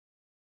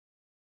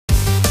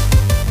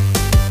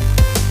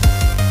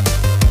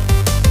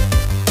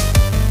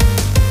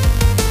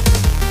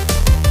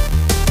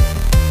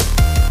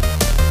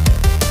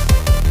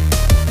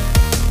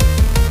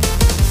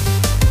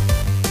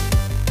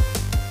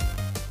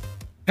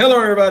Hello,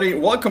 everybody.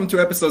 Welcome to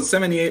episode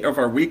 78 of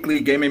our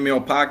weekly Gaming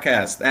Meal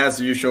podcast. As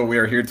usual, we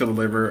are here to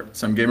deliver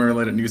some gaming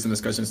related news and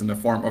discussions in the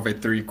form of a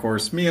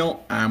three-course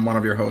meal. I'm one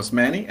of your hosts,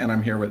 Manny, and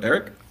I'm here with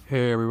Eric.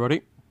 Hey,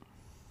 everybody.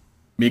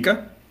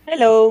 Mika.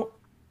 Hello.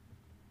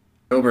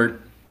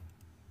 Gilbert.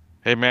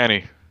 Hey,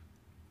 Manny.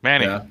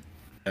 Manny,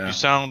 you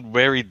sound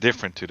very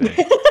different today,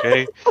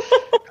 okay?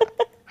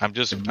 I'm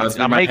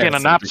making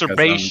an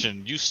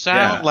observation. You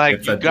sound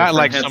like you got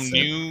like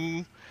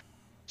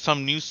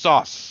some new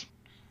sauce.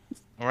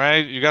 All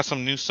right, you got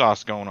some new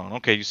sauce going on.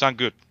 Okay, you sound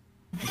good.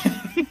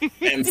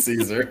 And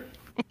Caesar.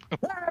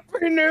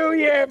 Happy New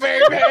Year,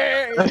 baby!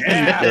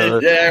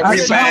 Yeah, we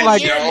sound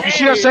like you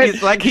should have said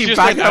it's like he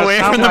backed away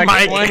from the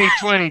mic.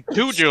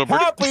 2022, Gilbert.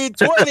 Happy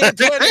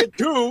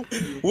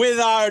 2022 with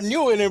our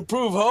new and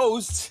improved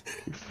host.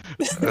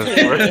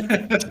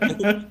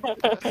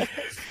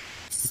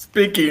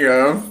 Speaking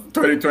of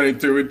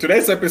 2022, in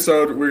today's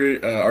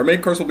episode, our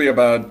main course will be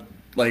about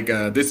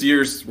this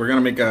year's. We're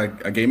gonna make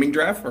a gaming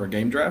draft or a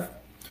game draft.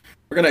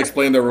 We're going to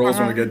explain the rules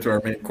when we get to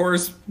our main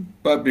course,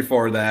 but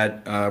before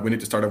that, we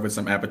need to start off with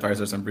some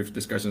appetizers and brief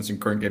discussions in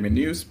current gaming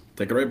news.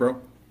 Take it away, bro.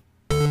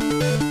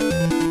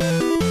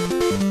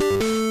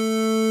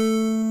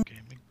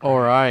 All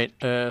right,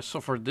 so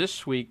for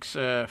this week's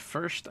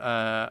first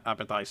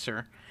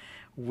appetizer,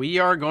 we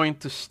are going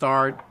to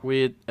start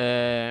with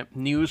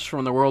news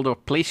from the world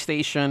of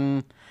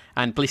PlayStation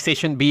and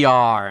PlayStation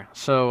VR.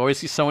 So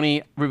obviously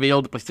Sony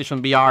revealed the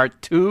PlayStation VR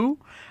 2,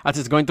 as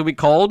it's going to be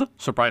called.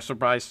 Surprise,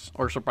 surprise,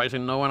 or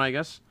surprising no one, I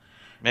guess.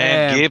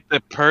 Man, give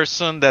the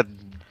person that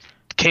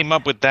came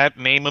up with that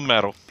name a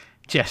medal.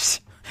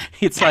 Yes.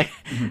 It's like,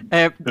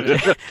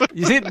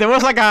 you see,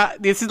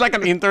 this is like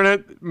an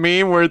internet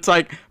meme where it's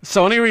like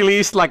Sony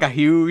released like a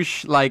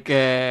huge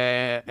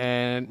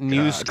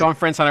news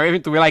conference and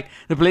everything to be like,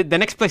 the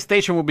next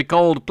PlayStation will be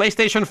called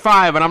PlayStation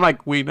 5. And I'm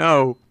like, we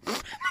know.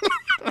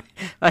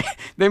 Like,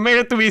 they made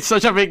it to be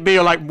such a big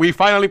deal. Like, we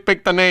finally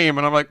picked a name,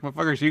 and I'm like,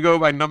 motherfuckers, you go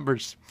by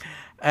numbers.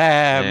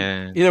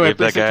 Either way,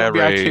 PlayStation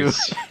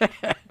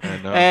VR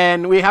 2.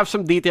 And we have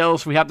some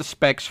details. We have the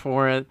specs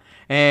for it.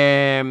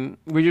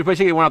 We just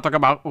basically want to talk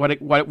about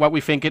what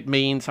we think it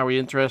means. Are we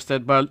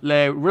interested? But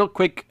real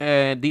quick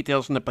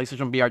details on the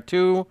PlayStation VR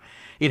 2.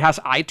 It has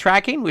eye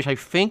tracking, which I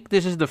think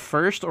this is the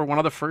first or one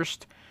of the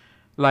first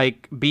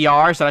like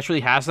VRs that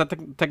actually has that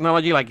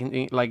technology like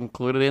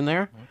included in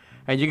there.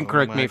 And you can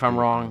correct me if I'm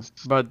wrong,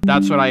 but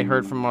that's what I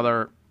heard from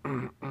other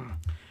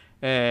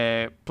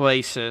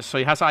places. So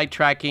it has eye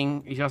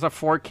tracking. It has a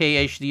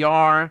 4K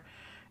HDR.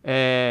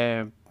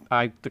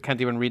 I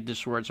can't even read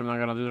this word, so I'm not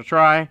going to do the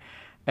try.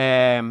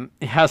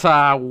 It has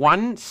a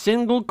one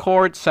single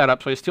cord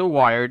setup, so it's still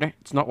wired.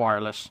 It's not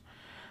wireless.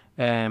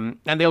 And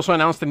they also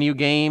announced a new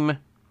game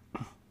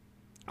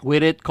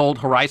with it called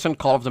Horizon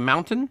Call of the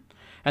Mountain.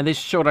 And they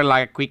showed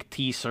like a quick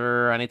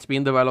teaser, and it's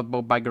being developed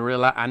both by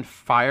Guerrilla and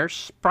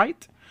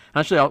Firesprite.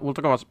 Actually, we'll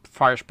talk about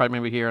Firesprite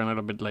maybe here a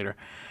little bit later.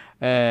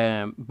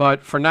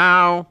 But for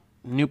now,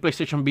 new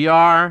PlayStation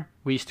VR.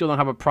 We still don't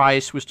have a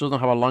price. We still don't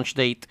have a launch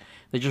date.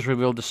 They just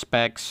revealed the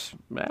specs.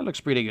 It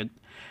looks pretty good.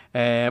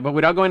 But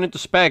without going into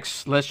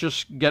specs, let's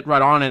just get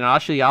right on. And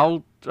actually,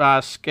 I'll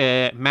ask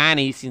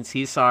Manny, since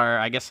he's our,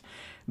 I guess,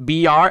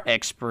 VR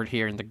expert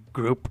here in the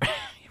group,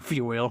 if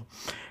you will.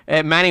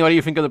 Manny, what do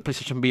you think of the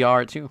PlayStation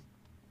VR 2?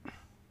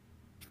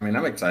 I mean,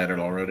 I'm excited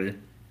already.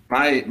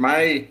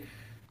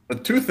 The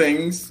two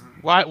things.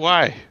 Why,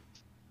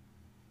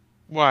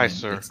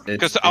 sir?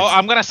 Because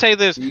I'm gonna say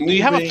this. Do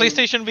you have a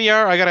PlayStation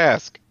VR? I gotta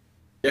ask.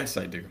 Yes,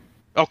 I do.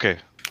 Okay.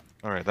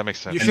 All right, that makes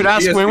sense. You should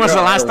ask when was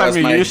the last time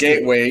you used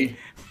it.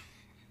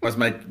 Was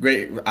my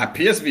great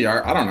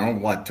PSVR? I don't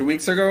know, 2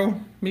 weeks ago,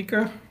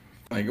 Mika?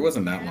 Like, it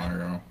wasn't that long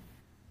ago.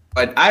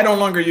 But I no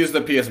longer use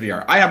the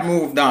PSVR. I have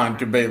moved on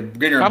to bigger and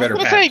better. I was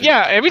gonna say,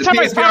 yeah. Every time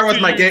PSVR was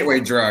my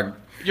gateway drug.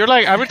 You're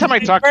like, every time I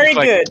talk to you,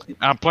 Very like,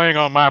 I'm playing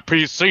on my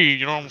PC,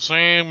 you know what I'm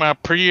saying? My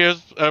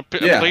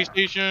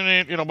PlayStation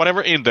and,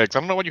 whatever index. I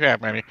don't know what you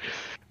have, man.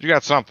 You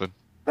got something.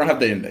 I don't have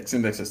the index.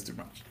 Index is too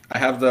much. I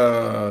have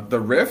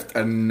the Rift,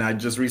 and I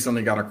just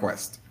recently got a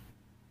Quest.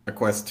 A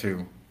Quest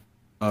 2.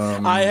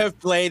 I have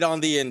played on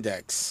the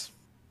index.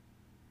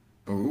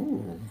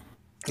 Ooh.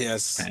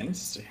 Yes.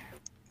 Fancy.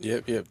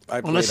 Yep.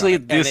 Honestly,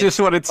 this is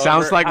what it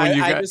sounds like when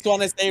you get... I just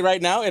want to say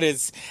right now, it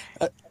is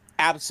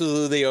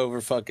absolutely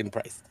over fucking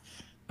priced.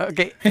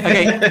 Okay.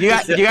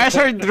 You guys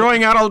are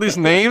throwing out all these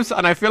names,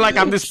 and I feel like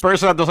I'm this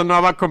person that doesn't know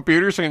about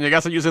computers, and you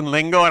guys are using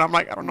lingo, and I'm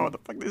like, I don't know what the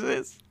fuck this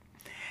is.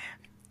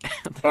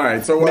 All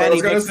right, so what I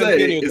was going to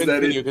say is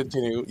that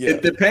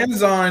it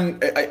depends on...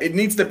 It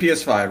needs the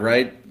PS5,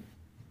 right?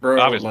 Bro,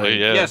 obviously,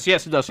 yeah. Yes,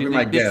 it does. It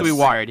needs to be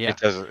wired, yeah.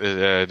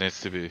 It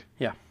needs to be.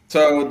 Yeah.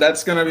 So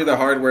that's going to be the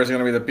hardware, is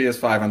going to be the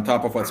PS5 on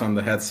top of what's on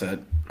the headset.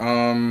 So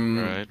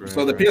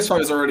the PS5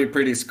 is already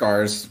pretty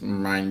scarce,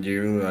 mind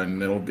you,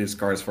 and it'll be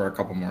scarce for a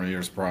couple more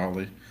years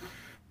probably.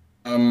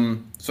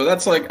 So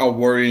that's like a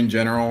worry in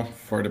general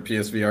for the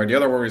PSVR. The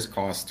other worry is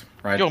cost,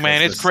 right? Yo,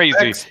 man, it's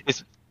crazy.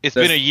 It's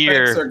been a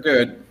year. Specs are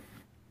good.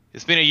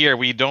 It's been a year.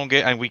 We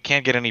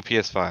can't get any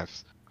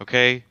PS5s.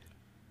 Okay,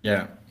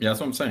 Yeah, that's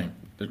what I'm saying.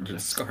 They're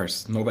just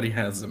scarce. Nobody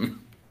has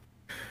them.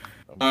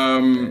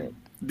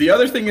 The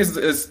other thing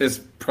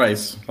is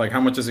price. Like,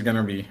 how much is it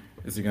gonna be?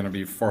 Is it gonna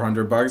be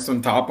 $400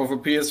 on top of a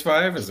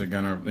PS5? Is it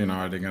gonna,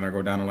 are they gonna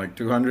go down to like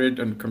 200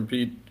 and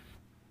compete?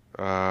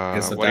 What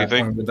do you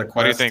think?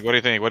 What do you think? What do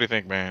you think? What do you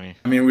think, Manny?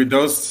 I mean, with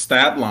those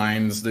stat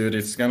lines, dude,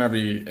 it's gonna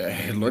be.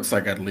 It looks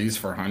like at least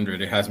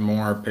 400. It has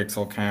more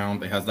pixel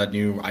count. It has that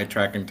new eye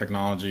tracking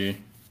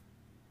technology.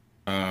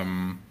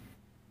 Who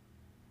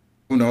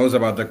knows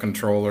about the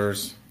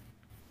controllers?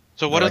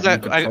 So what does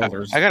that? I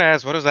gotta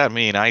ask. What does that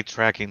mean? Eye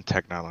tracking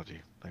technology.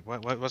 Like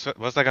what's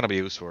that gonna be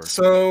used for?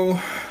 So,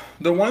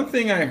 the one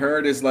thing I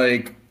heard is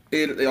like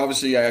it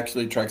obviously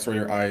actually tracks where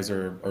your eyes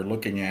are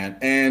looking at,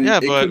 and yeah,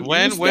 but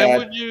when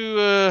would you?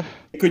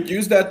 It could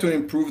use that to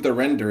improve the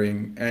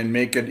rendering and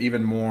make it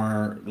even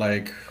more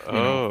like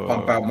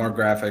pump out more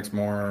graphics,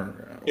 more.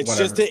 It's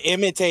whatever. just to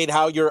imitate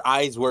how your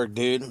eyes work,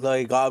 dude.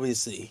 Like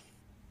obviously.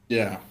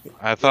 Yeah.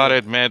 I thought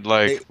it meant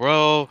like,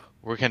 well,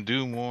 we can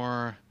do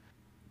more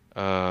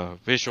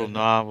visual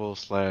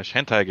novels /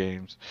 hentai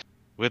games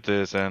with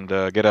this and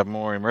get a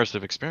more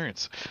immersive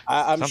expeription.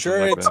 I'm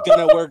sure it's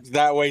gonna work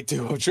that way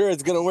too. I'm sure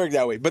it's gonna work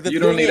that way. But you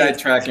don't need eye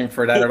tracking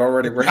for that. It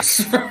already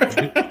works. Is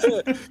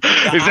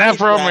that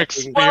from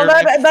experience? Well,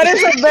 that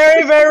is a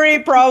very, very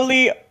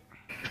probably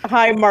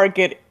high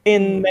market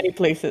in many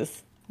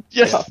places.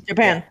 Yes.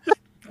 Japan.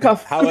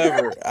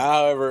 However,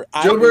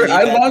 Gilbert,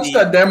 I launched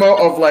a demo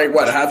of like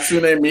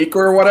Hatsune Miku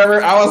or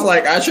whatever. I was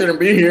like, I shouldn't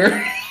be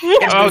here.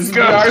 This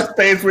VR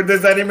space with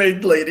this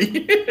anime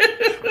lady.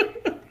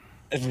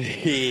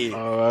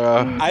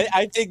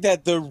 I think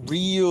that the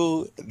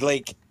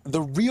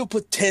real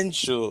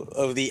potential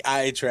of the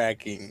eye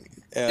tracking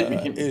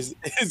is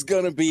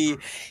gonna be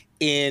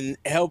in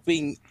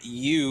helping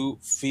you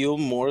feel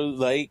more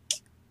like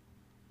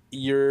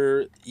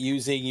you're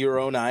using your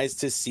own eyes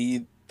to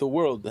see the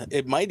world.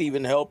 It might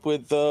even help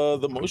with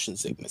the motion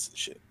sickness and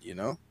shit,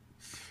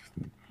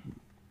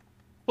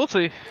 We'll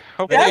see.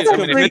 Hopefully,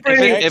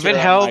 if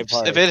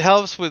it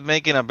helps with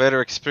making a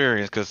better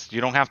experience, because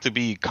you don't have to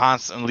be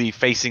constantly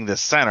facing the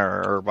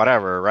center or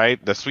whatever,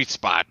 right? The sweet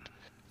spot.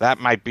 That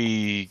might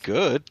be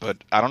good, but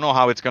I don't know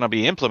how it's gonna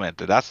be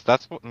implemented. That's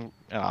what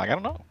I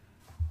don't know.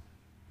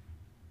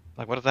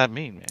 Like, what does that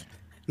mean, man?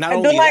 Not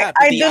only that,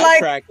 but the eye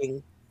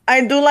tracking.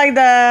 I do like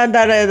that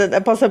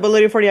the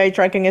possibility for the eye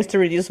tracking is to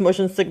reduce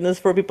motion sickness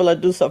for people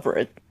that do suffer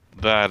it.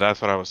 That's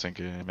what I was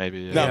thinking.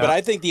 Maybe. No, but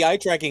I think the eye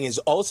tracking is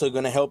also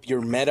going to help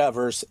your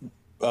metaverse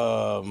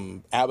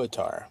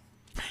avatar.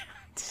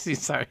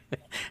 Sorry,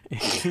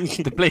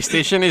 the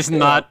PlayStation is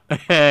not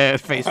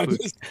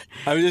Facebook.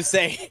 I was just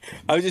saying.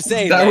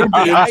 That would be.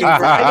 I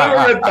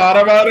never even thought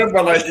about it,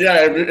 but like,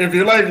 yeah, if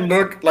you like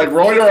look, like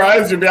roll your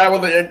eyes, you'll be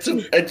able to see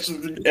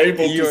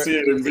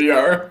it in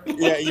VR.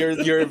 Yeah,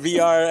 your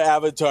VR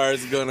avatar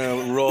is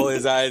gonna roll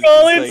his eyes.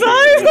 Roll his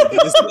eyes.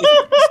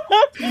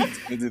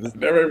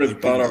 Never even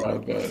thought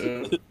about that.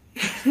 Yeah.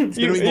 It's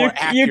gonna be more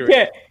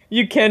accurate.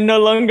 You can no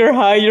longer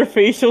hide your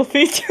facial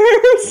features.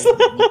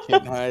 You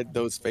can't hide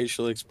those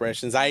facial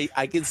expressions. I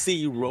can see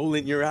you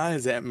rolling your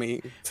eyes at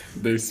me.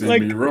 They see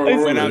me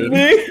rolling.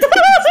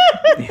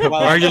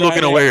 Why are you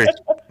looking away?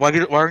 Why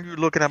are you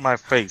looking at my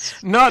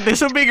face? No,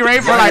 this would be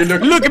great for like,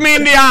 look me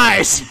in the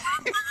eyes.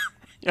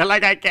 You're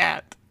like, I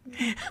can't.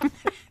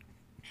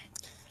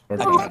 I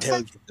can tell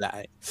you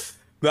lie.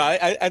 No,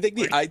 I think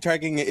the eye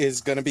tracking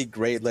is gonna be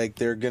great. Like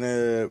they're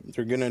gonna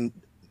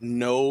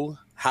know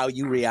how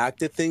you react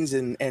to things,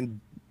 and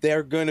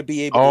they're gonna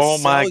be able to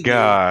sell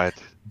you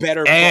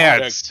better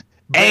products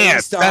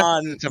based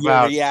on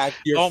your facial.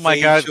 Oh my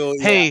god!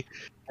 Hey,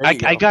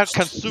 I got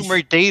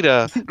consumer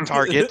data,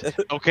 Target.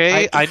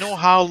 Okay, I know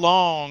how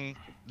long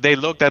they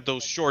looked at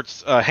those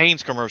shorts,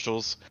 Hanes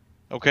commercials.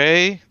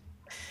 Okay,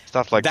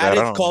 stuff like that.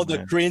 That is called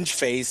a cringe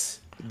face.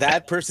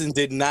 That person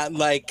did not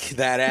like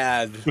that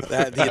ad.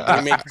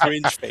 They make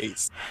cringe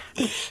face.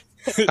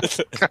 We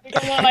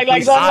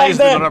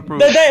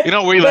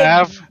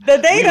laugh. The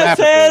data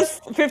says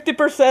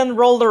 50%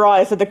 roll their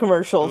eyes at the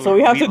commercial, so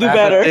we have to do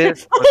better.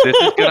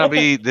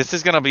 This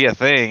is gonna be a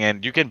thing,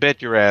 and you can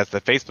bet your ass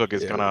that Facebook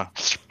is gonna.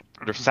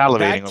 They're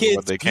salivating over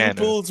what they can. That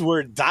kid's pupils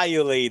were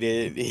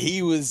dilated.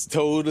 He was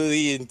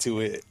totally into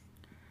it.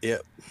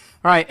 Yep.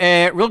 All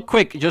right, real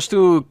quick, just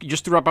to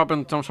wrap up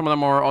on some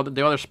of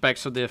the other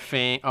specs of the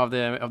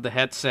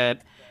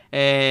headset.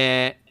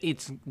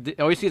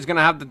 Obviously it's gonna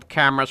have the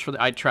cameras for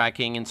the eye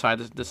tracking inside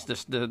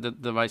the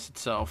device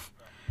itself.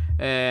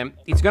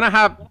 It's gonna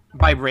have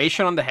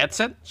vibration on the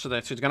headset, so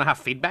it's gonna have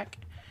feedback.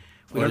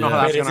 We don't know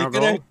how that's gonna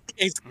go.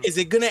 Is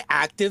it gonna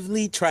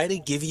actively try to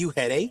give you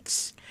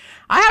headaches?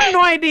 I have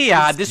no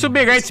idea. This would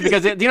be great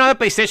because the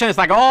PlayStation is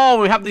like,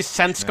 oh, we have these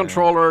Sense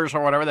controllers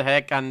or whatever the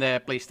heck, and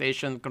the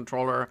PlayStation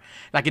controller,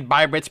 like it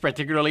vibrates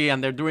particularly,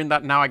 and they're doing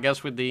that now, I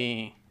guess, with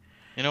the.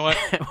 You know what?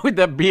 with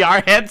the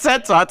VR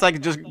headset, so it's like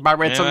it just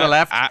vibrates on the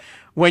left.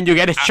 When you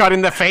get it shot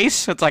in the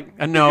face, it's like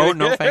no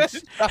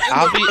thanks.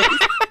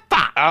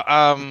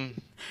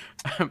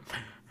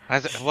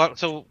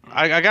 So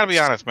I gotta be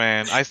honest,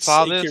 man. I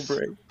saw this.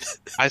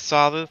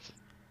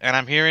 and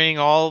I'm hearing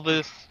all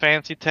this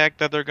fancy tech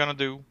that they're gonna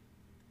do.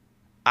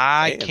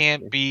 I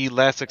can't be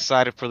less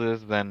excited for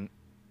this than,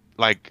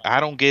 like, I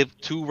don't give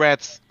two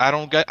rats. I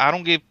don't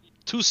give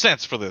 2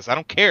 cents for this. I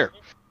don't care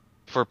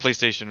for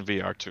PlayStation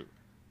VR 2.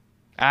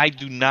 I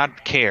do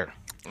not care.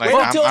 Like,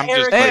 wait until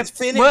Eric has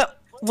finished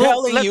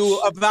telling you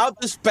about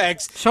the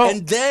specs,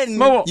 and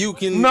then you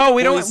can. No,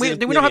 we don't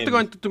have to go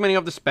into too many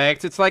of the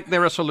specs. It's like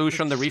the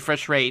resolution, the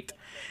refresh rate.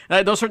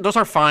 Those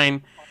are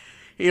fine.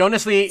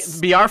 Honestly,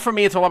 VR for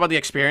me, it's all about the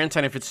experience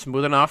and if it's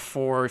smooth enough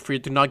for you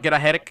to not get a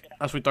headache,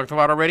 as we talked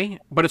about already.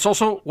 But it's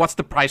also, what's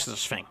the price of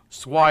this thing?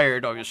 It's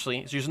wired, obviously.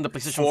 It's using the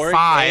PlayStation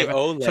 5,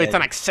 OLED. so it's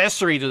an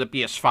accessory to the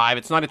PS5.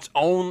 It's not its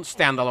own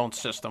standalone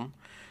system.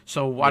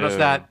 So what does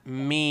that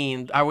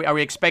mean? Are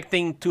we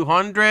expecting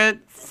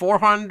 200,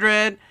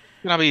 400? It's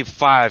gonna be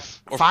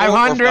 5 or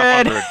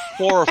 500,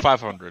 4 or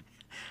 500.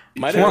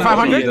 Might be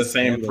the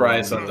same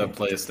price of the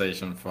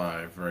PlayStation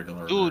 5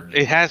 regular. Dude,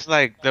 version. it has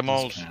like the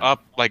most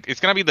it's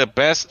gonna be the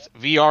best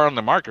VR on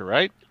the market,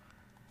 right?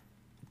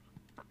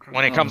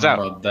 When it comes out.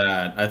 About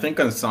that, I think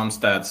on some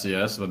stats,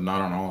 yes, but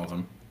not on all of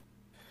them.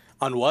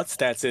 On what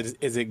stats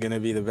is it gonna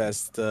be the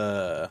best?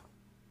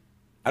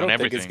 I don't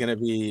think it's gonna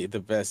be the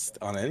best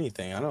on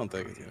anything. I don't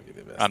think it's gonna be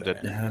the best. I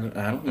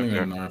don't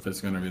even know if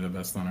it's gonna be the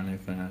best on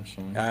anything,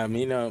 actually.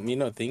 Me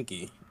no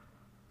thinky.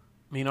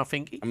 Me no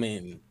thinky? I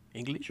mean,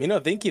 English? Me no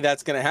thinky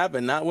that's gonna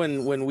happen. Not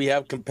when we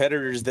have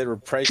competitors that are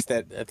priced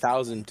at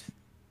 1,000.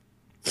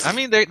 I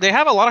mean, they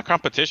have a lot of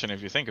competition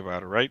if you think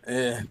about it, right?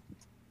 Yeah.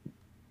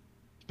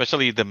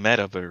 Especially the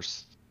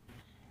metaverse.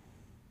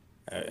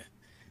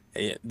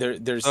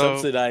 They're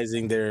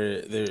subsidizing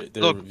their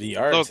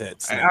VR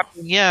sets.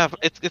 Yeah,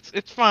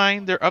 it's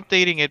fine. They're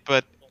updating it,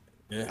 but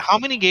how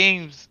many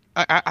games?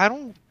 I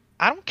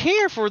don't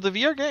care for the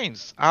VR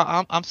games.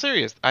 I'm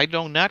serious. I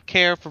do not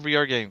care for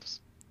VR games.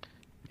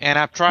 And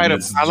I've tried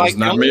them. I like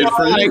not made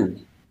for you.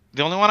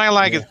 The only one I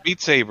like is Beat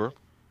Saber,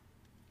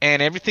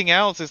 and everything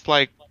else is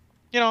like,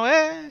 Did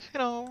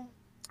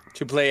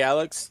you play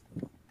Alex?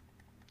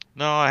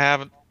 No, I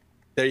haven't.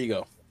 There you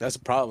go. That's a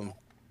problem.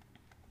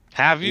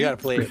 Have you? You gotta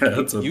play.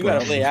 You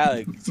gotta play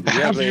Alex.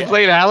 Have you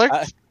played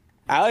Alex?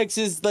 Alex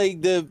is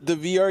like the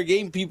VR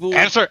game people.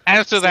 Answer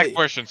that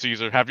question,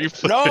 Caesar. Have you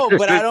played? No,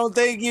 but I don't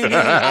think you need.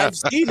 I've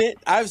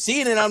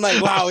seen it. I'm like,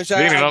 wow, I wish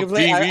I could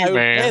play. I would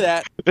play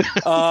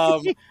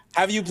that.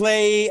 Have you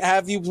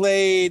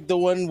played the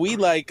one we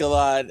like a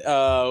lot?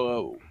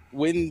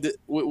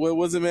 What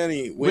was it,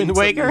 Manny? Wind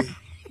Waker?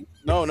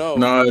 No,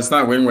 it's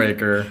not Wind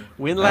Waker.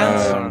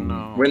 Windlands?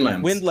 No.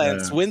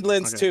 Windlands.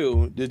 Windlands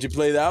 2. Did you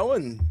play that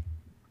one?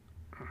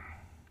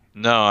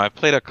 No, I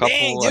played a couple.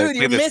 Dang, dude, I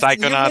played the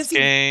Psychonauts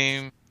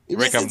game,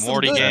 Rick and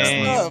Morty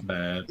game.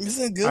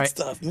 Missing good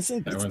stuff.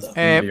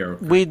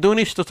 We do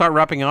need to start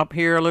wrapping up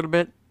here a little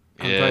bit.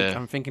 Yeah.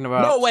 I'm thinking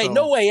about.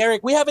 No way,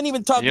 Eric. We haven't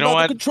even talked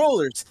about the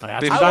controllers.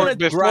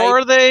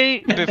 Before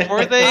they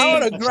I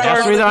want to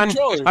gripe on the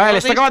controllers. All right,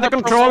 let's talk about the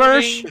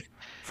controllers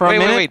for a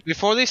minute. Wait.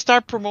 Before they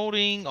start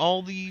promoting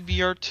all the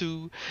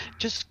VR2,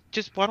 just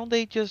why don't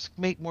they just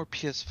make more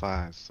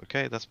PS5s?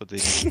 Okay, that's what they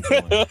need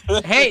to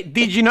do. Hey,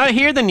 did you not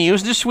hear the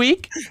news this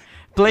week?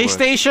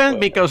 PlayStation,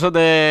 because of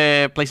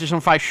the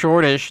PlayStation 5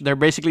 shortage, they're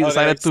basically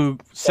decided to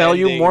sell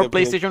you more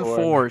PlayStation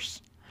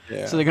 4s.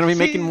 Yeah. So they're gonna be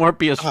making more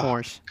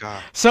PS4s.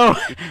 So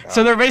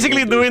they're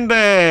basically doing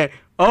the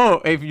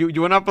if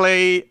you wanna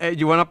play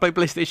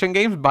PlayStation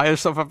games, buy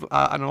yourself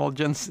an old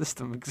gen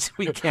system because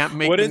we can't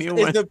make a new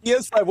one. Is the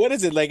PS5? What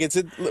is it like? Is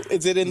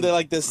it in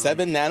the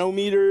 7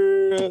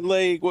 nanometer?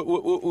 Like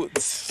what?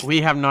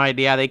 We have no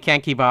idea. They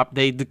can't keep up.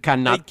 They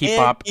cannot keep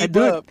up.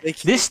 The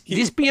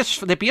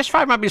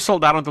PS5 might be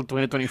sold out until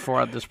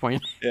 2024 at this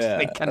point. Yeah,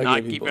 they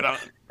cannot keep it up.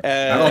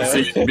 I don't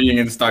see it being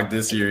in stock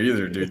this year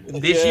either, dude.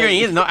 This year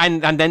is no,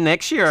 and then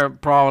next year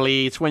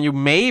probably it's when you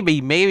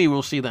maybe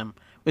we'll see them.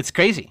 It's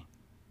crazy.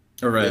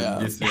 All right,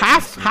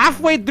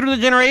 halfway through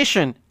the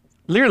generation,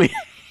 literally.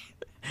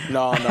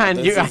 No, and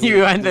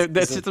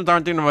the systems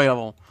aren't even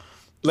available.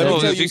 Let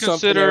me tell you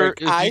something,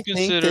 Eric. I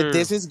think that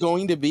this is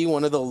going to be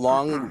one of the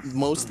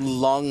most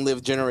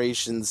long-lived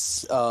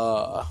generations.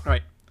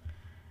 Right.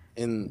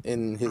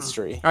 In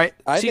history. All right.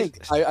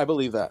 I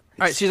believe that.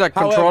 All right, Caesar,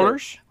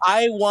 controllers.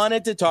 I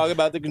wanted to talk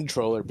about the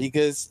controller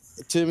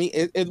because to me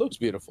it looks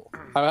beautiful.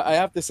 I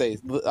have to say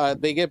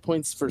they get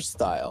points for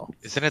style.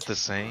 Isn't it the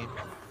same?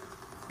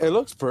 It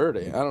looks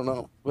pretty. I don't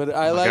know, but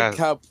I like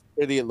how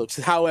pretty it looks.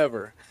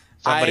 However,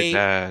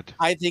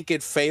 I think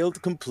it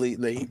failed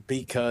completely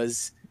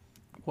because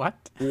what?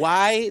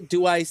 Why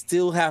do I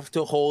still have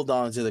to hold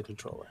on to the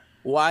controller?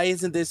 Why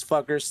isn't this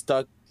fucker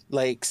stuck?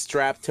 Like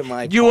strapped to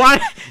my. You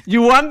want the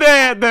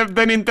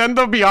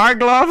Nintendo VR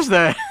gloves?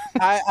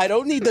 I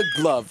don't need the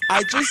glove.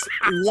 I just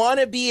want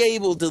to be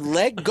able to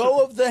let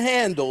go of the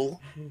handle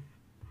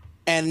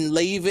and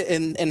leave it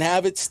and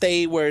have it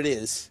stay where it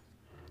is.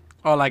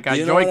 Oh, like a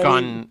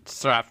Joy-Con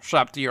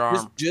strapped to your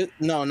arm.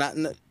 No,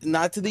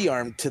 not to the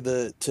arm, to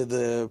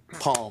the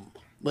palm.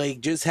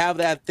 Like just have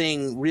that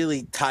thing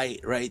really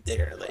tight right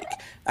there. Like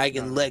I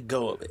can let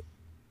go of it.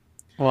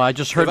 Well, I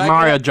just heard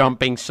Mario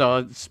jumping, so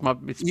it's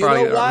probably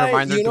a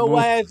reminder. You know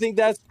why I think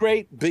that's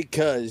great?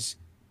 Because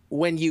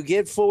when you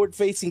get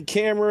forward-facing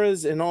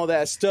cameras and all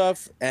that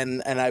stuff,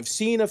 and I've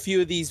seen a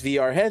few of these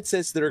VR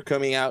headsets that are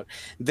coming out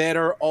that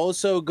are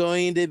also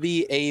going to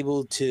be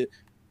able to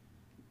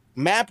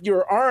map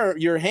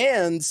your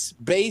hands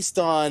based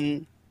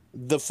on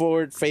the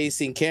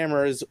forward-facing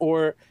cameras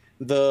or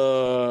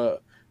the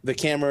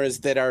cameras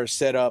that are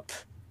set up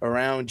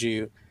around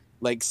you.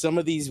 Like some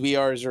of these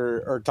VRs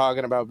are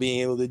talking about being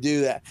able to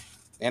do that,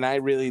 and I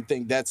really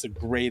think that's a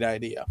great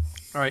idea.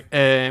 All right.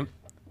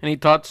 Any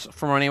thoughts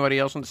from anybody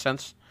else on the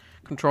Sense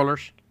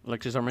controllers?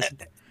 Alexis or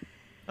mentioned?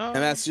 And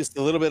that's just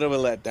a little bit of a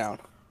letdown.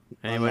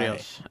 Anybody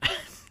else?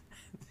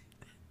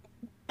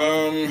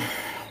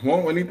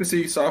 Well, we need to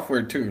see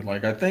software too.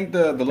 Like, I think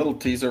the little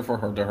teaser for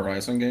the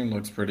Horizon game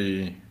looks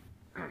pretty.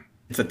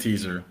 It's a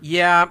teaser.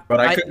 Yeah, but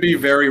I could be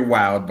very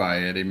wowed by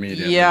it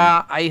immediately.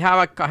 Yeah, I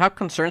have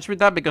concerns with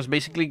that because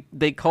basically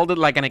they called it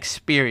like an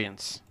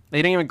experience. They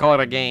didn't even call it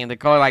a game. They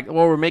call it like,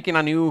 we're making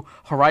a new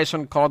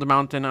Horizon Call of the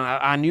Mountain,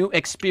 a new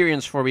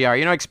experience for VR.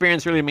 You know,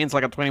 experience really means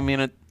like a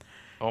 20-minute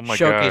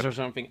showcase or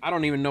something. I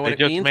don't even know what it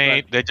means.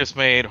 They just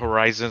made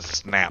Horizon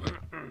Snap.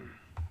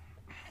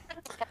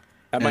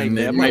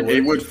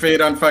 It would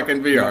fit on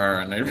fucking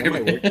VR.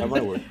 That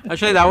might work.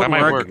 Actually, that would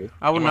work.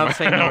 I would not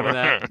say no to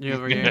that.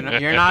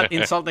 You're not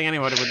insulting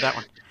anybody with that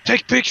one.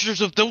 Take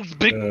pictures of those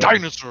big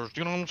dinosaurs.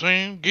 You know what I'm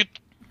saying?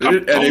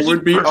 It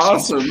would be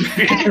awesome.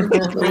 It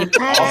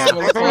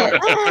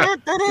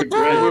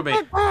would be.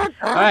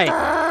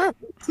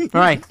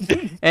 All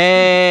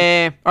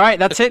right.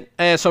 That's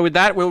it. So with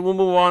that, we'll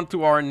move on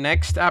to our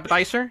next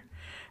appetizer.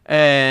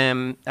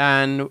 And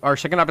our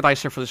second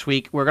appetizer for this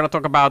week, we're going to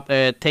talk about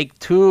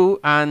Take-Two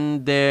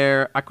and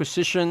their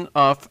acquisition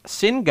of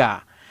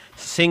Zynga.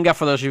 Zynga,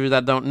 for those of you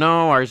that don't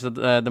know, is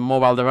the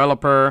mobile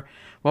developer.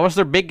 What was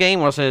their big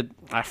game? Was it?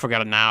 I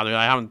forgot it now, dude.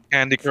 I haven't.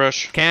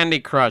 Candy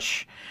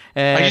Crush.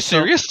 Are you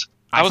serious?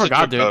 I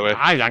forgot, dude.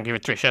 I don't give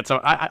a shit. So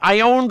I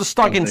owned the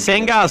stock in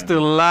Zynga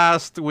until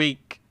last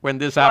week when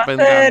this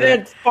happened.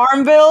 It's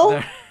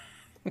Farmville.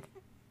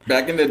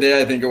 Back in the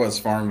day, I think it was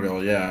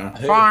Farmville. Yeah.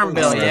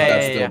 Farmville.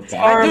 Yeah.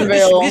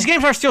 Farmville. These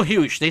games are still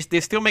huge. They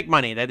still make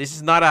money. This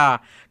is not a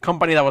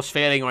company that was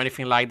failing or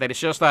anything like that. It's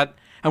just that,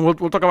 and we'll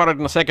talk about it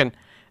in a second.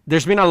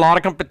 There's been a lot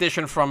of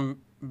competition from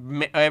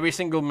every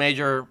single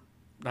major,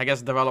 I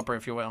guess, developer,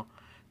 if you will,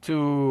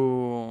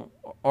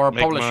 or a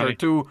publisher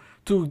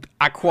to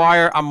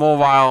acquire a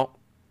mobile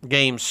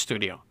games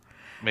studio.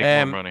 Make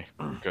more money.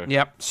 Okay.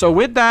 Yep. So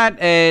with that,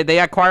 they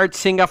acquired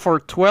Zynga for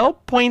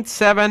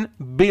 $12.7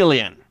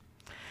 billion.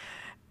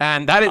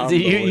 And that is,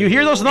 you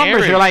hear those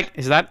numbers, you're like,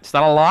 is that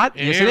a lot?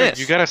 Yes, it is.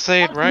 You gotta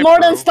say it right. More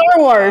than Star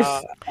Wars.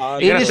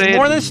 It is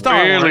more than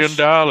Star Wars. $1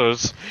 billion.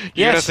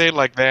 You gotta say it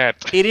like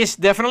that. It is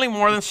definitely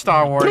more than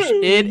Star Wars.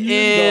 It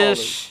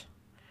is.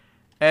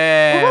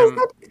 It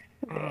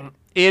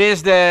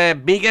is the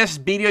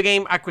biggest video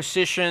game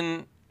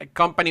acquisition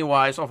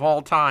company-wise of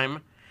all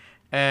time.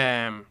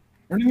 I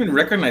don't even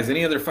recognize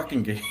any other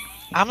fucking game.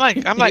 I'm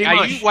like, why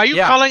are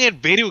you calling it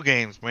video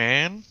games,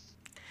 man?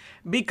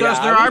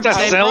 Because there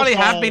probably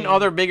have been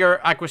other bigger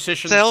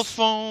acquisitions. Cell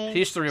phone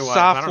history-wise,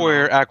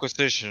 software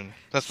acquisition.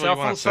 That's what you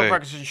want to say. Software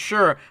acquisition,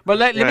 sure. But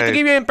let me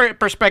give you in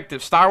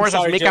perspective. Star Wars,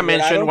 as Mika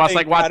mentioned, was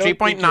like what,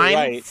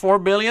 3.9, 4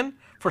 billion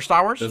for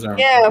Star Wars?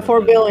 Yeah, 4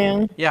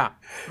 billion. Yeah.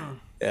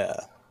 Yeah.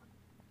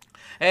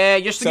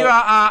 Just to give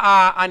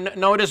a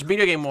notice,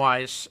 video game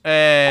wise,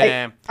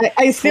 I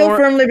still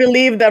firmly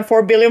believe that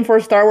 4 billion for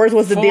Star Wars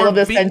was the deal of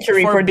the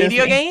century for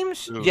video Disney.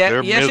 games.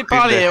 Yes, it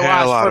probably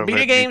was. For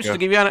video games, to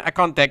give you a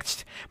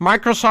context,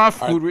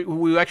 Microsoft, who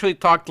we actually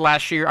talked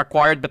last year,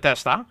 acquired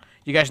Bethesda.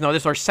 You guys know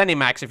this, or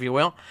ZeniMax, if you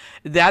will.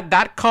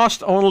 That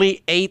cost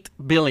only 8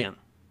 billion.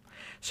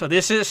 So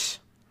this is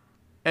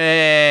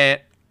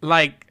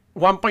like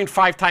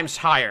 1.5 times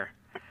higher.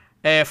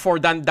 For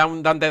than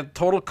the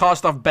total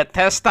cost of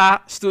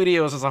Bethesda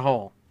Studios as a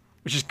whole,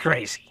 which is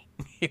crazy,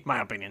 in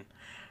my opinion.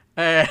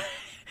 There's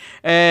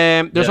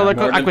other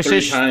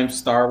acquisitions. 3 times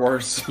Star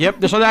Wars.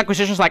 Yep, there's other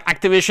acquisitions like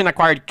Activision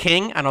acquired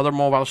King, another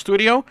mobile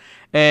studio,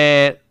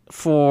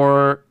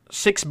 for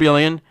 $6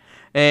 billion.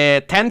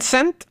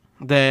 Tencent,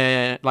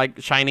 the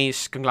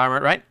Chinese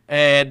conglomerate, right?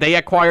 They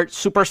acquired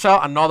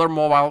Supercell, another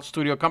mobile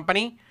studio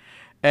company.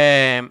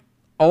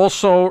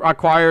 Also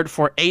acquired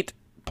for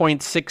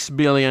 $8.6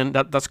 billion.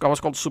 That's what's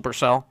called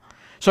Supercell.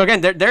 So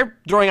again, they're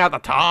throwing out a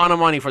ton of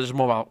money for these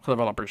mobile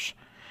developers.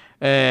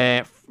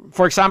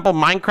 For example,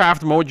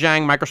 Minecraft,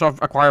 Mojang, Microsoft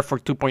acquired for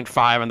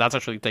 2.5, and that's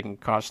actually taking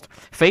cost.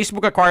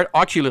 Facebook acquired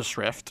Oculus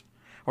Rift,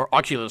 or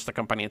Oculus, the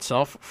company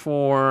itself,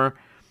 for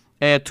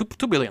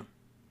 $2 billion,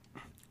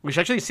 which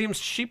actually seems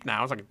cheap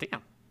now. It's like,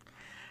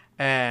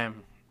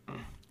 damn.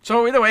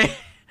 So either way,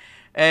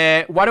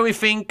 what do we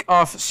think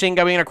of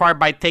Zynga being acquired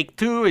by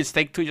Take-Two? Is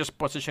Take-Two just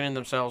positioning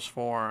themselves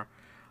for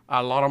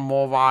a lot of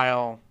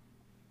mobile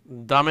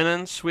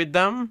dominance with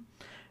them?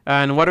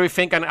 And what do we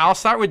think? And I'll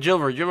start with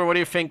Gilbert. Gilbert, what do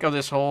you think of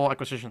this whole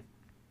acquisition?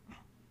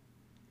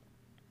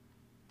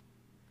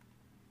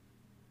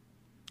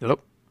 Hello?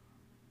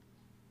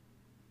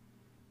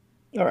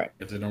 All right.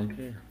 Because they don't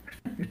care.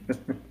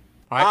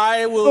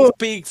 I will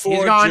speak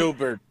for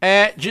Gilbert.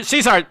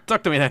 Cesar,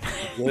 talk to me then.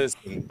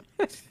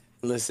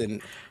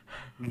 Listen.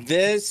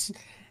 This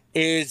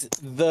is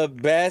the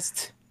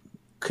best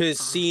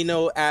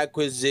casino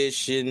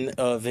acquisition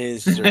of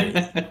history.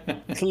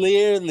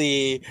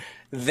 Clearly,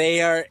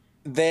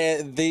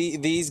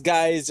 these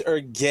guys are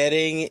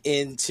getting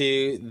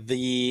into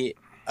the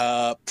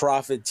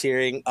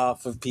profiteering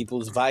off of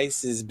people's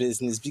vices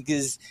business,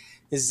 because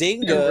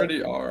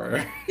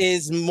Zynga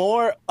is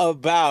more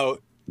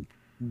about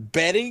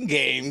betting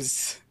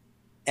games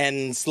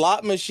and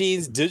slot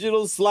machines,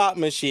 digital slot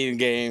machine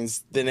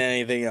games, than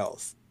anything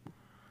else.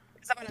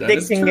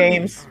 Addicting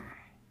games.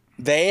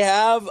 They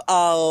have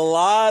a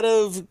lot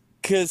of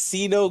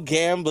casino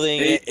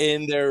gambling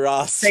in their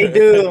roster. They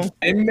do.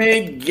 They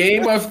made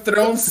Game of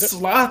Thrones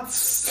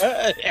slots.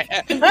 Really?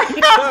 You're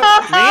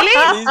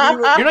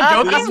not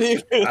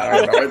joking?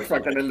 I don't know. It's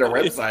fucking in their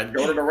website.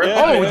 Go to the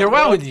website. Oh, they're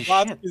well with you.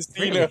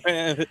 Casino,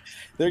 man.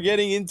 They're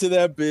getting into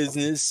that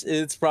business.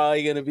 It's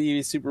probably going to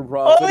be super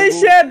profitable. Holy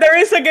shit, there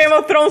is a Game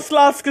of Thrones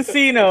slots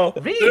casino.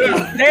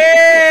 Really?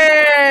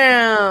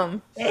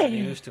 Damn.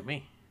 News to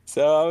me.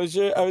 So I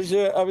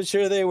was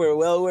sure they were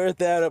well worth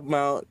that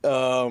amount.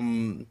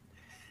 And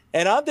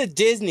on the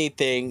Disney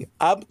thing,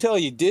 I'm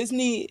telling you,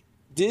 Disney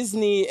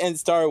and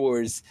Star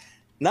Wars,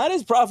 not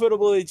as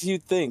profitable as you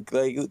think.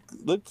 Like,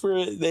 look for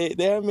it. They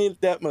haven't made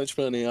that much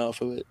money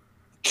off of it.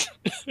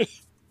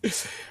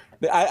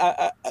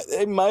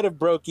 They might have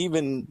broke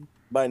even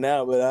by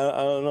now, but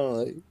I don't know.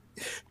 Like,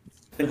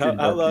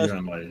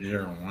 like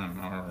year one,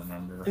 I don't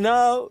remember.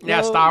 No.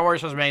 Star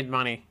Wars has made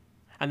money.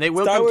 And they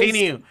will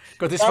continue,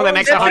 because it's for the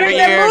next 100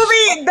 years.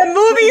 The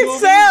movie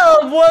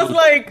itself was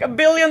like $1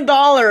 billion.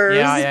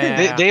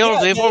 Yeah.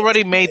 They've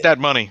already made that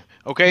money.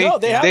 Okay, no,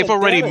 they've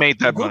already made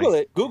that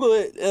money. Google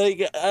it.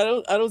 Like, I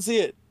don't see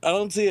it.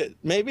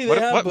 Maybe they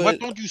have. What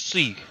don't you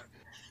see?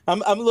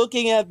 I'm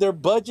looking at their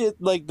budget,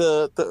 like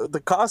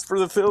the cost for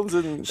the films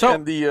and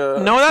the.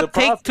 Know that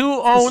Take-Two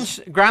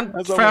owns Grand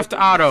Theft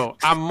Auto.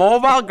 A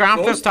mobile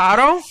Grand Theft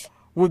Auto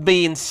would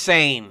be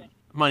insane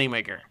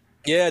moneymaker.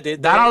 Yeah,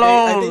 that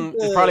alone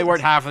is probably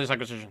worth half of this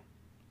acquisition.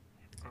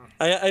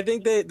 I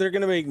think they're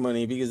gonna make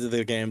money because of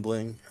their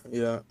gambling.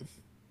 Yeah.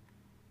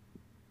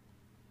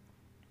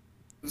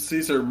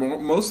 Caesar,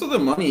 most of the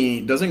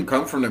money doesn't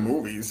come from the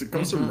movies. It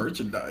comes from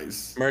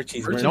merchandise.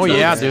 Oh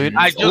yeah, dude.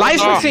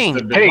 Licensing.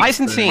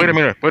 Wait a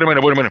minute.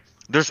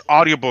 There's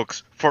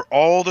audiobooks for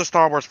all the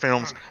Star Wars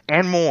films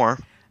and more.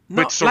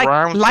 With surround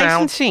sound.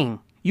 Licensing.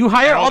 You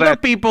hire other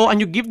people and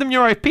you give them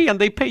your IP and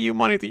they pay you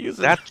money to use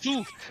it. That's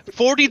too.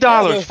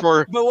 $40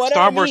 for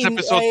Star Wars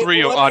Episode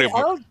 3 audiobook.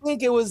 I don't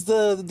think it was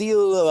the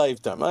deal of a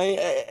lifetime.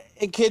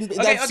 It can.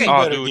 That's okay.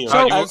 better deal.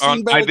 So,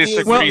 I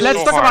disagree. Well,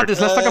 let's talk about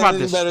this. Let's talk about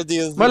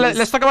Zynga.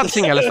 Let's talk about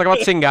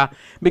Zynga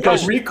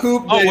because. We're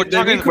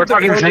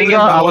talking Zynga.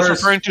 I was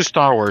referring to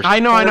Star Wars. I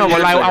know.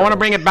 Well, I want to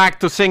bring it back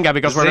to Zynga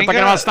because we're talking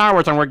about Star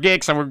Wars and we're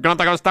geeks and we're going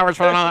to talk about Star Wars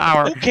for another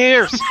hour. Who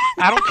cares?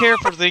 I don't care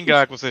for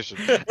Zynga acquisition.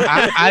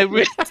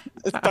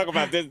 Let's talk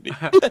about Disney.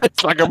 Let's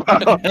talk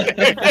about.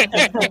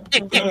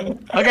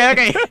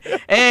 Okay.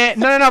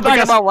 No.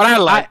 Talk about what I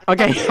like.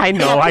 I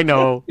know.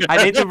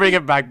 I need to bring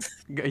it back,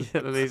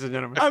 ladies and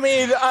gentlemen. I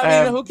mean,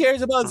 who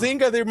cares about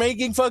Zynga? They're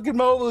making fucking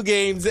mobile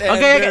games.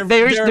 And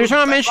the reason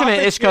I mention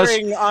it is because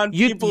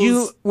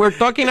we're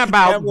talking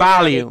about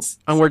value,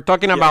 and we're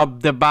talking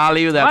about the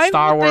value that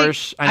Star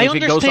Wars, and if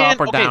it goes up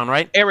or down,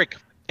 right?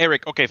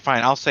 Eric, okay,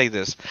 fine. I'll say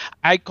this.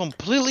 I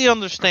completely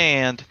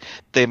understand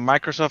the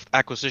Microsoft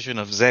acquisition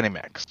of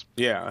ZeniMax.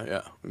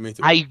 Yeah, me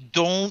too. I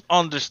don't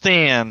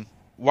understand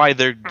why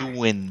they're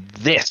doing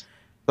this.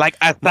 Like,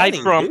 aside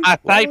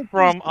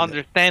from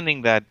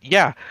understanding that,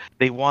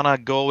 they want to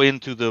go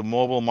into the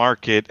mobile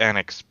market and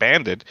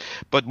expand it,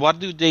 but what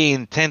do they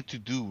intend to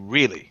do,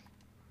 really?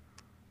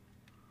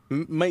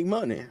 Make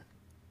money.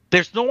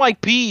 There's no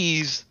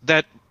IPs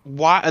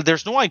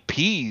there's no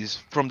IPs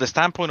from the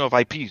standpoint of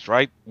IPs,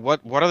 right?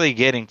 What are they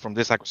getting from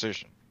this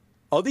acquisition?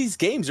 All these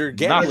games are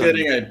not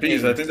getting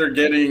IPs. I think they're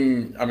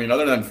getting. I mean,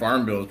 other than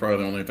Farmville is probably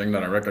the only thing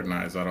that I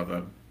recognize out of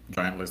the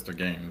giant list of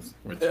games.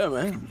 Which,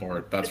 man.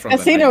 That's from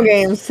casino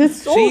games.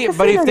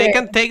 But if they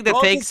can take the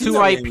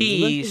Take-Two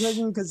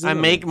IPs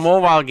and make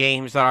mobile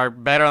games that are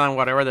better than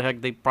whatever the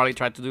heck they probably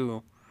tried to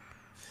do.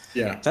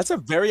 Yeah, that's a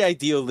very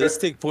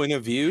idealistic point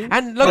of view.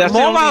 And look,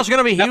 mobile is going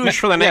to be huge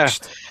for the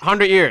next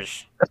 100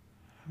 years.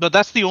 But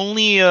that's the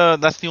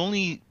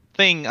only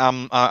thing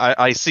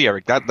I see,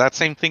 Eric. That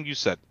same thing you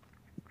said.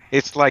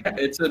 It's like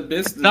it's a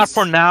business. Not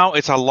for now.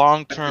 It's a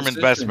long-term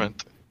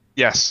investment.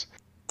 Yes,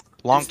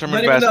 long-term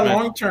investment. Not even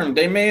long term.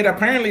 They made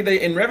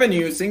in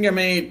revenue. Zynga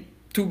made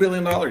 $2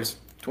 billion.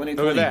 2020.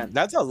 Look at that.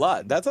 That's a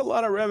lot. That's a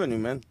lot of revenue,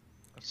 man.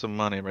 That's some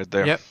money right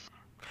there. Yep.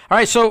 All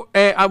right, so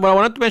what I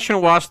wanted to mention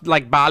was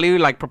like value,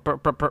 like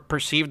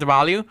perceived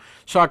value.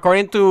 So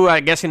according to,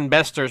 I guess,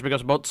 investors,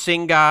 because both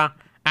Zynga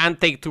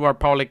and Take-Two are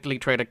publicly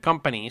traded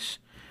companies,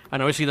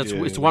 and obviously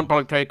it's one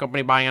publicly traded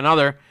company buying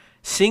another,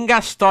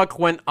 Zynga stock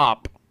went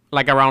up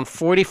like around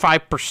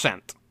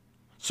 45%.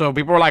 So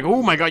people were like,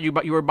 "Oh my God, you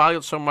were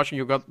valued so much and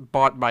you got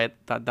bought by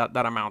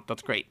that amount.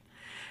 That's great."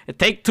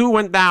 Take-Two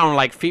went down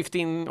like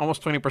 15,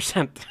 almost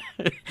 20%,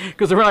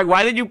 because they were like,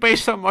 "Why did you pay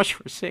so much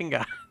for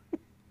Zynga?"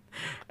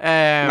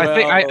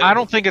 I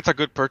don't think it's a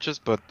good purchase,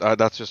 but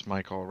that's just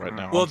my call right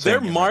now. Well,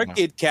 their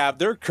market cap,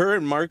 their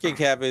current market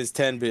cap is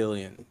 10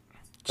 billion.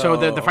 So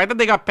the fact that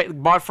they got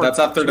bought for that's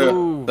after the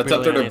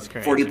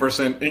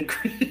 40%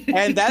 increase,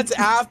 and that's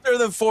after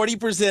the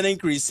 40%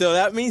 increase. So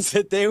that means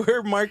that they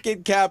were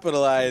market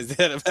capitalized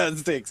at about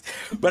 6.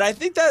 But I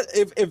think that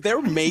if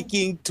they're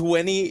making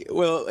 20,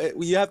 well,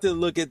 you have to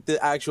look at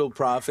the actual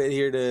profit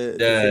here to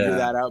figure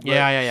that out. But,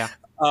 yeah.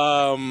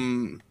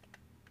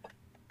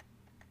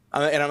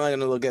 And I'm not going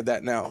to look at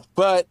that now.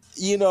 But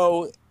you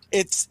know,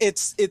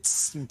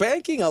 it's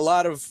banking a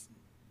lot of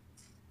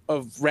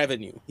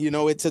revenue. You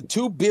know, it's a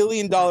 $2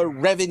 billion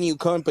revenue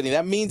company.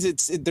 That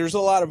means there's a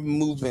lot of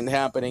movement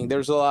happening.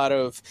 There's a lot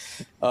of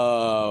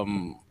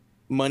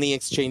money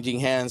exchanging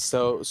hands.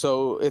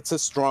 So it's a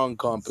strong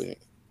company.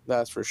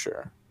 That's for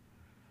sure.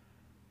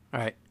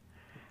 All right.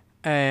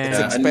 It's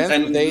expensive.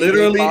 And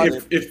literally,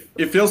 if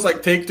it feels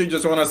like Take-Two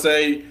just want to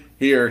say,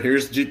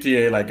 here's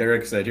GTA, like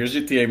Eric said, here's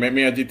GTA, make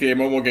me a GTA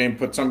mobile game,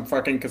 put some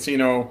fucking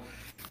casino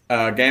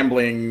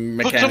gambling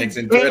mechanics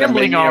into it and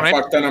make me a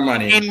fuck ton of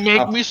money. And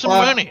make me some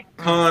money.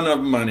 Ton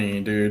of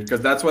money, dude. Because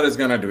that's what it's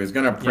going to do. It's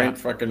going to print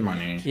fucking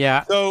money.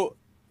 Yeah. So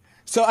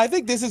I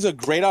think this is a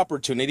great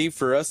opportunity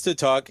for us to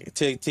talk,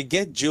 to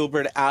get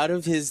Gilbert out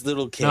of his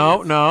little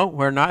cave. No,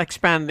 we're not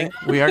expanding.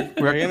 We're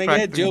going to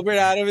get Gilbert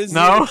out of his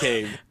little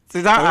cave.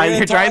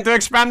 You're trying to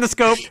expand the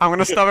scope. I'm going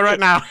to stop it right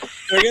now.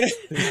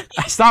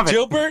 Stop it.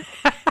 Gilbert.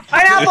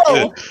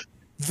 Pineapple.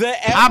 The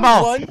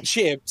M1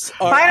 chips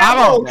are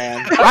Pineapple,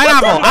 man.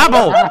 Pineapple,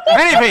 apple,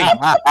 anything.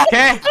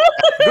 Okay,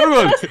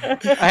 Google,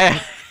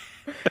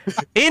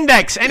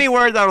 index,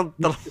 anywhere that'll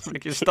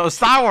like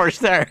Star Wars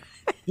there.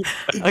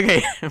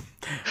 Okay, all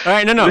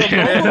right, no.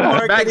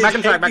 Back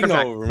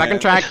on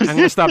track. I'm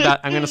gonna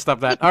stop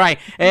that. All right.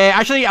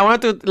 Actually, I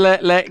wanted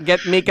to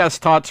get Mika's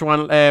thoughts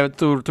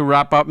to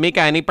wrap up.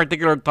 Mika, any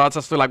particular thoughts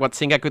as to like what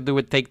Zynga could do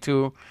with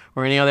Take-Two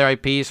or any other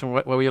IPs, and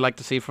what would you like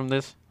to see from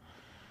this?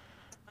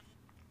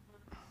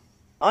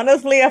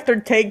 Honestly, after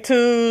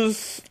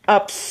Take-Two's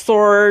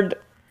absurd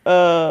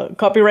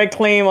copyright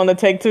claim on the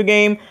Take-Two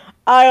game,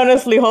 I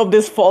honestly hope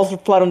this falls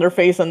flat on their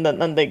face and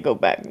then they go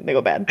bad. Got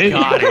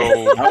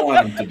it. I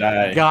want them to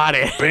die. Got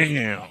it.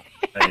 Bam.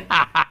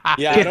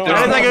 Yeah,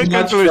 that's like a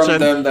much conclusion. From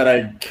them that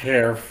I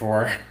care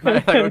for.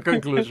 That's like a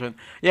conclusion.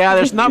 Yeah,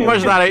 there's not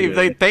much that if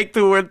they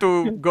Take-Two were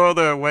to go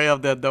the way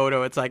of the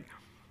dodo, it's like,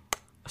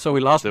 so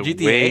we lost the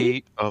GTA.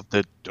 Way of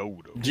the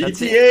dodo.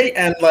 GTA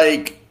and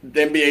like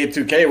the NBA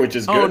 2K, which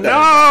is good. Oh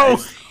no!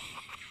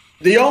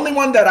 The only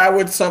one that I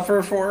would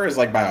suffer for is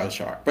like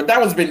BioShock, but that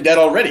one's been dead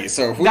already.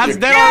 So that's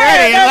dead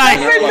already.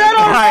 That's been dead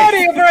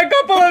already for a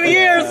couple of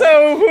years.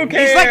 So who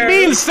cares? It's like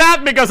being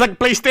sad because like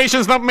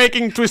PlayStation's not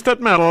making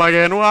Twisted Metal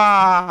again.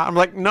 Wow! I'm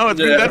like, no,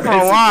 it's been dead for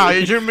a while.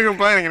 You shouldn't be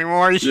complaining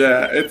anymore.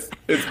 Yeah, it's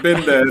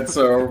been dead.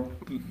 So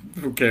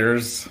who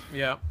cares?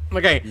 Yeah.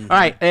 Okay. All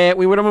right.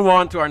 We want to move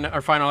on to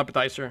our final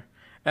appetizer,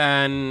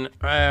 and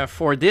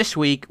for this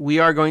week we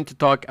are going to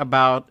talk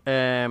about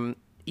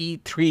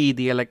E3,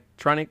 the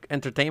Electronics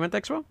Entertainment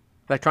Expo,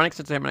 short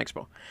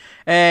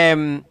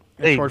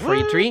for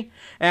E3,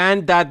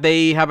 and that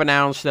they have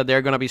announced that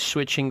they're going to be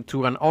switching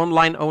to an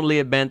online-only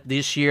event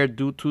this year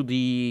due to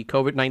the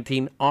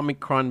COVID-19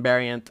 Omicron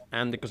variant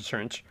and the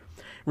concerns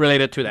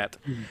related to that.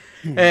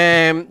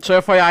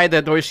 So FYI,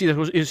 that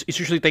OSC it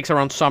usually takes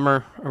around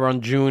summer,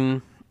 around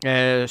June.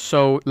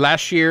 So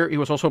last year it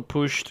was also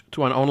pushed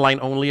to an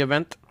online-only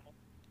event,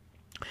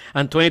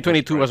 and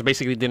 2022 was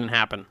basically didn't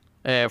happen.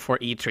 For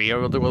E3,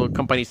 or the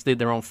companies did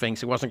their own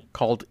things. It wasn't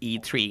called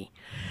E3,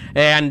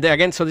 and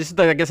again, so this is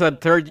I guess a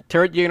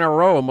third year in a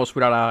row almost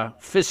without a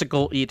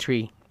physical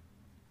E3.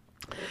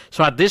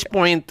 So at this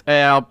point,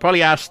 I'll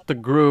probably ask the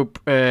group: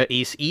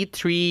 is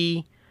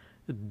E3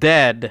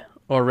 dead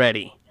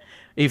already?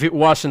 If it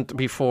wasn't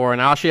before,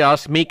 and I'll actually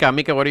ask Mika.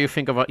 Mika, what do you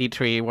think about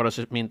E3? What does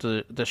it mean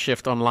to the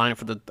shift online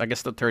for the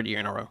third year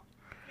in a row?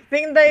 I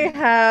think they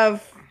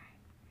have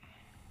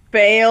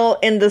fail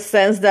in the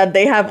sense that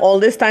they have all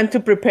this time to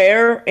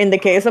prepare in the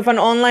case of an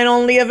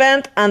online-only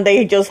event, and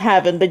they just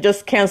haven't. They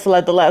just cancel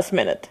at the last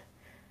minute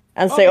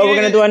and say, we're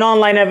going to do an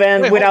online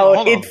event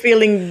without it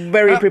feeling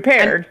very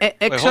prepared.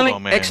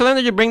 Excellent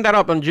that you bring that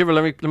up, and Jiver,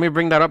 let me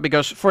bring that up,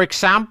 because, for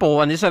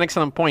example, and this is an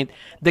excellent point,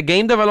 the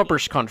Game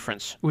Developers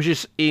Conference, which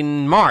is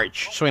in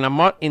March, so in a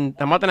month and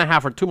a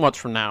half or 2 months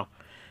from now,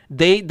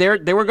 they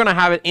were going to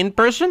have it in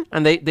person,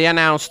 and they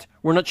announced,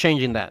 we're not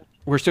changing that.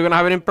 We're still going to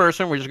have it in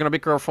person. We're just going to be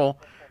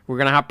careful. We're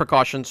going to have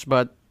precautions,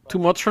 but 2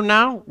 months from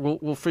now,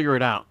 we'll figure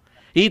it out.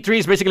 E3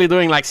 is basically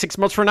doing like 6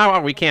 months from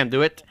now, we can't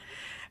do it.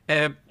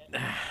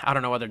 I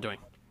don't know what they're doing.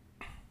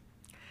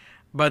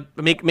 But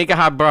Mika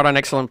had brought an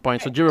excellent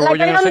point. So, Jiru, what were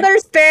you going to say? I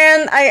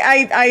understand.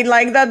 I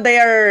like that they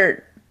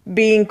are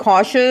being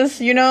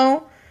cautious, you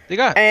know?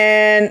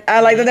 And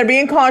I like that they're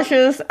being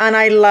cautious, and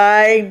I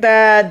like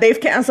that they've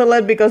canceled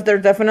it because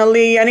there's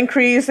definitely an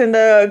increase in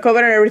the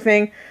COVID and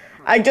everything.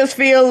 I just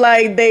feel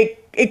like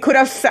it could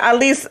have at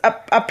least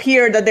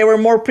appeared that they were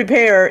more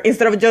prepared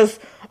instead of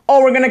just,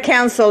 we're going to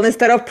cancel,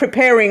 instead of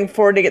preparing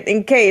for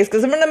in case,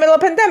 because we're in the middle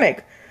of a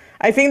pandemic.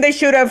 I think they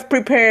should have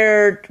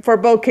prepared for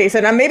both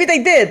cases, and maybe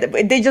they did.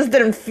 They just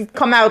didn't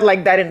come out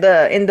like that in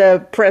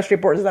the press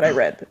reports that I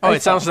read.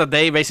 It sounds that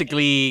they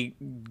basically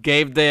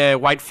gave the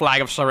white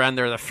flag of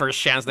surrender the first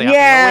chance they had. We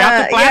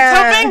have to plan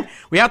something.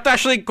 We have to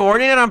actually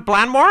coordinate and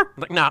plan more.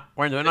 Like, no,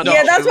 we're doing it.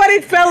 Yeah, that's what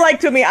it felt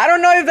like to me. I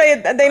don't know if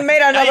they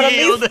made another. At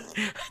least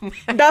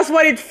that's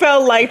what it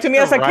felt like to me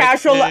as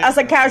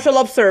a casual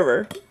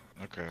observer.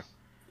 Okay.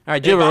 All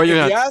right, Gilbert, what you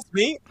got? ask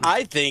me,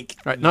 I think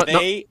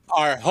they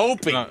are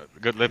hoping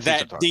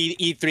that the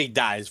E3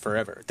 dies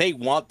forever. They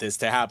want this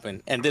to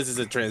happen, and this is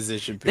a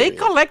transition period. They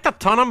collect a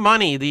ton of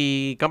money.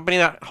 The company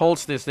that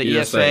holds this, the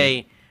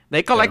ESA,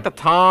 they collect a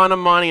ton of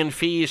money and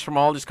fees from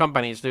all these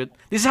companies, dude.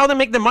 This is how they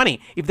make the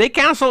money. If they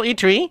cancel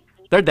E3,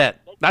 they're dead.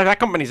 That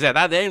company's dead.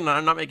 They're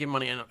not making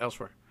money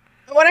elsewhere.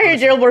 I want to hear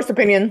Gilbert's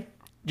opinion.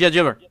 Yeah,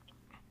 Gilbert.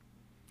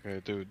 Okay,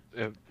 dude.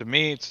 To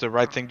me, it's the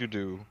right thing to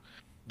do.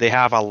 They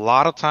have a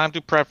lot of time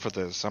to prep for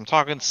this. I'm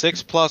talking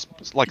 6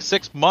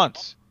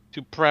 months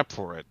to prep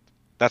for it.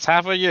 That's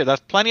half a year.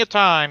 That's plenty of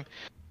time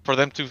for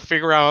them to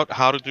figure out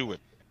how to do it.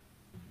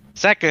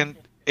 Second,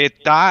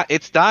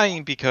 it's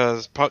dying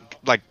because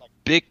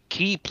big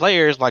key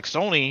players like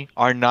Sony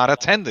are not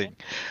attending.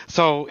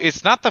 So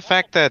it's not the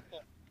fact that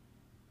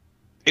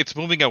it's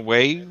moving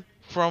away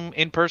from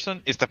in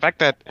person. It's the fact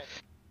that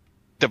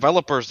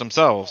developers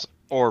themselves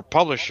or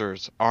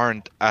publishers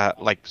aren't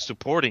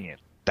supporting it.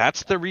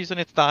 That's the reason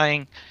it's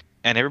dying,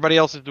 and everybody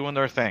else is doing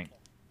their thing.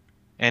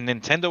 And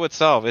Nintendo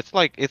itself, it's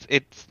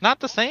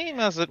not the same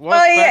as it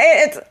was.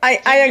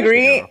 I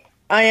agree.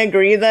 I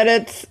agree that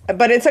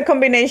it's a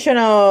combination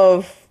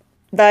of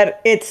that.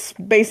 It's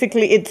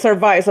basically it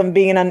survives on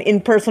being an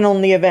in-person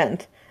only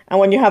event, and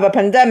when you have a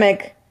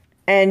pandemic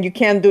and you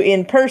can't do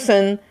in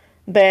person,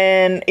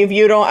 then if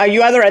you don't,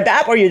 you either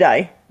adapt or you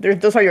die.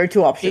 Those are your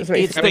two options.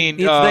 It's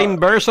the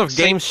inverse of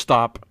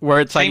GameStop, where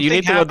it's like you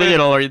need to go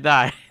digital or you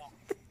die.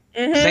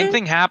 Mm-hmm. Same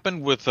thing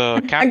happened with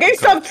Capcom. And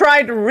GameStop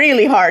tried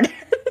really hard.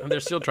 And they're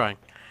still trying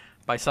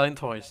by selling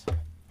toys.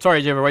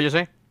 Sorry, Jimmy, what did you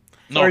say?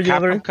 No,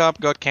 Capcom Cup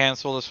got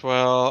canceled as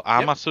well.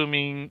 I'm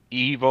assuming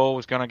Evo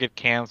is gonna get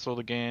canceled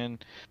again.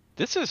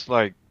 This is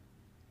like,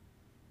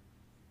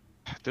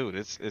 dude,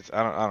 it's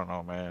I don't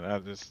know,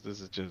 man. This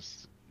is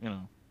just,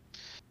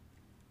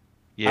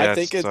 Yeah, I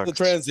think it's the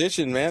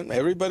transition, man.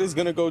 Everybody's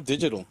gonna go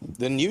digital.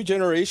 The new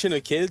generation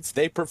of kids,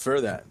 they prefer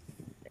that.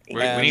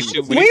 We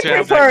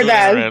prefer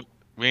that.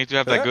 We need to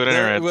have that good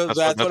internet. Well,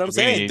 that's what I'm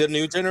saying. The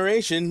new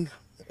generation,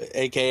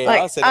 aka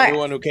us and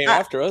everyone who came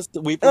after us,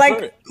 we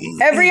prefer it.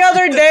 Every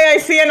other day I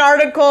see an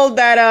article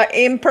that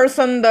in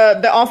person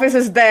the office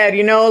is dead.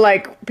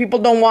 People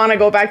don't want to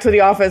go back to the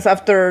office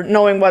after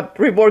knowing what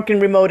working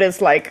remote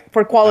is like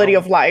for quality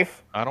of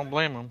life. I don't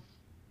blame them.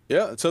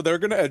 Yeah, so they're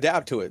gonna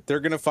adapt to it.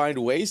 They're gonna find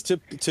ways to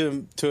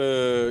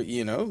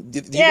you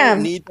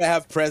don't need to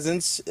have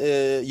presence.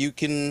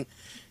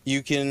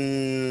 You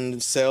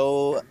can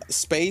sell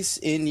space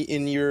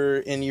in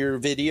your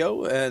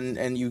video,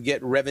 and you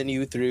get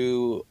revenue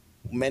through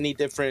many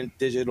different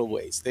digital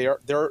ways. There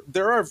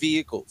are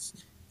vehicles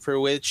for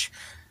which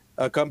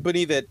a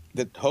company that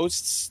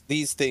hosts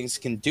these things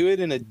can do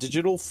it in a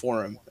digital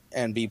forum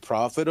and be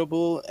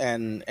profitable,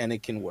 and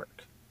it can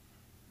work.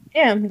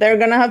 Yeah, they're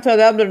gonna have to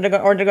adapt,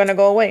 or they're gonna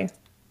go away.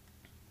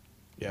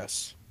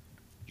 Yes,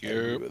 I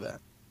agree with that.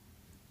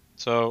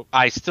 So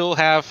I still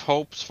have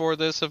hopes for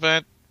this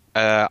event.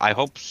 I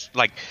hope,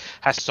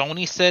 has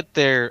Sony said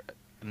they're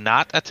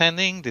not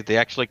attending? Did they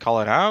actually call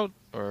it out,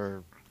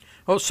 or?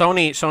 Oh,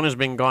 Sony's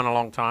been gone a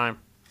long time.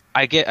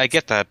 I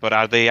get that, but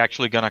are they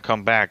actually gonna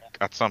come back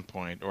at some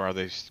point, or are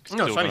they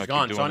still Sony's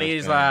gone.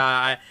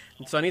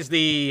 Sony's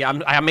the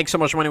I make so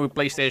much money with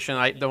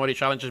PlayStation. Nobody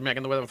challenges me. I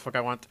can do whatever the fuck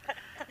I want.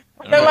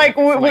 They're like,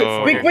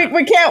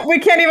 we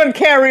can't even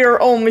carry our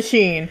own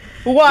machine.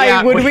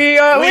 Why would we? We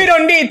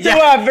don't need to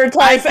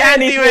advertise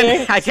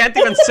anything. I can't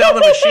even sell the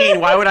machine.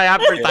 Why would I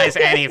advertise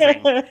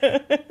anything?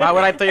 Why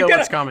would I tell you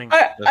what's coming?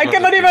 I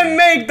cannot even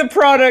make the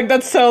product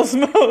that sells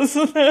most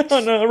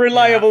on a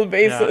reliable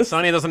basis.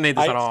 Yeah. Sony doesn't need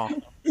this at all.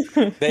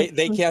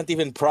 They can't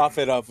even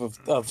profit off of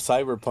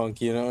Cyberpunk.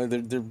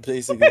 They're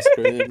basically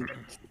screwed.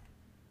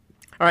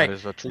 All right, that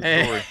is a true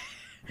story.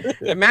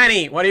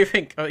 Manny, what do you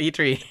think of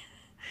E3?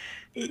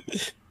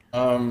 The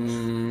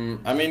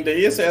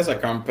ESA as a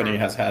company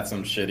has had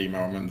some shitty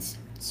moments,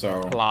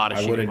 so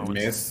I wouldn't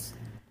miss.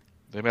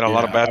 They made a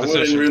lot of bad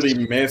decisions. I wouldn't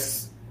really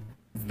miss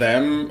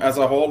them as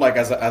a whole,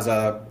 as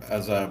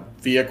a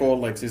vehicle,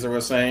 like Cesar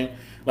was saying.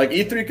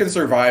 E3 can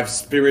survive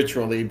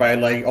spiritually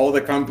by all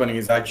the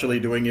companies actually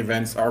doing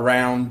events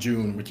around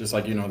June, which is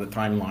the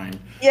timeline.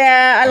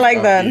 Yeah, I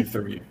like that.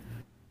 E3.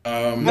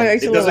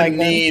 It doesn't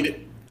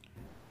need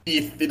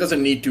it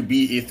doesn't need to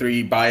be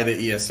E3 by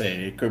the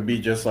ESA. It could be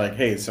just like,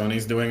 hey,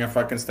 Sony's doing a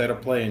fucking state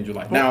of play in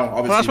July. Now,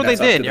 obviously, that's what they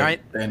did,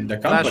 right? And the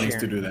companies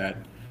to do that.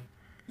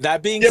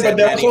 That being said,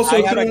 Manny,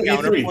 I have a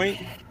counterpoint.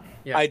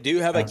 Yeah. I do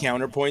have a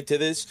counterpoint to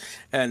this,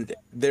 and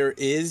there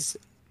is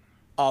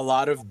a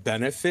lot of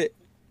benefit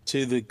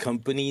to the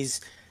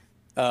companies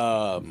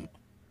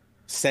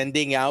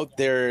sending out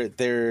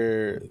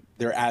their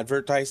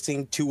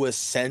advertising to a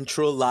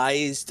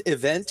centralized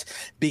event,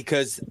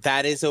 because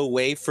that is a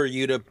way for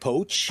you to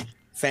poach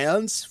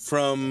fans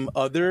from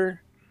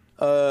other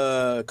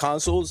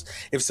consoles.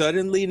 If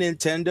suddenly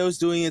Nintendo's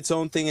doing its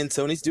own thing and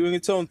Sony's doing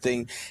its own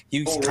thing,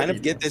 you kind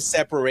of get this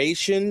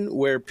separation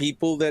where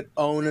people that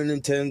own a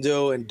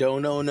Nintendo and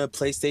don't own a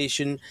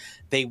PlayStation,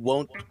 they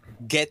won't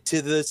get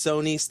to the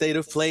Sony state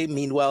of play.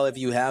 Meanwhile, if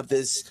you have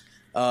this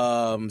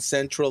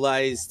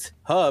centralized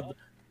hub,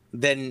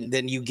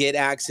 then you get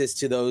access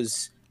to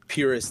those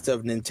purists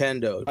of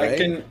Nintendo,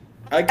 right?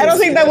 I don't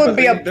think that would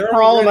be a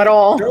problem at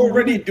all. They're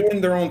already doing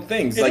their own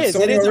things. Like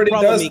Sony already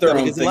does their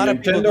own thing.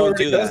 Nintendo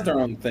already does their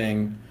own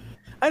thing.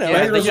 I know.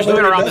 Yeah, they just do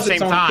it around the same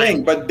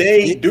time. But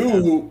they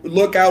do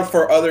look out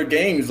for other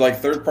games, like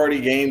third-party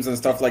games and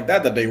stuff like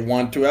that they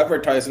want to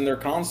advertise in their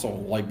console.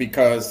 Like,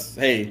 because,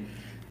 hey,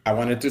 I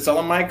wanted to sell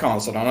on my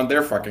console, not on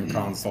their fucking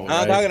console. I'm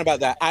not talking about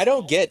that. I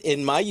don't get,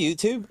 in my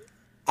YouTube,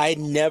 I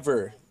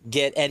never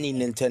get any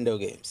Nintendo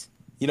games.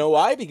 You know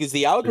why? Because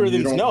the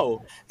algorithms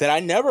know that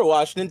I never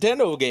watch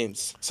Nintendo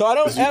games. So I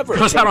don't ever.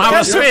 Because I don't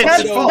have a Switch.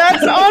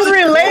 That's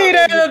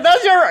unrelated.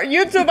 That's your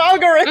YouTube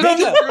algorithm.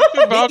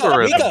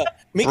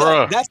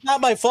 Mika, that's not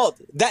my fault.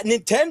 That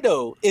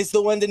Nintendo is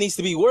the one that needs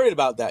to be worried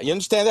about that. You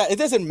understand that? It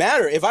doesn't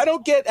matter. If I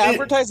don't get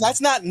advertised, that's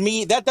not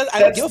me. I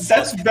don't give a fuck.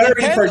 That's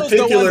very Nintendo's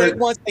particular. The one that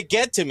wants to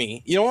get to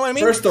me. You know what I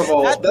mean? First of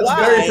all, that's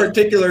very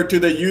particular to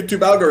the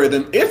YouTube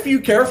algorithm. If you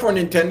care for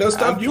Nintendo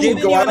stuff, you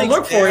would go out and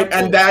look for it,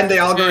 and then the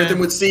algorithm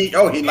would see,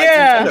 oh, he likes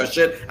Nintendo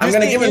shit. I'm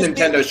going to give him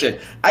Nintendo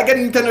shit. I get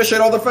Nintendo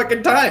shit all the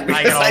fucking time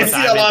because I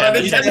see a lot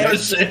of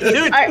Nintendo shit.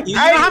 Dude, you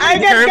know how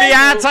many Kirby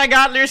ads I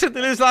got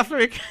recently this last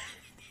week?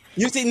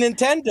 You see,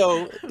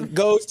 Nintendo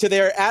goes to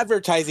their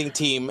advertising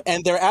team,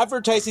 and their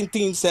advertising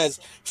team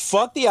says,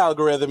 fuck the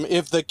algorithm.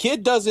 If the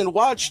kid doesn't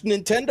watch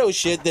Nintendo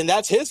shit, then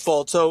that's his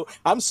fault. So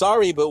I'm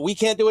sorry, but we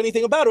can't do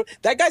anything about it.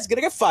 That guy's going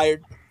to get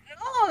fired.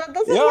 No, that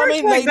doesn't work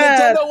like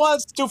that. Nintendo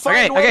wants to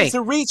find ways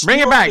to reach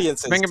Bring it back.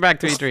 audiences. Bring it back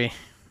to E3.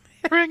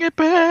 Bring it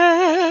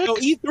back. So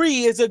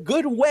E3 is a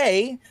good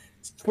way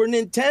for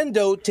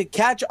Nintendo to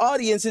catch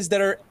audiences that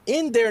are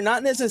in there,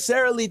 not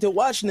necessarily to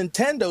watch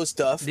Nintendo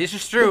stuff. This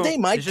is true. But they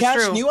might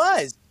catch new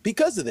eyes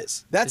because of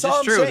this. That's all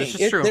I'm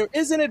saying. There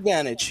is an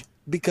advantage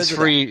because it's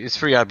free. It's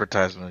free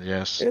advertisement.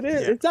 Yes, it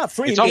is. Yeah. It's not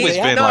free. It's always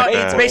been like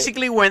that. It's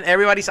basically when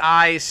everybody's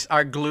eyes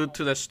are glued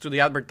to the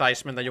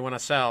advertisement that you want to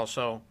sell.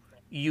 So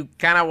you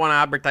kind of want to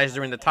advertise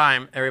during the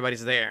time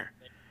everybody's there.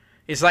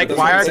 It's like,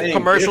 why are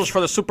commercials for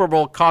the Super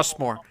Bowl cost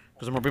more?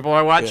 Because more people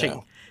are watching.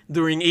 Yeah.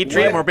 During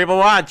E3, more people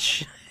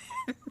watch.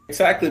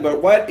 Exactly,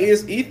 but what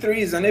is E3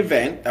 is an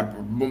event,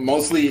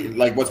 mostly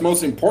like what's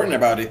most important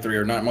about E3,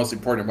 or not most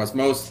important, what's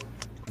most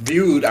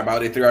viewed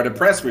about E3 are the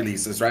press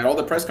releases, right? All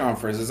the press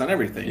conferences and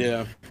everything.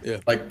 Yeah.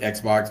 Like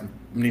Xbox,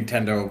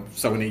 Nintendo,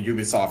 Sony,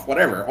 Ubisoft,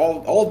 whatever.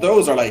 All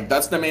those are like,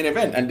 that's the main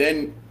event. And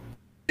then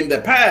in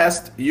the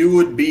past, you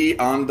would be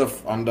on the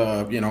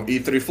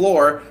E3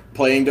 floor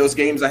playing those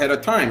games ahead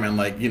of time, and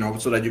like,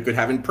 so that you could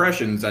have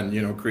impressions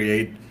and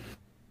create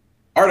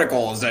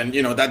articles, and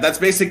that's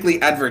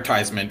basically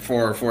advertisement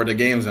for the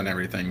games and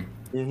everything.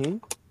 Mm-hmm.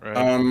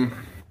 Right.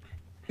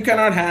 You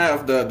cannot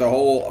have the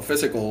whole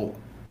physical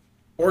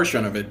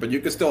portion of it, but you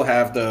could still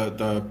have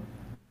the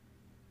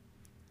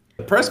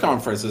press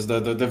conferences,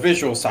 the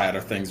visual side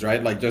of things,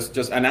 right? Like just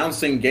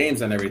announcing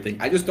games and everything.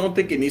 I just don't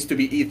think it needs to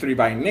be E3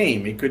 by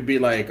name. It could be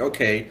like,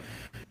 okay,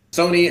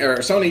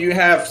 Sony, you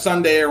have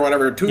Sunday or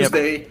whatever,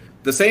 Tuesday,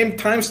 the same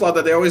time slot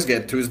that they always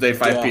get, Tuesday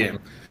 5 p.m.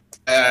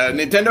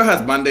 Nintendo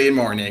has Monday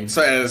morning,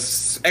 so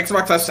as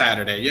Xbox has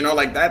Saturday.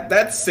 Like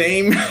that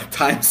same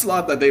time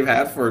slot that they've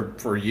had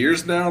for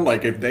years now.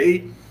 Like if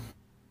they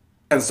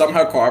can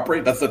somehow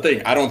cooperate, that's the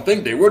thing. I don't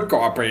think they would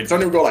cooperate.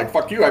 Sony would go like,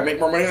 "Fuck you! I make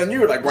more money than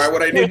you. Like, why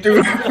would I need to?"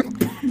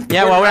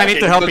 Yeah, well, I need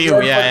to help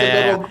you.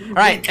 Yeah. All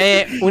right,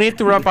 we need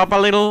to wrap up a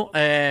little.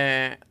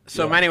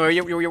 So, Manny, where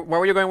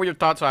were you going with your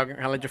thoughts? So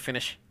I'll let you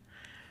finish.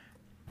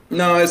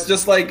 No, it's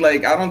just like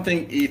I don't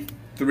think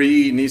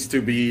E3 needs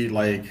to be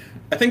like.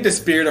 I think the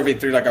spirit of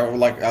E3,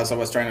 like as I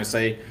was trying to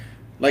say,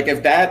 like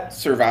if that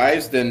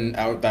survives, then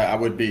I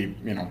would be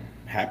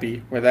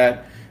happy with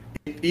that.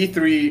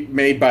 E3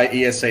 made by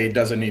ESA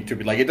doesn't need to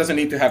be like, it doesn't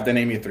need to have the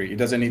name E3. It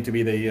doesn't need to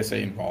be the ESA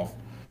involved.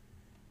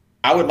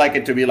 I would like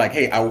it to be like,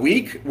 hey, a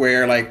week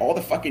where like all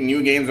the fucking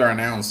new games are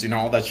announced,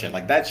 all that shit.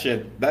 Like that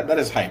shit, that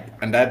is hype,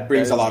 and that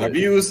brings a lot of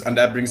views, and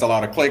that brings a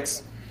lot of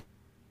clicks.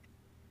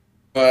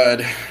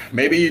 But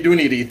maybe you do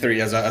need E3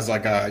 as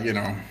like a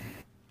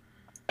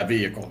a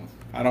vehicle.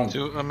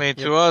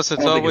 To us,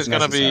 it's always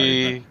gonna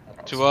be.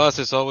 To us,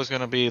 it's always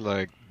gonna be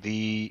like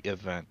the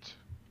event.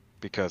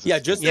 because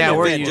just an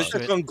event, just a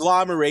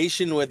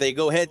conglomeration where they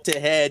go head to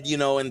head,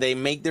 and they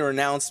make their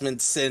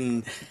announcements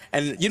and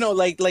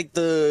like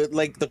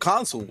the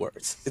console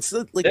wars. It's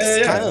like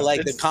kind of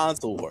like the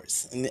console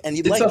wars, and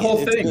you like the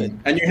whole thing.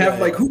 And you have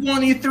like who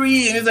won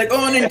E3, and it's like,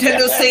 oh,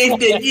 Nintendo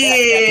saved it,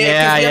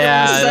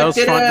 those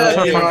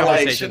fun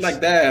like shit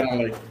like that.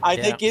 I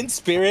think in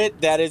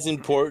spirit that is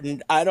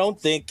important. I don't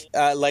think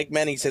like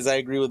Manny says. I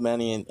agree with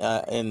Manny in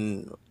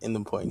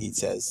the point he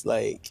says.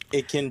 Like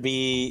it can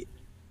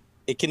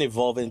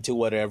evolve into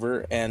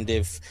whatever, and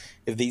if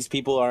these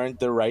people aren't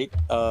the right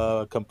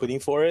company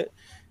for it,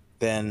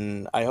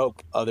 then I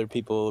hope other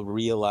people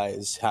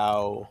realize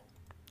how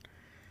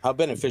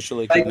beneficial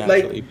it can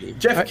actually be.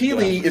 Jeff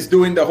Keighley is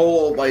doing the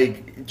whole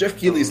Jeff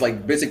Keighley's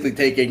basically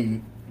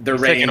taking the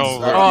reins. The Game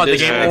Awards.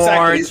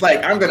 Exactly. He's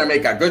like, I'm gonna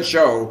make a good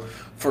show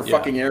for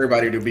fucking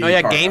everybody to be.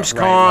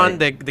 Gamescom,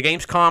 the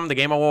Gamescom, the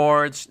Game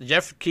Awards.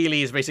 Jeff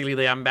Keighley is basically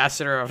the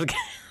ambassador of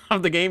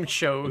the game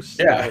shows.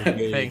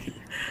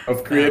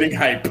 Of creating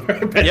hype.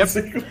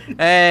 Basically.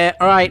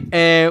 All right.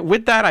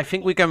 With that, I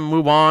think we can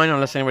move on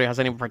unless anybody has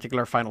any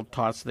particular final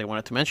thoughts they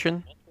wanted to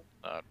mention.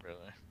 Not really.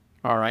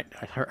 All right.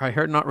 I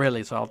heard not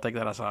really, so I'll take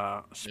that as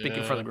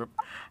speaking for the group.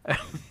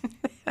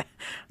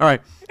 All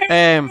right.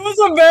 It was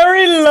a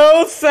very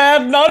low,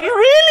 sad, not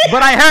really.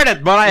 But I heard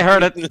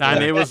it, and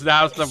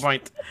that was the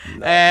point. All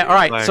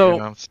right.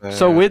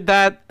 So with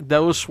that,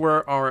 those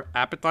were our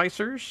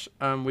appetizers.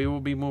 We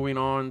will be moving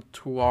on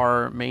to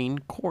our main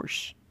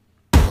course.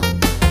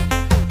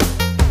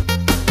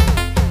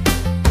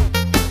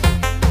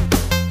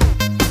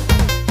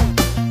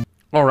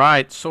 All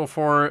right, so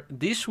for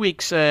this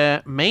week's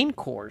main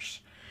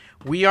course,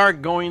 we are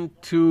going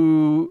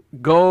to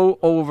go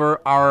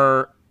over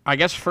our,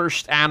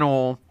 first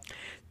annual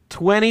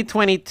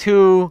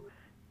 2022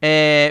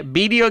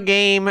 video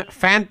game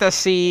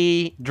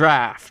fantasy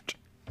draft.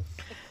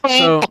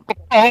 So,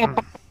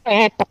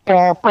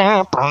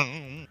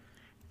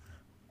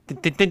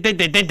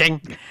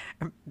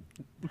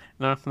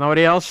 no,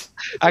 nobody else?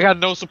 I got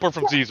no support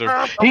from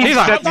Caesar. He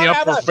set me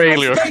up for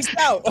failure.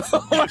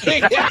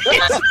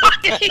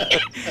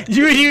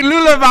 You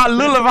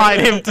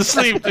lullabied him to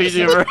sleep,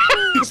 Caesar.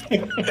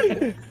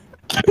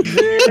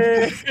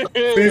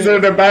 Caesar,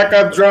 the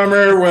backup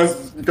drummer,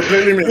 was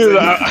completely missing.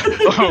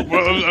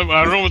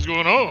 I don't know what's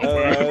going on.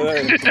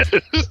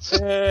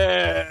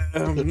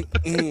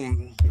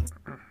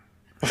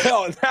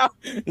 Well,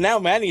 now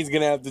Manny's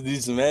gonna have to do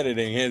some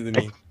editing, isn't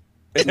he?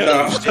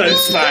 No,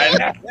 it's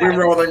fine. We're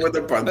rolling with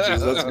the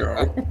punches. Let's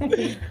go.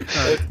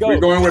 We're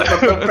going with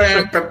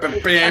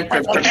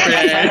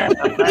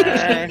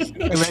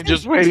and then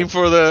just waiting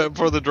for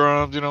the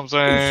drums. You know what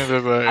I'm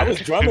saying? I was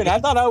drumming. I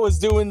thought I was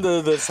doing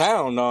the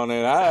sound on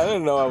it. I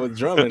didn't know I was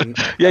drumming.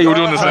 Yeah, you were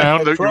doing the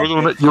sound. You were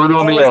doing the.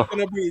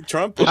 Gonna be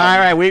trumpet. All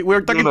right,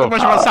 we're talking too much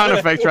about sound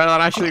effects rather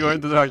than actually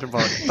going to the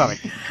topic.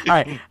 All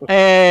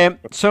right.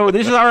 So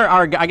this is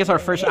our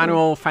first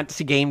annual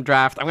fantasy game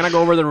draft. I'm gonna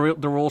go over the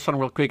rules on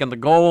real quick and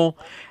the goal.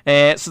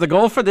 So the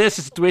goal for this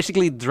is to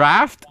basically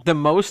draft the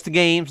most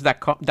games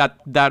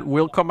that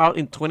will come out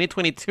in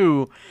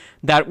 2022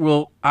 that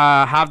will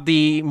have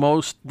the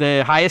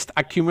highest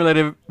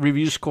accumulative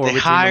review score. The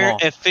higher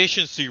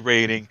efficiency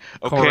rating,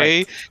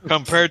 okay,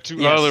 compared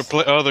to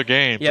other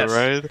games,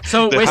 right?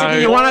 So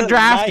basically, you want to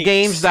draft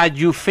games that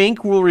you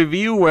think will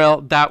review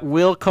well that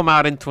will come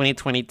out in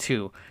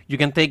 2022. You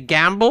can take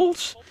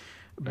gambles.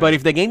 But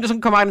if the game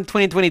doesn't come out in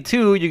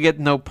 2022, you get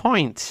no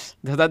points.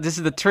 This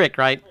is the trick,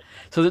 right?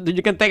 So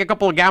you can take a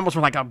couple of gambles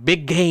from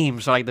big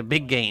games, like the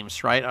big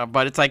games, right?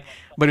 But it's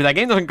but if that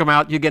game doesn't come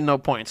out, you get no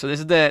points. So this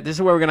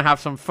is where we're gonna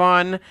have some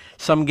fun.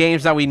 Some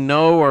games that we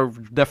know or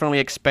definitely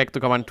expect to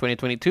come out in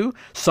 2022.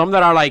 Some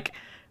that are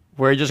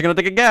we're just gonna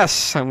take a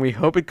guess and we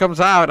hope it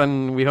comes out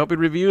and we hope it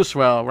reviews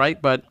well,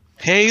 right? But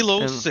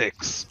Halo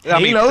 6,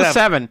 Halo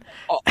 7.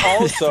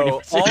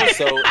 Also,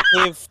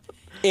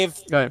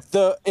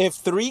 if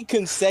 3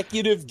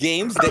 consecutive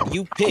games that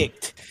you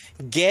picked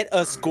get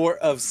a score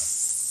of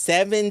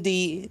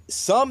 70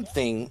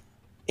 something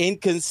in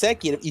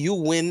consecutive, you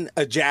win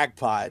a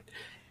jackpot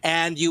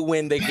and you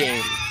win the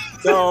game.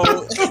 So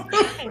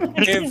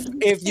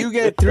if you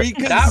get 3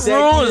 consecutive, that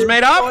rule is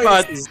made up,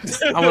 but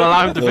I'm gonna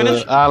allow him to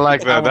finish. I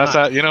like that. That's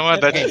how, you know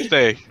what? That should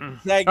stay.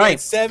 Right.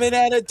 7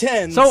 out of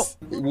 10. So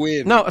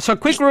win. No. So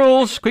quick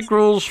rules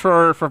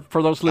for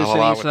those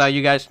listening, so that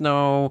you guys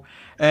know.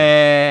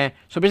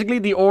 So basically,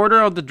 the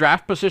order of the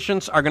draft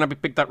positions are gonna be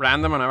picked at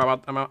random, and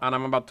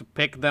I'm about to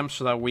pick them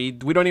so that we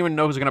don't even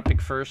know who's gonna pick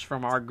first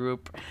from our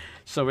group.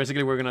 So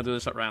basically, we're gonna do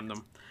this at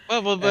random.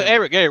 Well,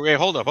 Eric,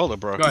 hold up,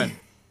 bro. Go ahead.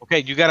 Okay,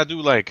 you gotta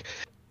do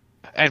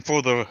and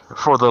for the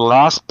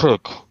last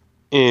pick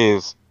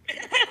is,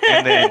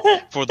 and then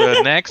for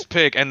the next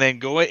pick, and then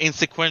go in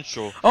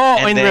sequential.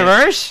 Oh, in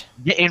reverse?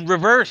 Yeah, in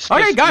reverse.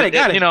 Okay, got it.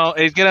 You know,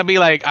 it's gonna be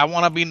I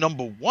want to be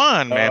number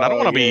 1, man. I don't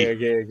want to be.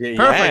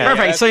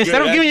 Perfect. So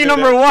instead of giving you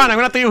number 1, I'm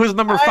gonna tell you who's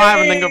number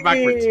 5 and then go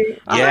backwards.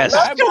 Yes.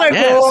 That's cool.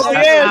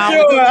 Yeah,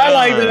 sure. I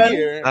like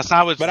that. That's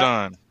how it's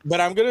done. But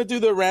I'm gonna do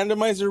the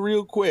randomizer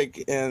real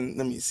quick, and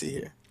let me see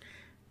here.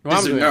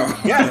 Yes or no?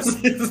 Yes.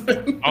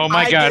 Oh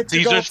my God,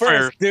 Caesar's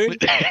first, dude.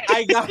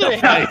 I got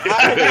it.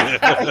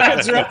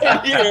 That's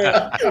right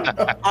here.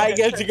 I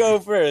get to go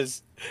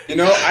first. You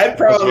know, I'd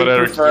probably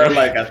prefer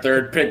like a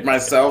third pick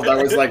myself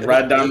that was like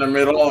right down the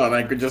middle and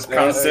I could just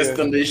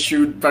consistently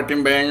shoot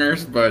fucking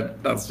bangers,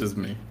 but that's just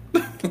me.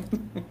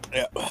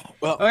 Yeah. Well,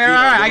 Okay, all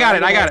right, I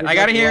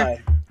got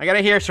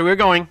it here. So we're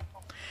going.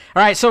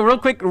 All right, so real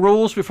quick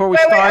rules before we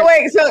start.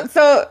 Wait.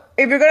 So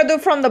if you're gonna do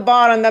from the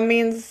bottom, that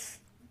means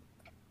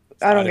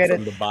I don't get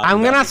it.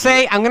 I'm gonna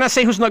say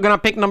who's not gonna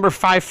pick number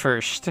 5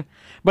 first,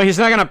 but he's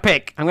not gonna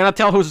pick. I'm gonna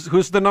tell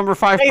who's the number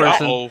 5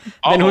 person,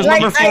 then who's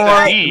number 4,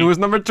 and who's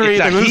number 3,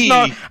 then who's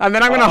not, and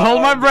then I'm gonna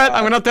hold my breath.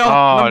 I'm gonna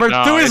tell number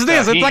 2 is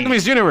this. It's like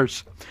Miss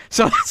Universe.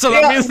 So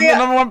that means the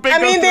number 1 pick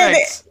goes to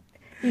X.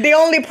 The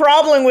only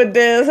problem with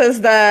this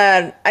is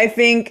that I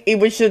think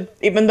we should,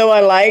 even though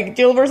I like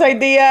Gilbert's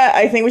idea,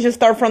 I think we should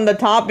start from the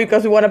top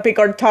because we want to pick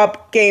our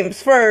top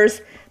games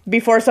first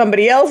before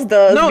somebody else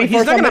does. No, before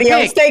he's not somebody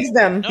gonna else pick. takes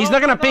them. He's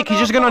not gonna pick. He's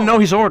just gonna know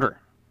his order.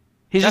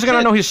 He's just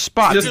gonna know his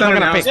spot. He's not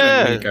gonna pick.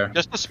 Yeah,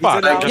 just the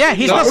spot. Yeah,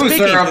 he's not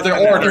speaking. Of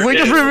the order. We're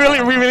just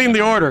revealing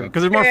the order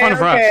because it's more fun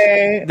for us.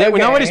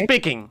 Nobody's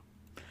picking.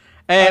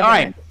 All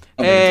right.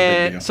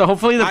 So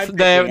hopefully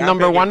the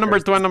number 1, number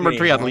 2, and number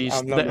 3 at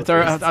least.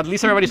 At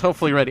least everybody's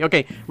hopefully ready.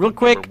 Okay, real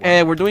quick,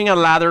 we're doing a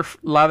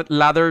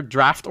ladder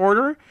draft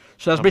order.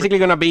 So that's basically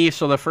gonna be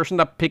the person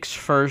that picks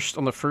first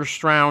on the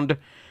first round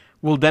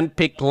will then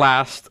pick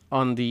last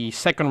on the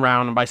second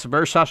round, and vice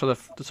versa.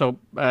 So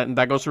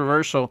that goes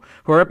reverse. So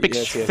whoever picks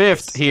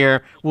 5th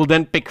here will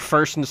then pick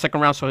first in the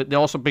second round. So they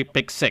also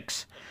pick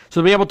 6.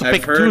 So they'll be able to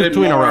pick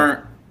two in a row.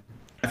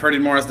 I've heard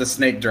it more as the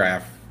snake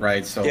draft.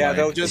 Right, so yeah,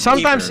 they'll just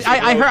sometimes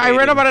I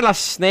read about it as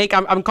snake.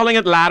 I'm calling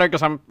it ladder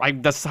because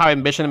that's how I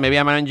envision it. Maybe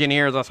I'm an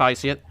engineer. That's how I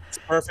see it. It's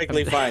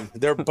perfectly fine.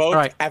 They're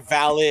both a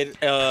valid.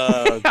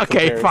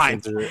 Okay,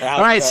 fine. All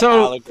right,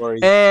 so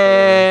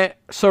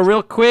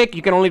real quick,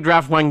 you can only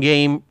draft 1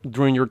 game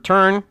during your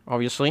turn,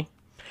 obviously.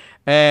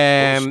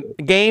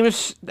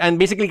 Games, and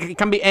basically it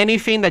can be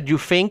anything that you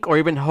think or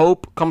even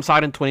hope comes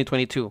out in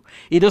 2022.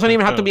 It doesn't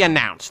even have to be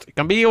announced. It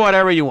can be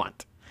whatever you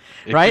want.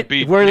 Right?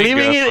 We're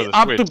leaving it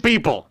up to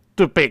people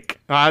to pick.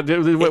 We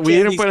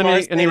didn't put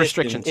any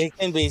restrictions. It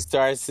can be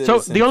Star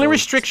Citizen. So the only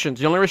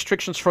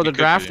restrictions for the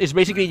draft is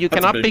basically you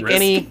cannot pick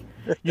any.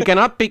 You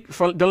cannot pick.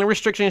 The only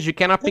restriction is you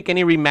cannot pick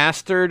any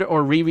remastered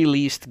or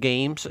re-released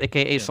games,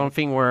 aka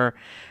something where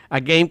a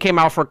game came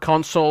out for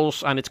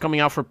consoles and it's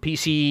coming out for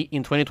PC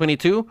in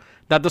 2022.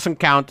 That doesn't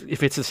count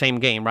if it's the same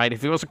game, right?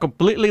 If it was a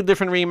completely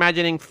different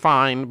reimagining,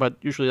 fine, but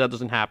usually that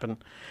doesn't happen.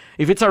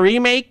 If it's a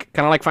remake,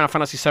 kind of like Final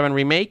Fantasy VII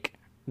Remake,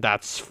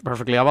 that's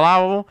perfectly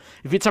allowable.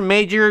 If it's a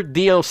major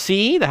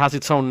DLC that has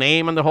its own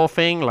name and the whole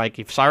thing, like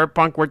if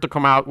Cyberpunk were to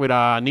come out with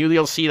a new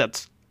DLC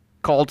that's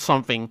called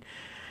something,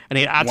 and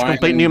it adds a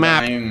complete new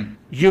map,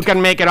 you can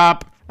make it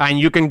up and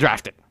you can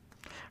draft it,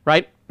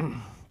 right?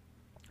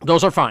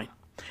 Those are fine.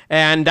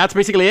 And that's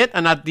basically it.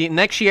 And at the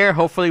next year,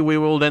 hopefully we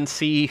will then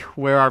see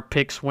where our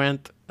picks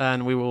went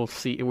and we will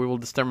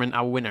determine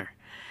a winner.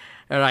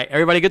 All right,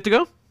 everybody good to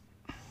go?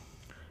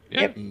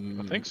 Yep,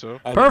 I think so.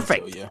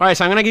 Perfect. So, yeah. All right,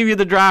 so I'm going to give you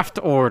the draft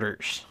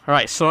orders. All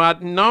right, so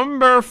at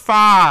number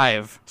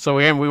 5, so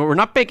we're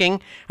not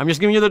picking. I'm just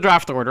giving you the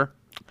draft order.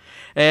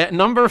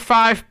 Number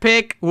 5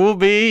 pick will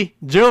be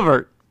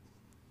Gilbert.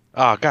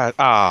 Oh, God.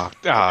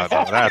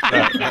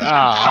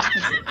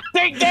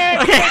 Take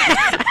that! Okay.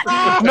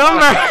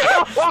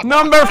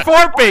 Number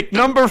 4 pick.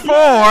 Number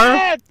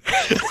 4.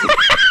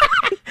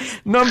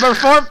 Number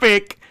 4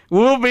 pick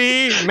will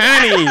be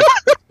Manny.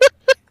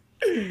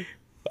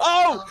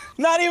 Oh,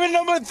 not even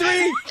number 3.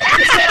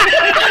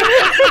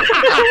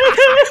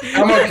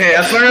 I'm okay.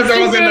 As long as I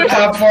was in the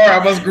top 4, I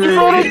was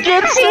groovy.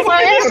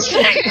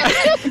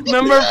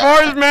 Number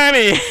 4 is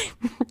Manny.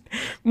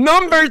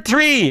 Number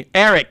 3,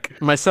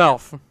 Eric,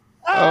 myself.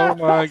 Oh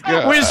my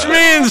God. Which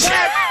means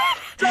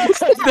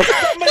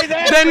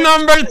the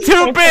number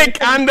 2 pick,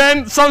 and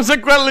then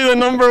subsequently the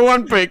number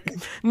 1 pick.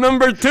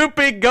 Number 2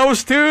 pick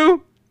goes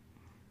to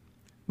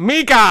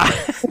Mika. Oh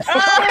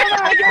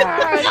my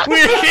God.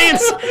 Which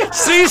means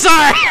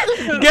Caesar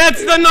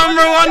gets the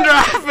number 1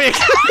 draft pick.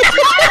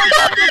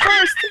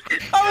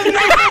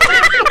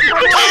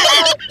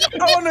 I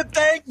want to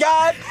thank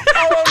God.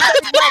 I want to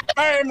thank my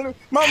family,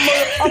 my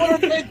mother. I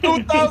want to thank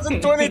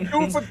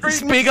 2022 for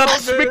treating me so good.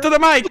 Speak to the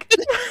mic.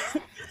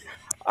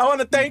 I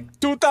want to thank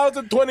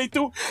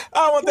 2022.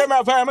 I want to thank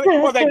my family. I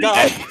want to thank God.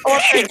 I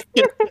want to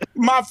thank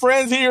my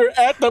friends here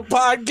at the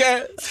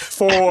podcast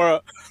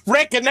for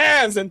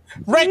recognizing.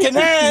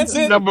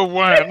 Number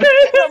 1.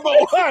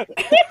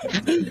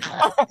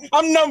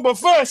 I'm number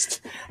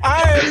first.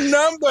 I am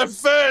number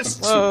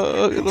first. By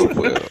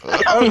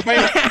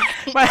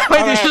the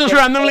way, this is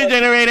randomly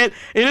generated.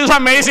 It is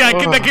amazing.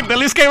 The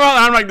list came out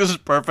and I'm like, this is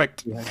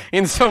perfect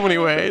in so many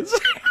ways.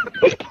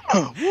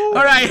 All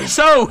right,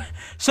 so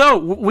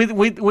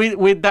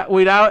with that,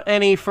 without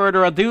any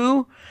further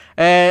ado,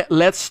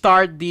 let's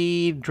start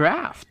the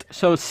draft.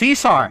 So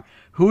Caesar,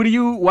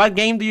 what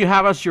game do you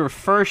have as your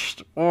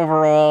first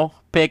overall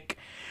pick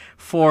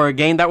for a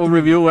game that will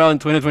review well in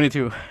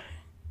 2022.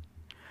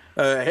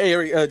 Hey,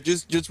 Eric,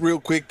 just real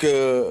quick,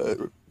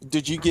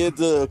 did you get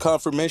the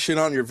confirmation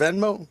on your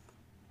Venmo?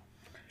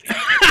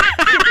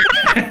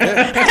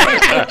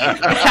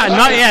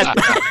 Not yet.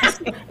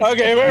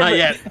 Okay, perfect. Not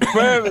yet.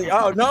 Perfect.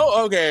 Oh no.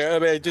 Okay, I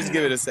mean, just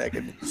give it a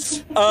second.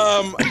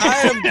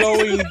 I am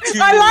going to.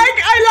 I like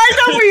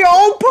that we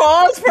all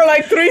pause for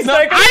like 3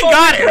 seconds. I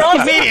got it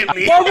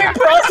immediately. While we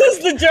process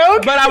the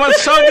joke. But I was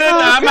so good.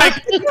 I'm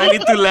like, I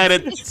need to let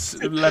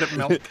it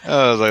melt.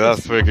 I was like,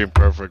 that's freaking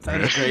perfect,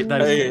 man. That's great.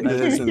 Hey,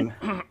 listen.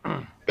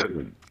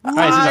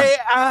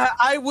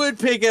 I would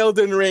pick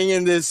Elden Ring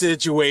in this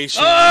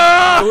situation.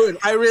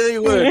 I really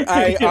would.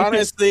 I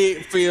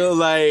honestly feel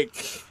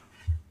like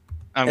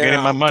I'm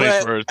getting my money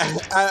first.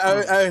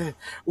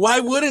 Why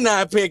wouldn't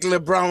I pick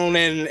LeBron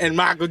and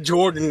Michael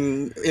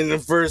Jordan in the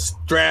first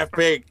draft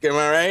pick? Am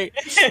I right?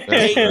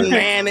 Peyton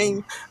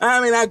Manning.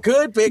 I mean, I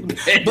could pick,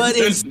 but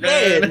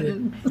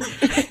instead,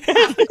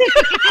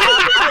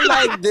 I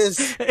like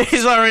this.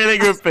 He's a really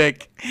good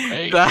pick.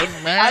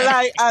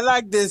 I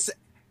like this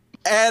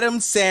Adam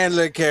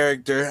Sandler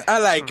character. I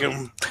like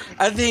him.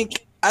 I think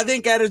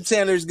Adam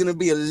Sandler is gonna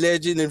be a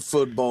legend in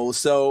football.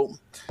 So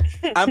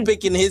I'm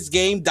picking his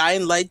game,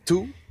 Dying Light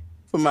 2,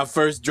 for my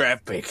first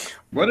draft pick.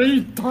 What are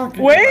you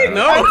talking Wait, about?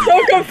 No. I'm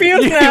so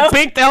confused now. You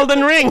picked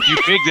Elden Ring.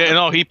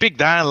 He picked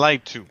Dying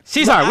Light 2.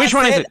 Cesar, which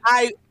one is it?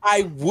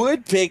 I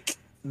would pick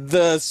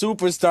the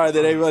superstar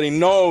that everybody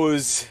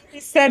knows. He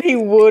said he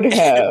would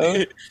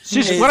have.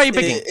 Cesar, what are you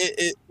picking?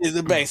 Is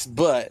the best,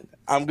 but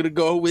I'm gonna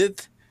go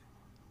with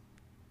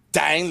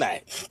Dying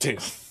Light 2.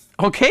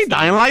 Okay,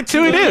 Dying Light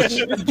 2 it is.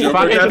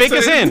 Fucking pick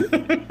us in.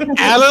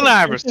 Allen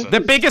Iverson. The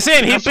pick us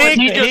in.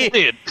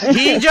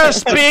 He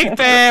just picked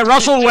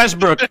Russell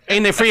Westbrook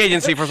in the free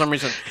agency for some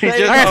reason.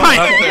 Okay, fine.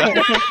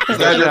 Is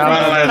that your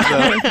final answer?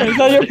 Is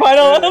that your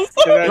final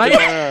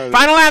answer?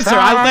 Final answer.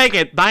 I'll take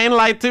it. Dying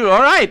Light 2.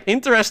 All right.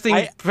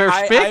 Interesting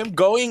first pick. I am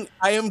going.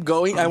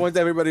 I want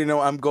everybody to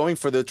know I'm going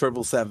for the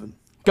 777.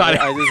 Got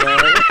it. I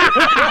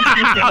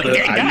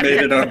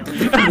made it up.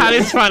 That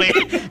is funny.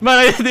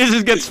 But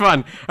this gets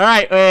fun. All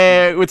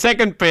right. With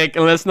second pick,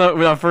 let's not,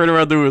 without further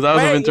ado, that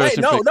was an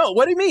interesting pick. No.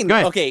 What do you mean? Go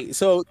ahead. Okay,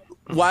 so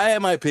why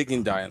am I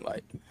picking Dying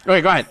Light?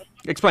 Okay, go ahead.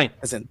 Explain.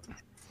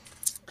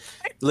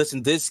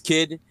 Listen, this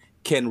kid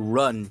can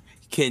run,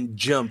 can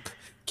jump,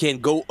 can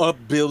go up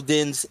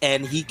buildings,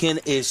 and he can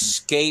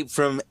escape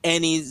from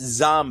any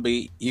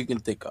zombie you can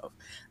think of.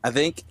 I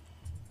think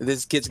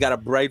this kid's got a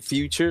bright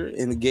future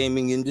in the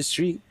gaming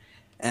industry,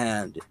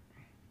 and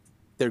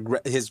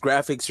his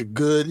graphics are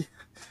good.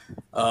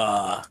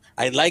 I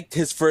liked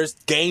his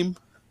first game.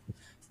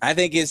 I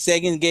think his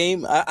second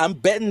game, I'm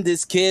betting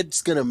this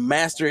kid's gonna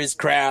master his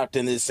craft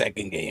in his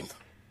second game.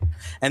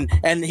 And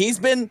he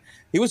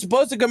was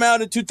supposed to come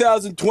out in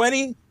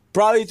 2020,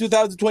 probably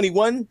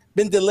 2021,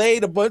 been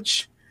delayed a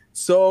bunch.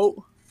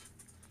 So,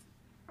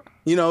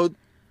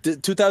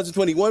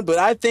 2021, but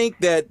I think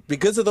that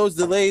because of those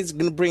delays, it's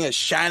going to bring a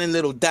shining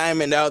little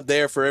diamond out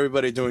there for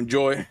everybody to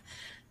enjoy.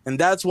 And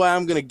that's why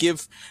I'm going to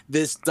give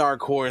this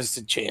dark horse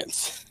a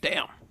chance.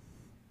 Damn.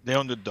 The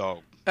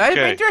underdog.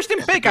 Interesting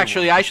pick,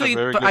 actually. I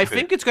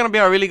think it's going to be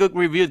a really good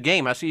reviewed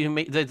game. I see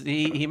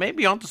he may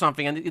be onto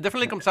something, and it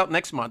definitely comes out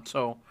next month.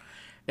 So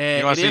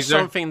it is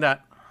something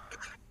that...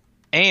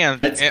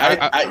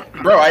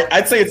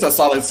 I'd say it's a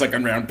solid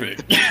second round pick.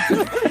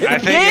 I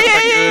think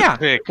it's a good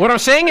pick. What I'm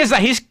saying is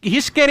that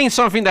he's getting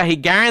something that he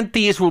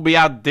guarantees will be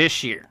out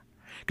this year.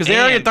 Because they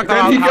already talked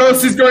about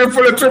he's going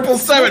for the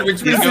 777,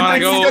 which means he's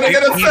going to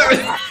get a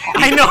 7.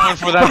 I know.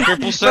 For that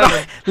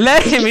 777.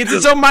 Let him. It's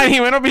his own mind. He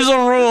went up his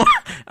own rule.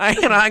 I'm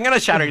going to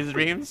shatter his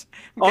dreams.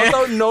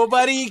 Also,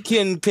 nobody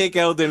can pick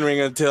Elden Ring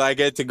until I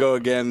get to go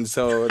again,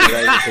 so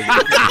that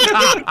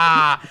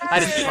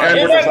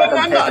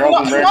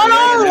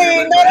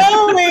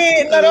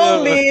Not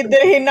only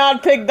did he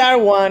not pick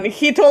that one,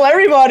 he told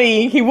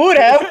everybody he would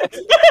have.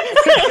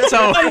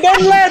 And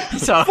then let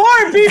 4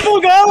 people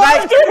go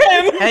after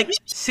him. Hey,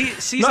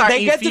 Cesar,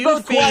 they get to go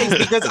twice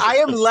because I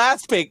am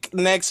last pick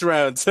next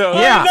round. So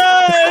yeah,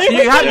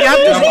 you have to.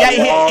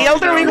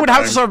 Elden Ring would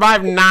have to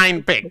survive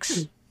 9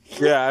 picks.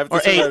 Yeah, I have to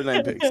survive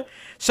 9 picks.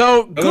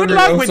 So good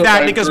luck with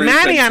that, because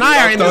Manny and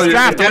I are in this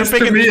draft. I'm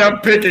picking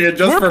it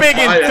just we're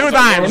picking 2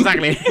 times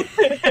exactly.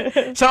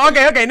 So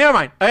okay, never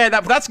mind.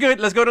 That's good.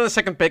 Let's go to the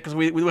second pick because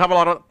we have a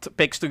lot of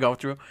picks to go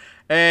through.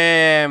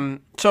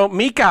 So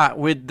Mika,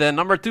 with the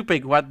number 2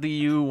 pick, what do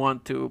you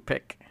want to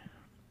pick?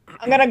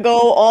 I'm gonna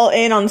go all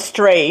in on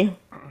Stray,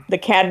 the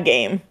cat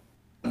game.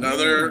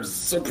 Another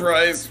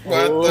surprise.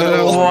 What the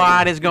hell?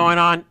 What is going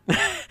on?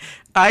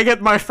 I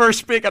get my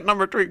first pick at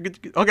number 3.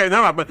 Okay,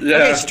 never mind. But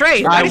okay,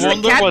 Stray. That is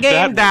the cat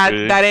game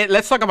that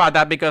let's talk about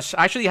that, because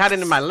I actually had it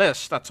in my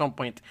list at some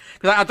point.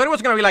 Because I thought it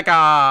was gonna be like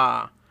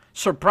a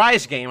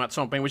surprise game at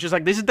some point, which is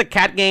like, this is the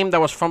cat game that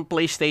was from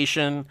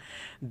PlayStation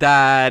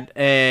that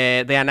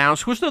they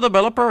announced. Who's the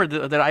developer?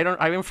 That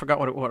I even forgot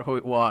who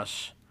it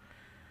was.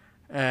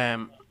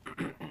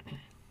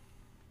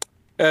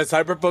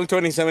 Cyberpunk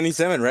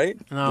 2077, right?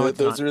 No,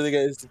 those are the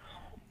guys.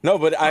 No,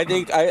 but I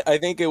think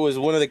it was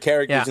one of the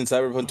characters in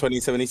Cyberpunk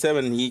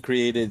 2077. And he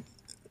created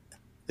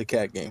the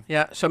cat game.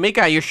 Yeah. So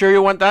Mika, you sure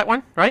you want that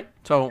one, right?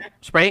 So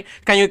Spray,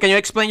 can you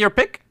explain your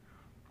pick?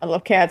 I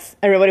love cats.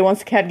 Everybody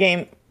wants a cat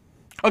game.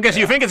 Okay, so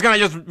you think it's gonna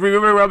just review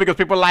very well because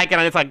people like it,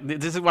 and it's like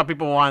this is what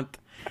people want,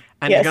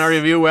 and it's gonna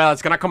review well.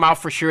 It's gonna come out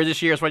for sure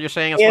this year, is what you're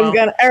saying as well. It's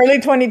gonna early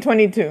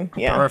 2022.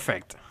 Yeah.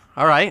 Perfect.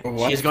 All right.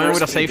 She's going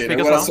with a safe pick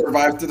as well.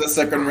 Survive to the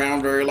second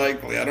round very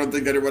likely. I don't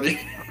think anybody.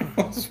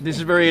 This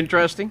is very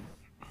interesting.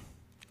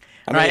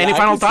 All right. Any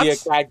final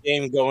thoughts? See a cat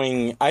game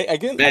going. I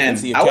can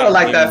see. I would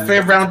like that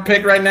 5th round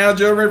pick right now,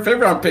 Gilbert.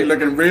 5th round pick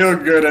looking real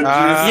good.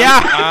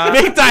 Yeah,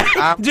 big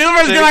time.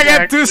 Gilbert's gonna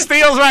get 2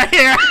 steals right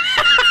here.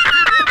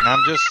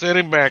 I'm just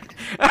sitting back.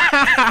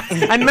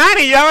 And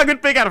Manny, you have a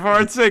good pick at 4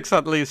 and 6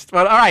 at least.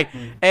 But all right,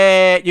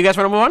 you guys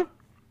want to move on?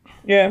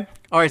 Yeah.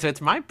 All right, so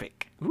it's my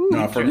pick. Ooh,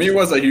 no, for me it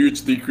was a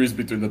huge decrease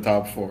between the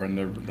top 4 and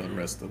the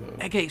rest of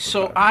the. Okay,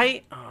 so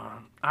I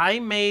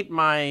made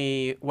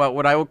my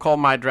what I would call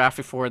my draft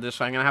before this,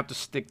 so I'm gonna have to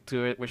stick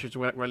to it, which is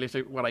at least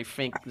what I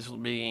think this will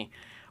be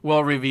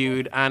well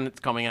reviewed and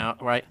it's coming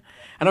out, right?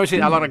 And obviously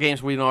a lot of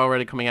games we know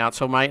already coming out.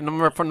 So my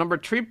number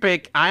 3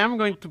 pick, I am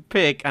going to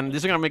pick, and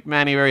this is gonna make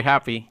Manny very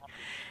happy.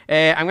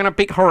 I'm gonna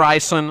pick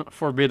Horizon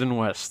Forbidden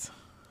West.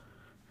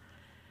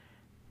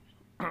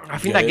 I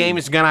think that game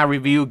is gonna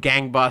review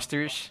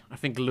gangbusters. I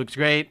think it looks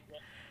great.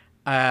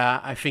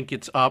 I think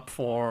it's up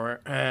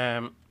for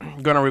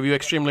gonna review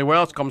extremely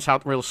well. It comes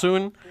out real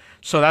soon,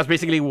 so that's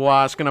basically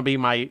what's gonna be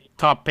my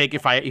top pick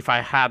if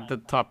I had the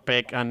top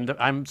pick. And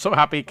I'm so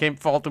happy it came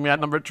fall to me at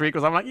number 3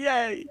 because I'm like,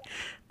 yay!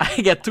 I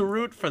get to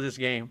root for this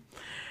game,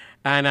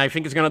 and I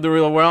think it's gonna do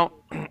real well.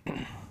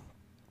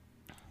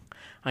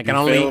 I can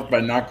only failed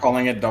by not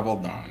calling it Double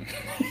Dawn.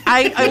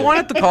 I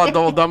wanted to call it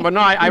Double Dawn, but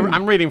no,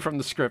 I'm reading from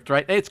the script,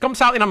 right? It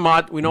comes out in a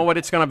mod. We know what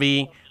it's gonna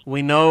be.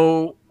 We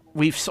know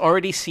we've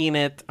already seen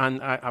it,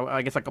 and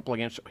I guess a couple of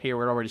games here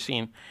we're already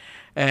seen.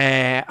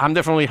 I'm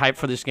definitely hyped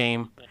for this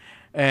game.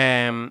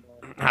 I'm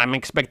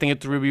expecting it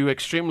to review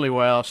extremely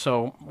well.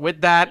 So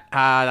with that,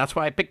 that's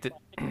why I picked it.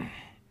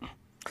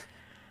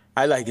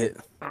 I like it.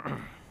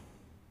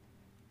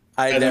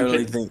 I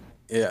definitely think,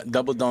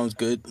 Double Dawn's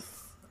good.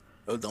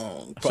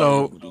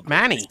 So,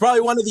 Manny. It's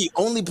probably one of the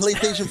only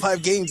PlayStation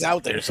 5 games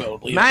out there. So,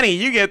 Manny,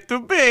 you get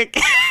to pick.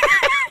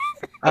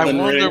 I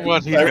wonder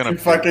what he's going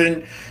to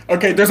fucking.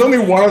 Okay, there's only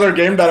one other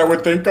game that I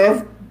would think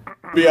of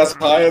be as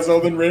high as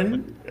Elden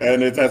Ring,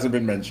 and it hasn't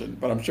been mentioned,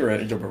 but I'm sure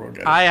Jibber will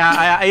get it.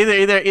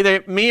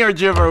 Either me or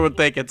Jibber would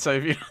take it. So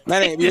if you,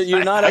 Manny,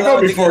 you're not. I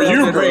go before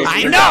you, bro.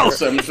 I know.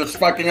 Some just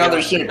fucking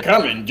other shit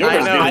coming.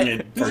 Jibber's getting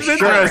it for sure.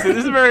 This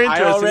is very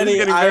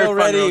interesting.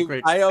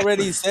 I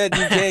already said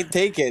you can't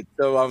take it,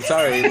 so I'm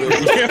sorry.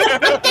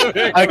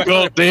 I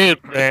go dead,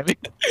 Manny.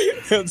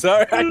 I'm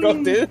sorry, I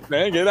go dead,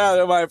 man. Get out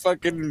of my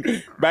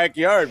fucking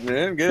backyard,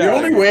 man. Get the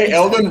out. only way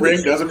Elden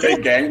Ring doesn't make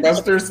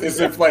gangbusters is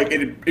if like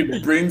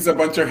it brings a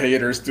bunch of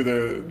haters to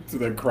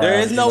the crowd. There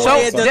is no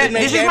way it doesn't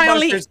make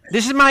gangbusters.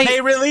 This is my. They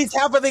released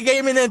half of the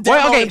game in a demo.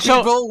 Well, okay, and so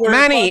people were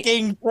Manny,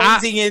 fucking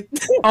praising it.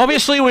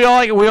 Obviously, you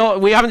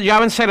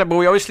haven't said it, but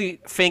we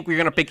obviously think we're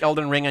gonna pick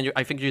Elden Ring, and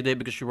I think you did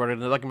because you wrote it in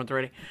the document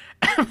already.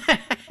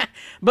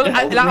 But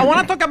I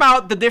want to talk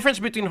about the difference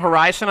between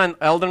Horizon and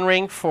Elden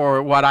Ring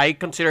for what I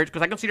consider,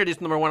 because I consider this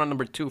number 1 and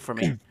number 2 for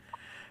me.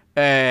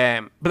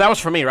 But that was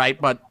for me, right?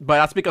 But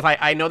that's because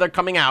I know they're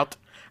coming out.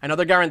 I know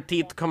they're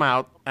guaranteed to come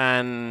out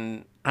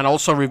and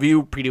also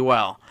review pretty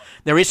well.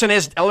 The reason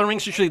is Elden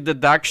Ring's usually the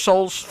Dark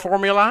Souls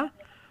formula,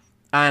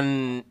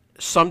 and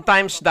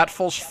sometimes that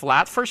falls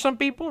flat for some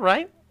people,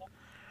 right?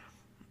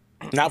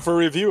 Not for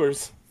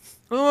reviewers.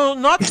 Well,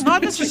 not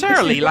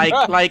necessarily. like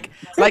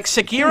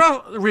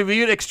Sekiro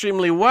reviewed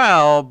extremely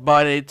well,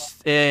 but it's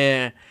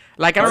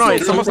like I don't know.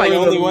 It's almost like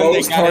the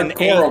most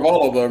hardcore of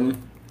all of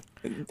them.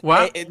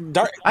 What?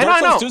 Dark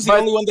I know. Souls 2's the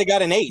only one that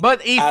got an 8.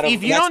 But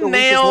if you don't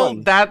nail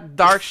that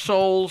Dark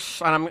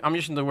Souls, and I'm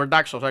using the word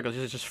Dark Souls because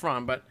it's just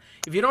from, but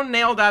if you don't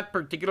nail that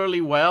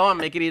particularly well and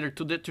make it either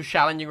too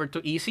challenging or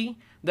too easy,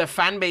 the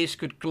fan base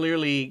could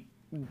clearly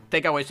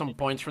take away some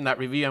points from that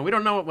review, and we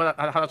don't know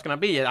how that's gonna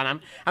be yet.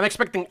 And I'm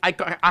expecting. I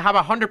have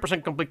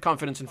 100% complete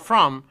confidence in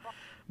From,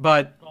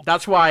 but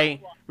that's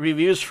why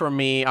reviews for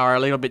me are a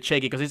little bit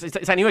shaky because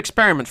it's a new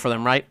experiment for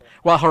them, right?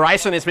 Well,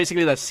 Horizon is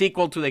basically the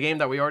sequel to the game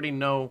that we already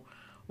know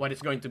what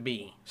it's going to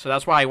be. So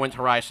that's why I went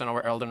Horizon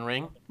over Elden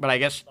Ring. But I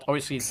guess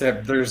obviously,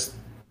 except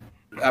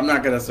I'm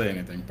not gonna say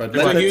anything, but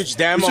there's a huge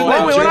demo. We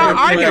want to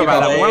argue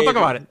about it. We want to talk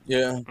about it.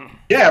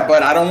 Yeah,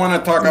 but I don't want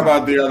to talk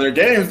about the other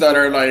games that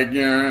are like,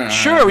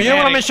 Sure, you don't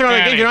want to mention other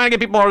games. You don't want to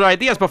get people other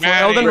ideas. But for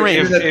Elden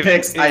Ring,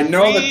 I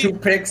know the 2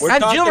 picks.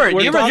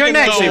 Gilbert, you're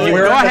next.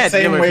 We're go on ahead. the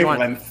same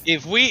wavelength.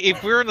 If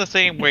we're in the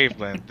same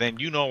wavelength, then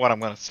you know what I'm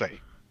gonna say.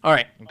 All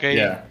right. Okay.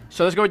 Yeah.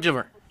 So let's go with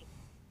Gilbert.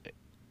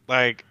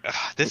 Like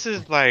this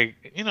is like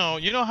you know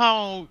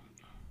how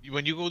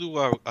when you go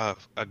to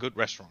a good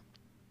restaurant,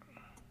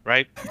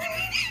 right?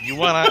 You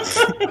wanna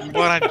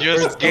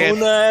just get.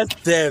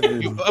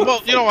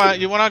 Well, you know what?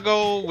 You wanna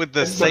go with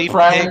the safe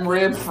prime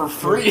rib for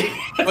free.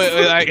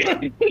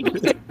 Like,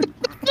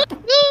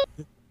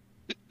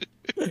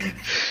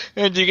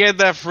 And you get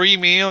that free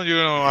meal, you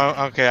know,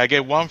 okay, I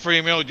get one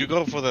free meal, you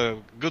go for the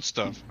good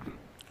stuff.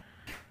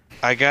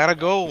 I gotta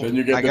go. Then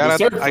you get I gotta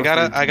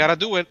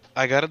do it.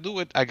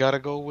 I gotta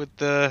go with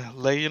the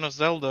Legend of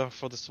Zelda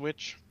for the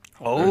Switch.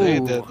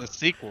 The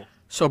sequel.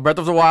 So Breath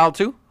of the Wild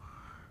 2?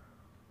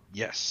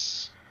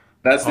 Yes.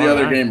 That's the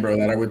other game, bro,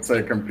 that I would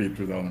say compete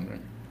with Elden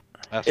Ring.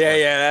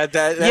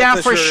 Yeah,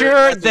 for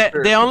sure.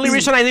 The only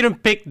reason I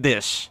didn't pick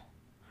this,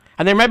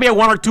 and there might be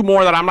one or two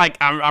more that I'm like,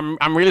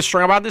 I'm really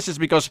strong about this, is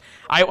because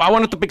I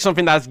wanted to pick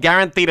something that's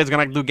guaranteed is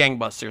gonna do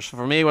gangbusters. So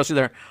for me, it was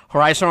either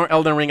Horizon or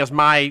Elden Ring as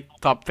my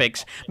top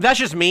picks. But that's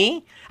just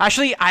me.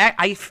 Actually,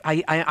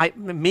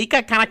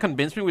 Mika kind of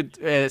convinced me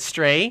with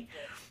Stray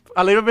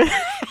a little bit.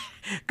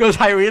 Because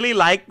I really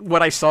like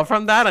what I saw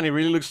from that, and it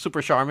really looks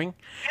super charming.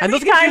 And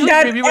every time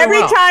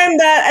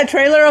that a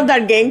trailer of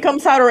that game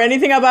comes out or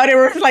anything about it,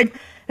 we're like,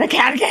 the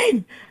cat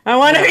game. I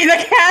want to be the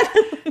cat.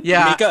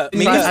 Yeah, Mika, it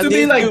needs to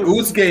be like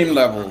Goose Game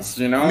levels,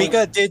 you know.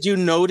 Mika, did you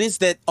notice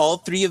that all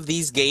three of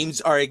these games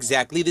are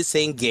exactly the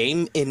same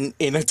game in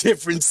a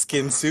different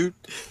skin suit?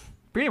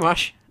 Pretty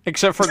much.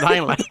 Except for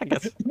Dying Light, I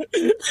guess.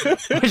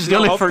 Which is the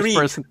only first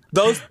person.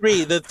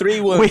 The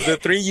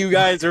three you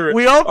guys are.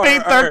 We all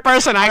played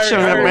third-person action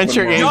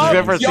adventure games.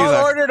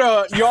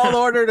 Y'all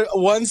ordered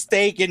one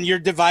steak and you're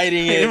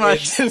dividing it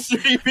into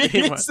 3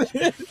 pieces.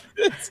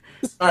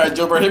 All right,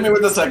 Gilbert, hit me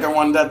with the second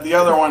one. The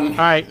other one. All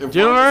right,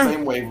 Gilbert.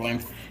 Same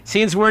wavelength.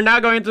 Since we're now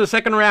going to the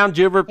second round,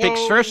 Gilbert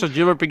picks first, so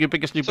Gilbert, you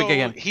pick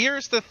again.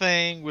 Here's the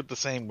thing with the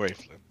same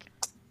wavelength,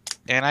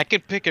 and I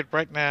could pick it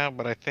right now,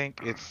 but I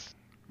think it's,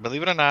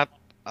 believe it or not,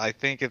 I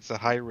think it's a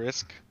high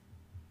risk.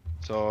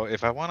 So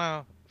if I want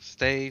to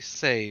stay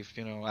safe,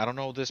 you know, I don't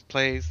know this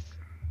place.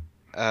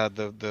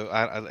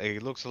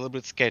 It looks a little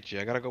bit sketchy.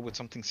 I gotta go with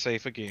something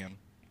safe again.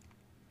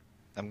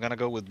 I'm gonna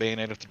go with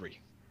Bayonetta 3.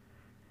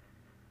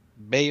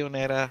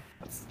 Bayonetta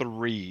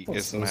 3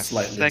 is my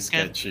second.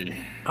 Sketchy.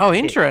 Oh,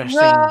 interesting.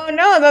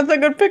 No, that's a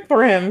good pick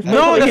for him.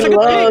 No, that's a good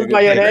pick.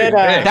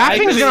 Bayonetta. That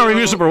thing's gonna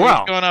review super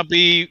well. It's gonna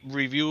be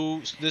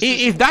reviews.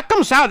 If that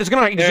comes out, it's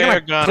gonna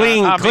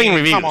clean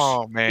reviews. Come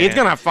on, man. It's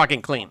gonna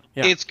fucking clean.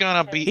 Yeah. It's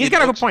gonna be. He's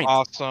got a good point.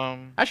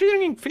 Awesome. Actually,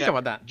 didn't even think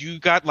about that. You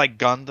got like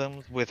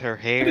Gundams with her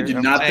hair. I did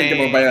not think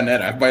about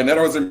Bayonetta.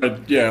 Bayonetta was in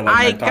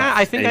my top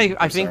I think.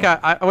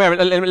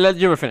 Wait, let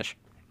you finish.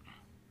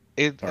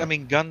 I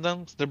mean,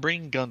 Gundams. They're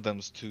bringing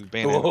Gundams to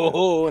Bayonetta.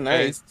 Oh,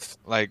 nice!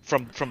 Like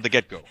from the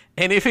get go.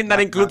 Anything that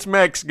includes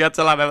mechs gets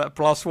a lot of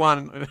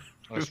 +1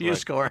 review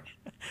score.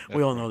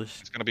 We all know this.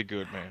 It's gonna be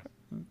good, man.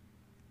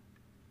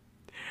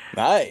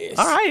 Nice.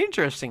 All right,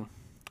 interesting.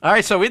 All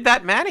right, so with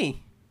that,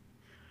 Manny.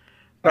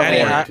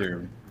 Unless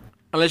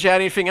you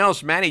had anything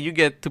else, Manny, you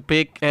get to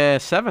pick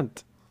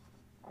 7th.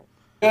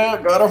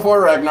 Yeah, God of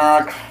War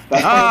Ragnarok.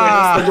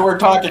 That's what you were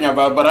talking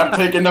about, but I'm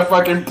taking the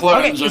fucking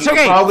plunge. Okay, it's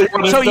okay. Probably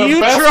what is so the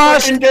you best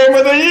trust fucking game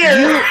of the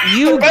year.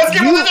 The best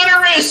game of the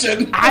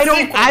generation.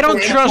 I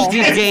don't trust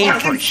this game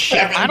for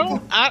shit.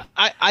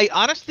 I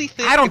honestly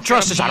think I don't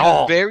trust this at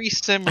all. Very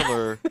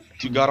similar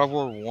to God of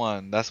War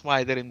 1. That's why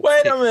I didn't.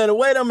 Wait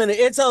a minute.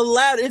 It's a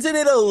ladder. Isn't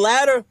it a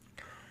ladder?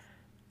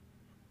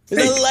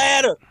 It's a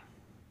ladder.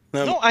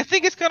 No, I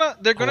think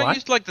they're gonna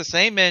use like the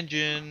same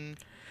engine.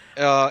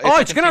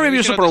 It's gonna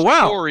review super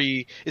well.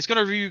 Story. It's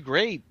gonna review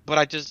great, but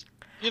I just,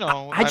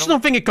 I just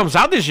don't think it comes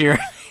out this year.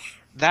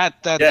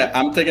 Yeah,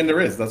 I'm taking the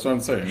risk. That's what I'm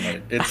saying.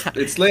 Like,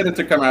 it's slated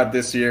to come out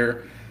this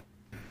year.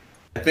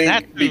 I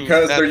think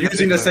because they're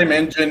using the same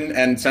engine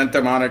and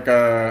Santa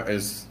Monica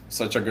is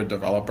such a good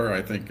developer,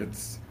 I think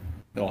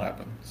it'll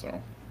happen.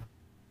 So.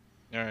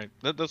 All right,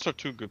 those are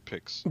 2 good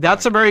picks.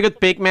 That's a very good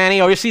pick,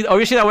 Manny. Obviously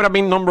that would have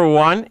been number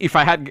 1 if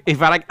I had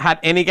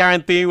any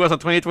guarantee it was a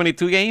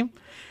 2022 game.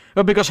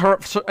 But because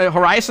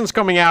Horizon's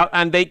coming out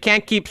and they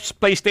can't keep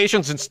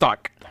PlayStations in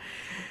stock,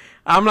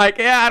 I'm like,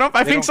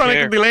 I think Sony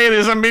can delay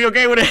this and be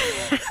okay with it.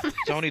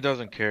 Sony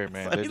doesn't care,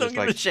 man. Sony don't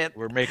give a shit.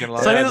 We're making a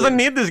lot. Sony doesn't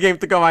need this game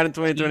to come out in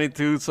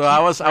 2022, so I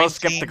was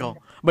skeptical.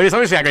 But it's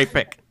obviously a great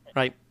pick,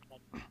 right?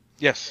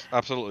 Yes,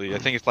 absolutely. I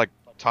think it's like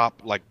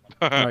top, like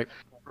right.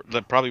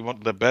 Probably one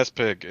of the best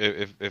pick.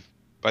 If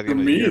by the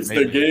end of the year, it's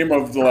the game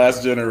of the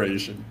last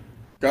generation.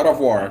 God of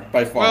War,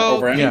 by far,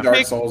 over any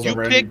Dark Souls,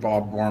 over any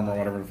Bloodborne or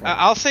whatever.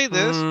 I'll say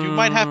this: you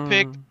might have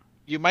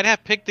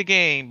picked the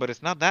game, but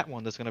it's not that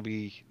one that's gonna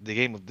be the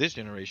game of this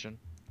generation.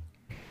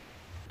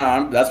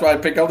 That's why I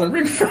picked Elden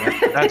Ring.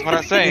 That's what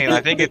I'm saying. I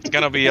think it's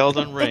gonna be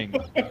Elden Ring,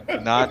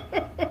 not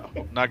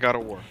God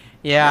of War.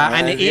 Yeah,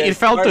 and it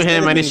fell to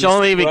him, and it's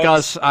only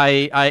because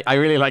I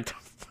really liked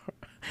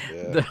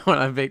the one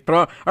I picked.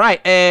 All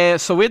right,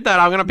 so with that,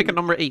 I'm gonna pick a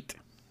number 8.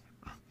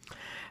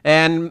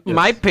 And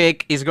my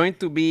pick is going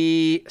to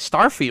be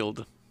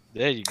Starfield.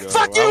 There you go.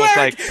 Fuck you,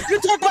 Eric!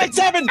 You took like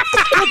 7!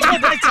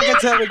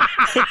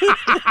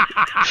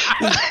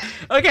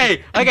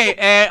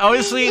 Okay.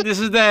 Obviously, this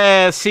is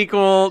the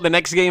sequel, the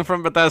next game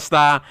from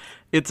Bethesda.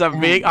 It's a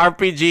big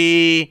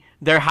RPG.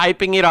 They're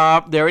hyping it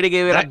up. They already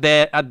gave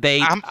it a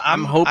date.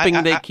 I'm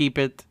hoping they keep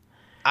it.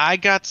 I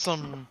got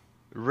some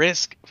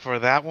risk for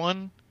that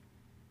one.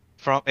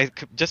 from it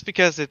just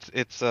because it's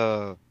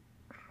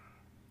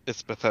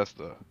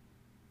Bethesda.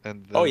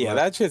 And oh yeah,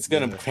 that shit's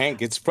gonna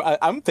crank.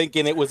 I'm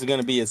thinking it was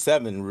gonna be a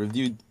 7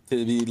 reviewed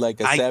to be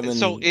like a 7.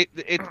 So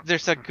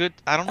there's a good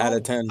out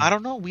of 10. I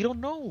don't know. We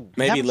don't know.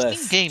 Maybe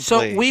less.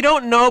 So we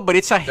don't know, but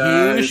it's a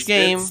huge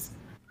game.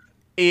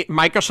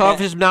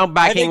 Microsoft is now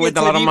backing with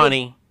a lot of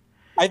money.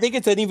 I think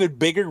it's an even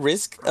bigger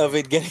risk of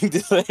it getting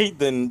delayed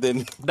than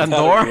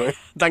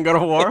God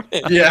of War.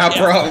 Yeah,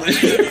 probably.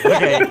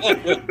 Okay,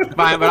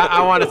 fine, but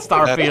I wanted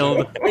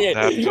Starfield.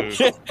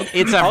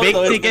 It's a big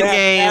ticket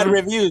game. Bad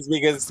reviews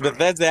because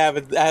Bethesda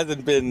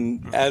hasn't been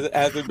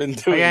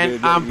doing Again,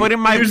 it. I'm putting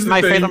my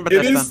faith on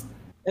Bethesda.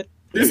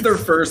 It's their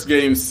first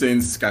game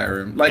since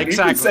Skyrim. Like you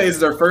could say, it's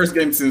their first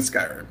game since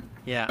Skyrim.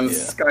 Yeah. And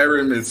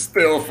Skyrim is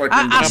still fucking.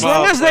 As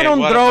long as they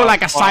don't throw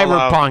like a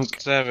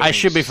Cyberpunk, I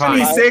should be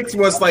fine. 76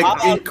 was like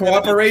in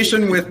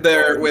cooperation with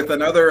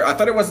another. I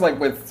thought it was like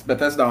with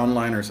Bethesda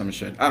Online or some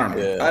shit. I don't know.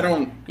 Yeah. I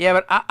don't. Yeah,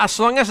 but as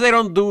long as they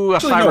don't do a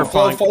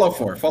Cyberpunk. No,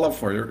 Fallout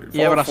 4.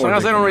 Yeah, but as long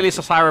as they don't release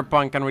a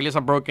Cyberpunk and release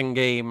a broken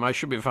game, I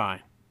should be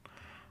fine.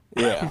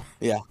 Yeah,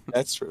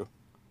 that's true.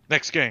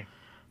 Next game.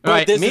 But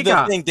right, this Mika. is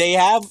the thing. They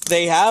have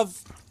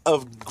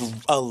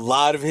a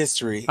lot of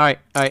history. All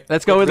right.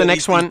 Let's go with the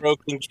next one.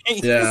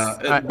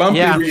 Yeah,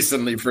 bumpy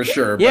recently for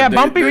sure. Yeah,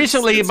 bumpy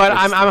recently, but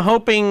I'm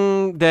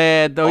hoping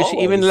that those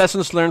even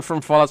lessons learned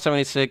from Fallout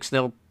 76,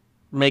 they'll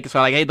make it so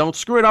like, hey, don't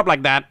screw it up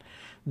like that.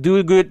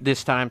 Do good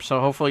this time. So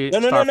hopefully,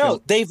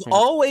 no. They've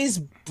always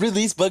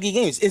released buggy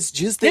games. It's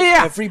just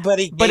that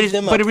everybody gave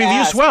them a it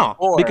reviews well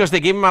because they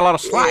gave them a lot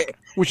of slack,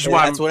 which is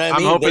why I'm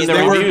hoping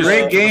they were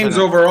great games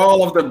over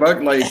all of the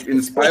bug, like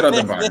in spite of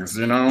the bugs,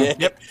 you know.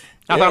 Yep.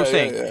 That's what I'm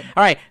saying. Yeah.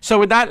 All right. So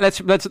with that,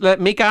 let's let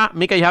Mika.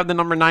 Mika, you have the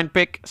number 9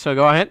 pick. So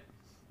go ahead.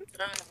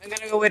 I'm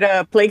gonna go with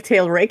a Plague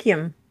Tale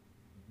Requiem.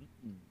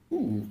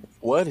 Ooh,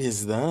 what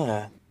is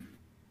that?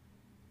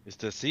 It's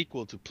the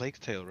sequel to Plague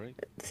Tale, right?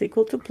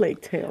 Sequel to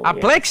Plague Tale. A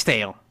Plague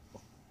Tale.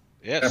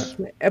 Yes.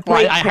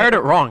 I heard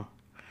it wrong.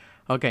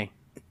 Okay.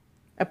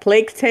 A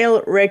Plague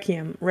Tale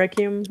Requiem.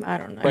 I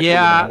don't know.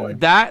 Yeah,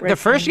 the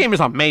first game is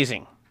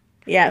amazing.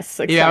 Yes,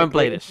 exactly. You haven't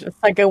played it. The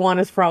second one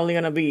is probably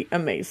gonna be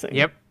amazing.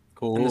 Yep.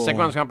 Cool. And the second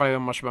one's gonna probably be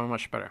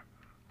much better.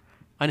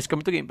 And it's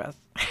coming to Game Pass.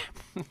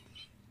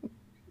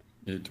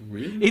 It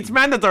will. It's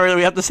mandatory.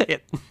 We have to say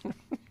it.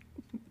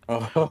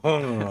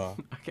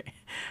 Okay.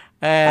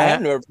 I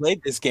have never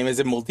played this game. Is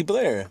it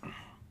multiplayer?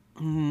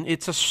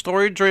 It's a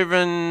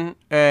story-driven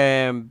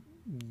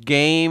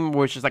game,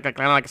 which is like a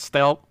kind of like a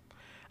stealth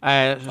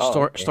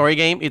story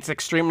game. It's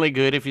extremely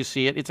good if you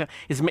see it. It's an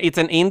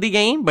indie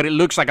game, but it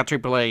looks like a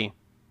AAA,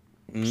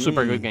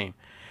 super good game.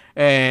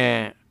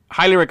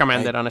 Highly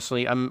recommended,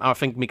 honestly. I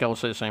think Mika will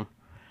say the same.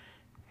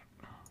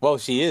 Well,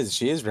 she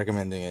is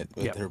recommending it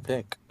with her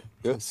pick.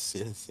 Yes.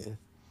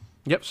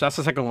 Yep, so that's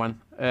the second one.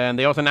 And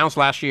they also announced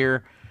last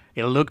year,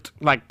 it looked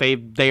like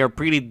they are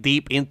pretty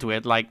deep into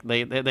it. Like,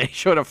 they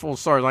showed a full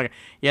story. Like,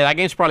 yeah, that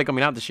game's probably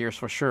coming out this year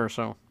for sure.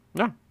 So,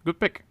 yeah, good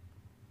pick.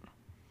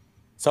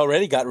 It's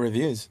already got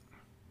reviews.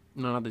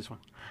 No, not this one.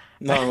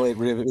 No, it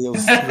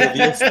reviews.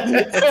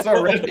 It's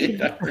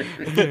already.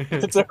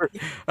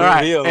 All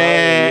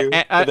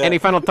right. Any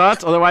final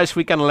thoughts? Otherwise,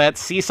 we can let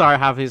Cesar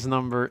have his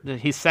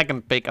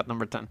second pick at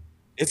number 10.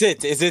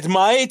 Is it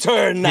my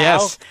turn now?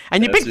 Yes.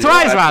 And you picked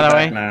twice, by the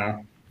way.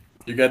 Now.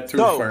 You get 2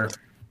 for.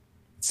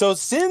 So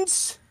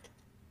since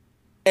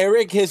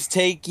Eric has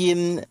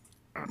taken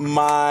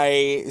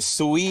my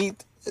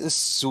sweet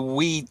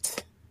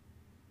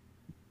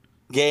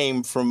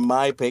game from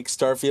my pick,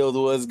 Starfield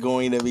was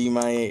going to be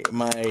my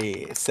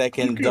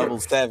second double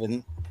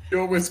 7. You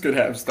always could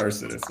have Star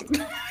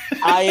Citizen.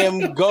 I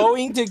am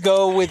going to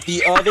go with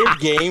the other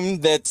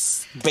game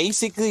that's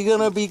basically going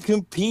to be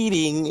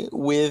competing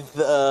with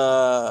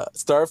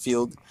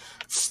Starfield.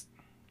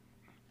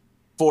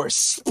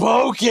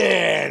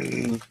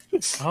 Forspoken!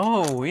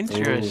 Oh,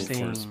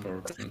 interesting.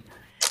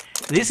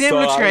 This game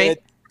looks great.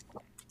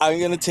 I'm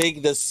gonna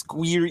take the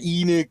Square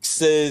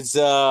Enix's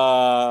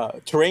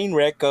train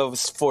wreck of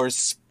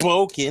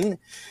Forspoken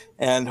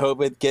and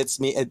hope it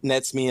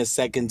nets me a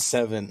second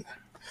 7.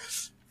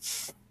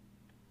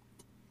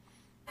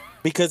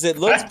 Because it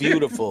looks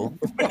beautiful.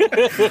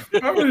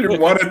 How would you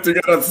want it to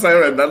get a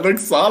 7? That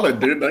looks solid,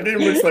 dude. That game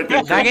looks like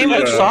that game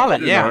looks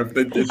solid. Yeah.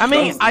 I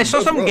mean, I saw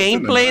some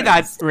gameplay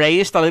that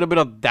raised a little bit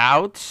of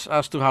doubts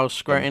as to how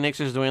Square Enix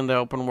is doing the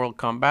open world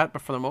combat,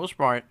 but for the most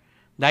part,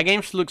 that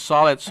game looks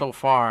solid so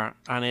far,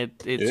 and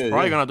it's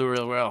probably gonna do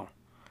real well.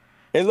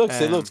 It looks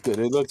good.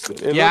 It looks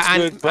good.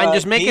 And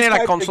just making it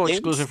a console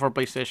exclusive for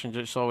PlayStation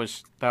that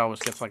always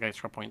gets like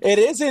extra points. It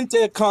isn't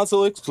a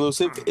console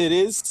exclusive. It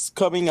is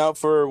coming out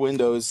for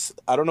Windows.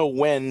 I don't know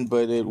when,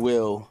 but it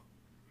will.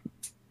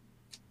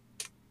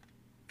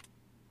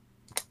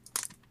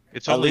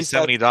 It's only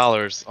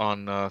 $70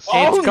 on.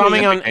 It's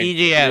coming on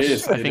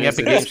EGS. I think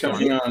Epic Games Store.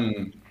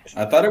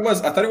 I thought it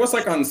was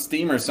like on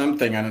Steam or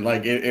something, and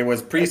like it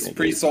was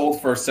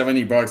pre-sold for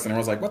 $70, and I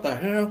was like, what the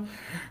hell?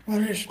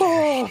 What is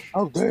this?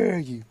 How dare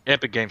you?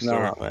 Epic Games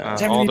Store.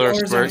 All their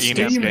Square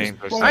Enix games.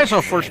 I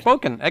saw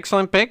Forspoken.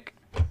 Excellent pick.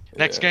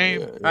 Next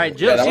game. All right,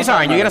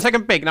 Cesar, you get a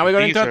second pick. Now we're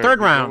going into the third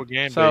round.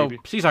 Again, so,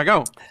 baby. Cesar,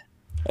 go.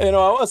 You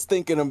know, I was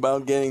thinking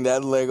about getting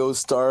that Lego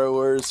Star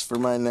Wars for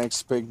my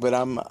next pick, but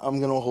I'm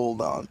gonna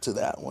hold on to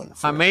that one.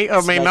 I may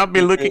or may not be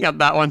looking at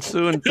that one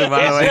soon, too,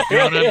 by the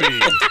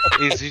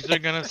way. Is he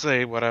gonna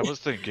say what I was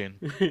thinking?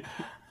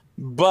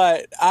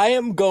 But I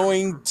am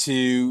going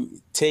to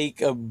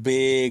take a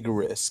big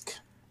risk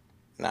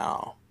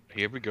now.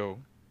 Here we go.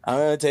 I'm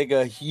gonna take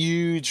a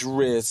huge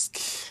risk,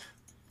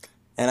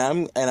 and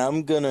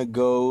I'm gonna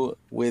go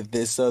with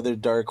this other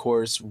dark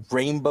horse,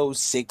 Rainbow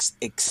Six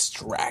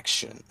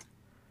Extraction.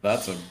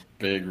 That's a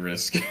big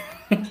risk.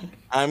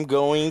 I'm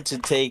going to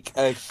take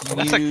a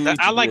huge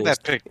I like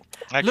risk. that pick.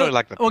 I actually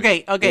like that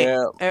pick. Okay.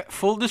 Yeah.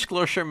 Full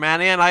disclosure,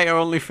 Manny and I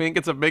only think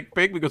it's a big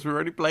pick because we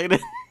already played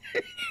it.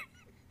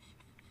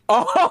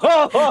 You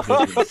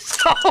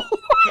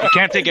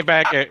can't take it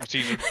back,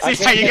 Caesar.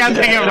 Cesar, you can't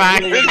take it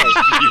back.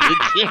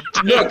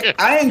 Look,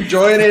 I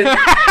enjoyed it,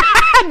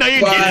 No,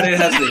 you but didn't. it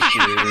has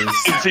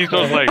issues.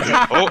 Caesar's like,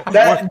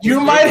 You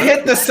might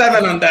hit the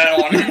 7 on that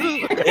one.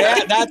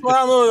 Yeah, that's what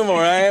I'm looking for.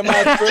 I am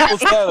at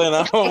 777.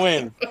 I'm gonna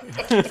win.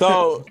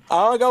 So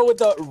I'll go with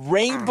the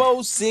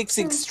Rainbow Six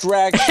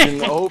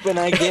Extraction, hoping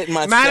I get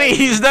my. Manny,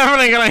 he's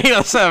definitely going to hit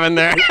a 7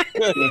 there.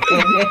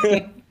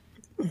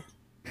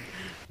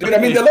 Dude, I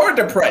mean, they lowered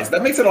the price.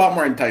 That makes it a lot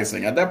more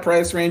enticing. At that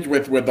price range,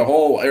 with the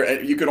whole,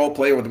 you could all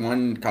play with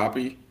one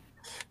copy.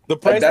 The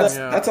price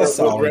that's a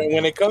solid.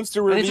 when it comes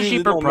to reviews. It's a it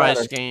cheaper don't price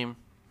matter. game.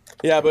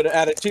 Yeah, but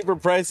at a cheaper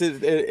price,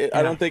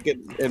 I don't think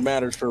it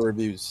matters for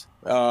reviews.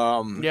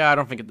 Yeah, I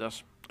don't think it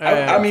does.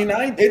 I mean,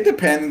 it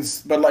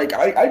depends, but like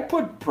I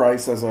put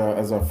price as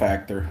a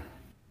factor,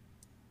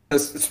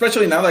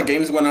 especially now that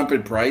games went up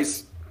in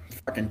price.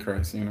 Fucking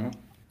Christ, you know.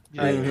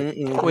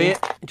 We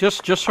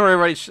just for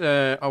everybody's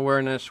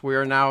awareness, we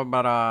are now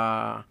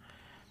about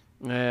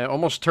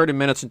almost 30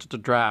 minutes into the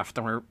draft,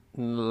 and we're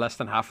less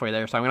than halfway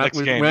there. So we're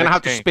gonna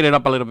have to speed it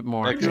up a little bit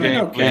more.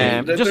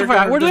 Okay. Just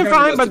FYI, we're doing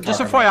fine, but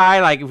just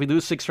FYI, like if we do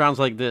 6 rounds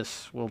like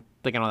this, we'll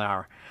take another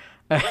hour.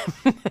 By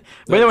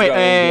the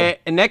way,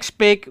 next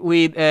pick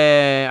with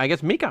I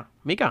guess Mika.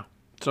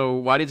 So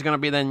what is gonna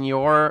be then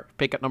your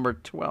pick at number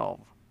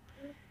 12?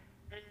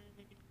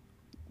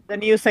 The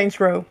new Saints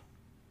Row.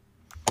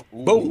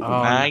 Boom.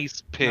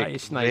 Nice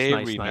pick.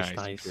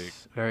 Nice. Pick.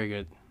 Very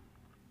good.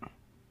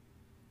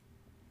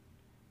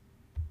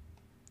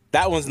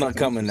 That one's not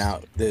coming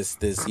out this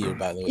year,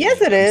 by the way. Yes,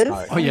 it is.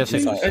 Oh, yes,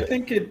 it is. I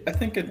think it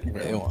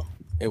will.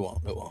 It won't.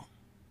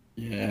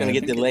 Yeah, It's gonna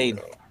get delayed.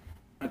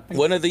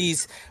 One of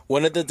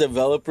the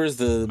developers,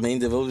 the main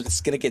developer,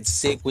 is gonna get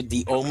sick with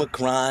the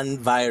Omicron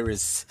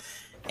virus,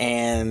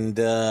 and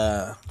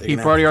He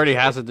probably already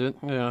has it, dude.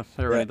 Yeah,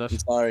 he already does. I'm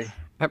sorry.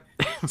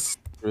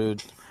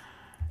 Rude.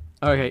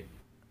 Okay.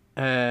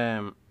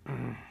 All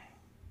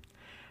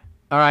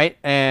right.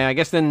 I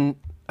guess then.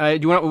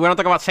 We want to talk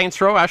about Saints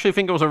Row? I actually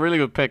think it was a really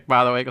good pick,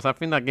 by the way, because I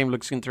think that game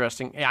looks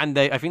interesting, and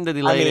I think they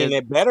delayed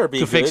it better be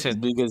to good fix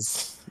it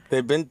because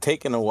they've been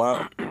taking a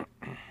while. All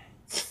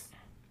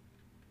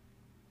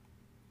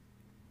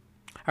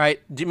right,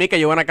 Mika,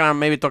 you want to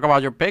maybe talk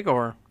about your pick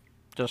or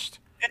just?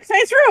 It's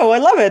Saints Row. I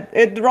love it.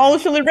 It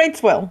actually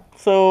rates well.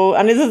 So,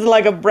 and this is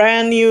like a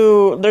brand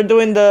new. They're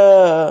doing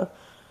the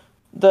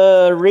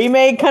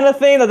remake kind of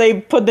thing that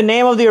they put the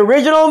name of the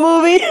original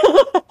movie,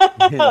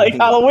 like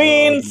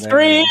Halloween,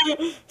 Scream,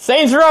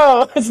 Saints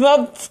Row. It's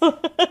not.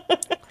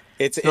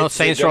 it's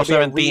Saints Row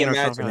 17 or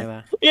something like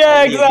that.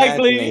 Yeah,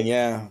 exactly.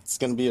 Yeah, it's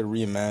gonna be a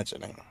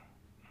reimagining.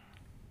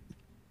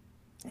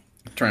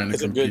 Trying to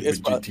compete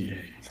with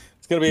GTA.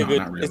 It's gonna be a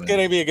good. Really. It's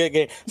gonna be a good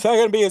game. It's not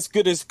gonna be as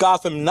good as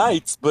Gotham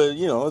Knights, but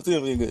you know, it's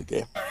gonna be a good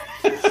game.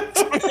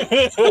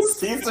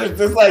 Caesar's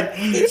just like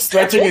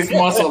stretching his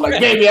muscle, like,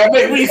 baby, I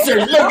make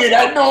research. Look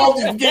at, I know all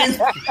these games.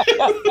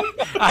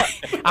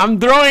 I'm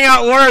throwing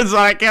out words that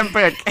I can't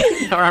pick,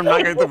 or I'm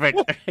not going to pick.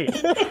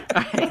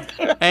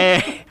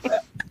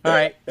 All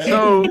right,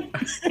 so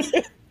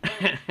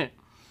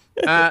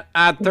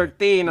at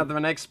 13 at the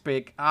next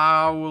pick,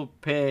 I will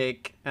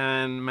pick,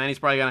 and Manny's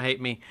probably gonna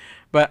hate me,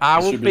 but I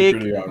will pick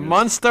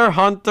Monster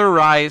Hunter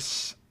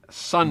Rise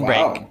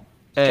Sunbreak.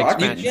 Wow.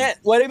 You can't.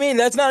 What do you mean?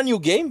 That's not a new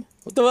game.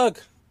 What the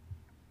fuck?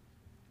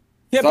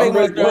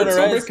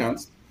 Sunbreak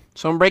counts.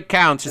 Sunbreak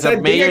counts. It's a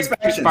major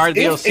part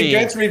DLC. It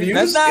gets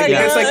reviews. It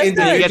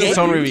gets its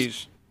own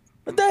reviews.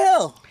 What the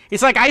hell?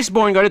 It's like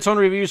Iceborne got its own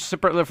reviews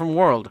separately from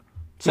World.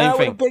 Same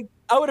thing.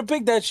 I would have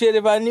picked that shit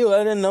if I knew. I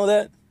didn't know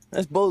that.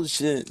 That's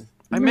bullshit.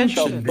 I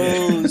mentioned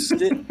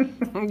bullshit.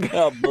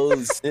 Oh,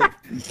 bullshit.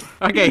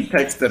 Okay.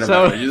 Texted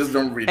about it. You just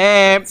don't read.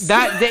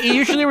 It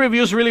usually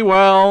reviews really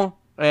well.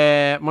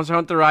 Monster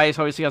Hunter Rise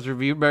obviously has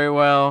reviewed very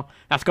well.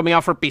 That's coming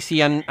out for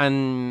PC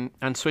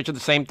and Switch at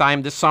the same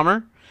time this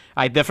summer.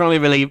 I definitely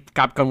believe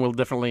Capcom will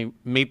definitely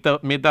meet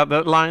that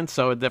deadline,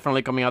 so it's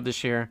definitely coming out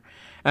this year.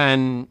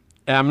 And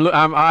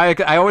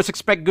I always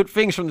expect good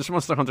things from this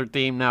Monster Hunter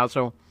team now.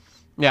 So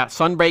yeah,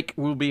 Sunbreak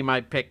will be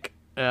my pick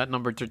at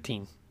number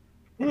 13.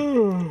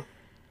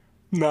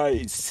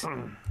 Nice.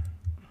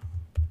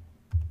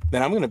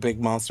 Then I'm gonna pick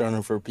Monster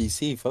Hunter for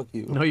PC. Fuck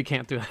you. No, you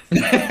can't do that.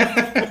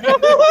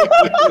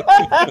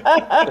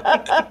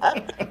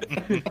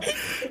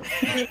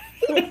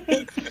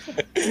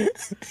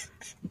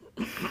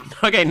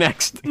 Okay,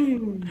 next.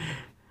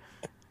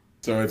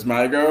 So it's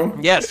my go?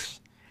 Yes.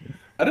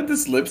 How did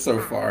this slip so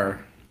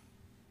far?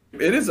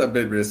 It is a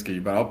bit risky,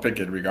 but I'll pick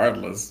it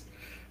regardless.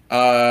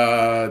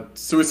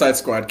 Suicide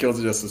Squad kills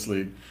the Justice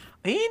League.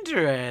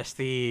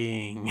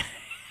 Interesting.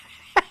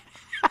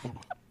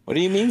 What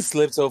do you mean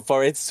slip so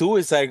far? It's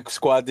Suicide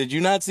Squad. Did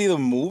you not see the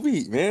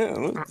movie,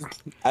 man?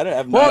 I don't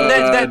have.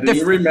 Well, do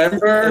you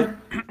remember?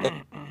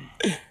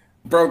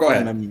 Bro, go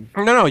ahead.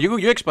 No,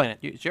 you explain it.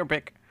 It's your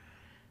pick.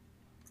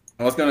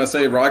 I was gonna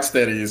say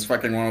Rocksteady is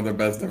fucking one of the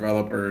best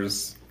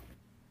developers.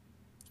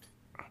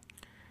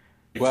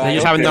 Well, they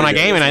just haven't done a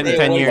game in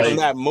 10 years. In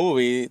that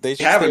movie, they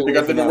haven't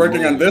because they've been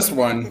working on this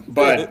one.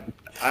 But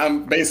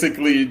I'm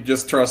basically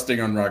just trusting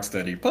on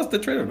Rocksteady. Plus, the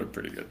trailer looked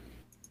pretty good.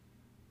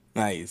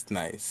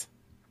 Nice.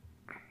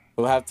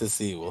 We'll have to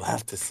see.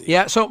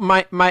 Yeah. So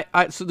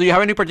so do you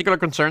have any particular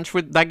concerns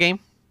with that game?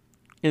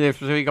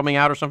 If it's coming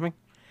out or something?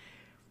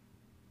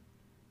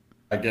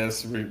 I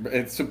guess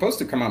it's supposed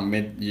to come out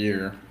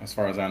mid-year, as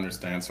far as I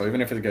understand. So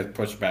even if it gets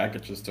pushed back,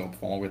 it should still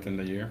fall within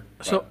the year.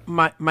 But... So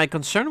my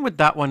concern with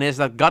that one is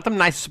that Gotham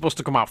Knights is supposed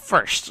to come out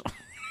first.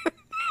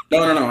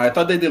 No. I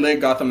thought they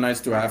delayed Gotham Knights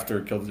to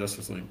after Kill the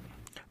Justice League.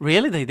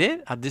 Really? They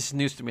did? This is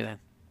news to me then.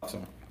 So.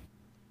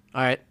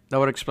 All right. That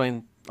would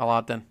explain a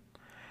lot then.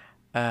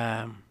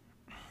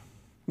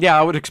 Yeah,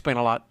 I would explain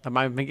a lot.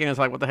 My thinking is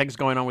like, what the heck is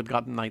going on with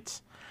Gotham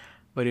Knights?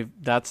 But if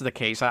that's the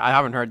case, I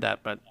haven't heard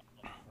that, but...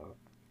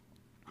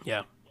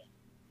 Yeah.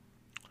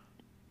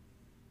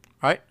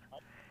 All right.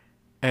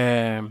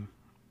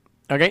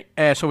 Okay.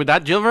 So with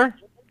that, Gilver,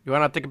 you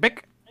wanna take a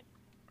pick?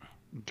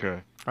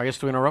 Okay. I guess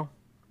 2 in a row.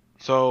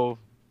 So,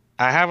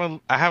 I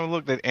haven't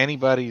looked at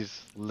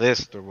anybody's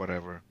list or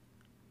whatever,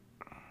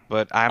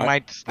 but I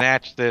might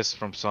snatch this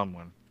from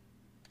someone.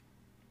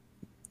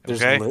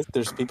 Okay.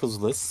 There's people's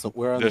lists.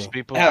 Where are There's they?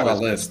 people's I have a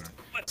list.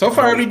 So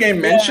far, every game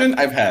mentioned,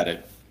 I've had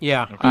it.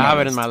 Yeah, okay. I have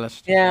it in my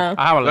list. Yeah.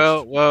 I have a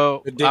list.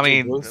 Well, I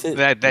mean,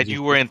 that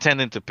you were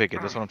intending to pick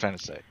it. That's what I'm trying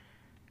to say.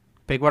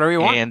 Pick whatever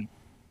you want. And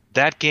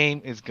that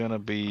game is going to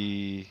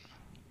be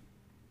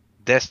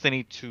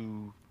Destiny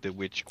 2 The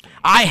Witch Queen.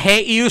 I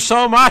hate you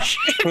so much.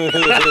 That's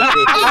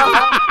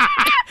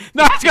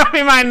going to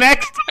be my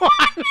next one.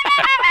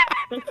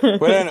 You're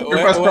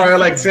probably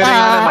like sitting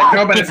on it like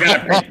nobody's going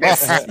to pick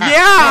this. Yeah,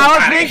 I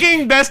was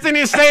thinking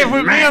Destiny safe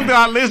with me until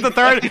at least the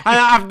third.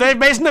 And they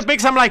based on the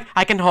picks, I'm like,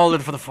 I can hold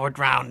it for the 4th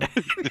round. No,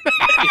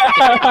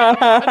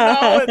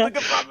 look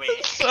at me.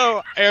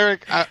 So,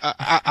 Eric,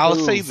 I'll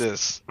say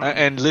this,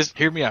 and listen,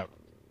 hear me out.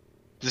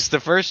 This is the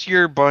first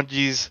year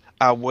Bungie's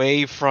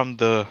away from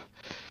the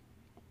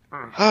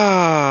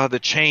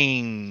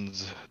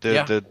chains,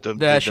 the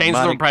chains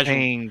of oppression,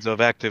 chains of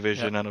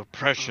Activision and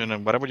oppression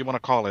and whatever you want to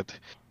call it,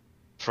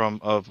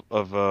 of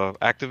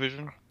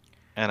Activision,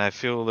 and I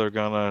feel they're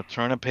gonna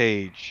turn a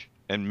page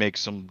and make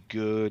some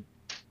good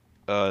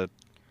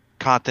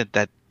content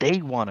that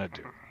they want to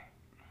do.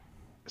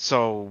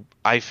 So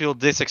I feel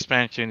this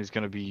expansion is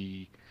gonna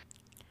be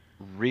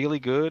really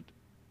good.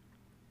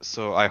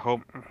 So I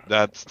hope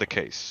that's the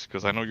case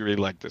because I know you really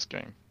like this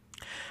game.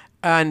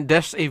 And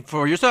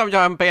for you still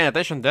haven't paying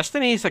attention,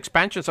 Destiny's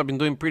expansions have been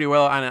doing pretty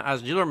well. And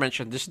as Gilbert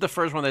mentioned, this is the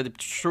first one that they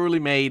truly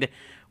made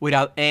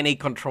without any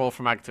control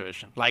from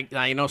Activision. Like,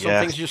 some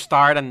things you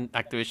start and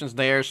Activision's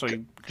there, so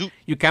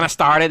you kind of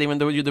started even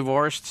though you're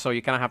divorced, so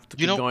you kind of have to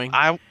keep going.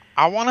 I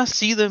want to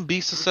see them be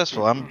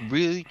successful. I'm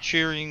really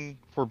cheering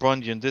for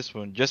Bungie in this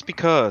one, just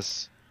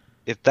because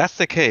if that's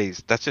the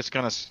case, that's just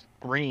going to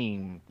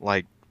scream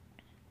like,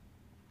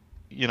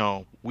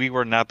 we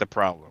were not the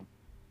problem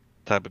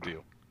type of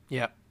deal.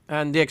 Yeah.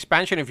 And the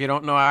expansion, if you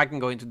don't know, I can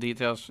go into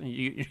details.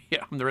 I'm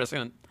the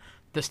resident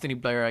Destiny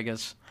player, I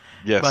guess.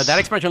 Yes. But that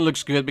expansion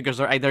looks good because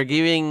they're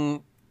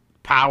giving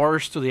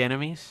powers to the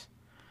enemies.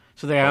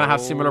 So they're going to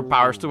have similar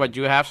powers to what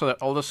you have. So that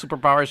all the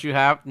superpowers you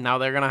have, now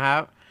they're going to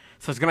have.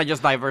 So it's going to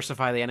just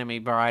diversify the enemy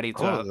variety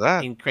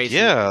to increase.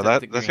 Yeah,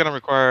 that's going to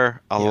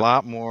require a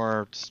lot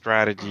more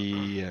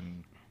strategy.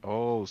 And,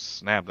 oh,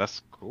 snap,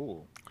 that's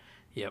cool.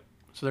 Yep.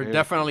 So they're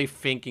definitely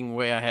thinking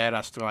way ahead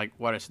as to like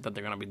what is it that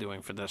they're going to be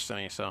doing for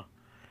Destiny. So.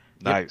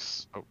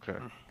 Nice. Yep. Okay.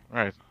 All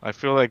right. I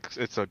feel like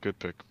it's a good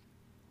pick.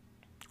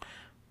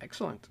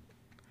 Excellent.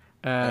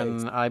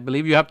 And I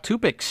believe you have 2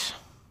 picks.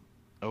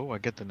 Oh, I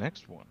get the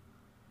next one.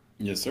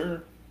 Yes,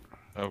 sir.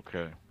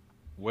 Okay.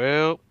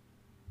 Well,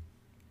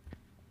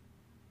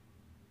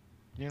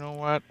 you know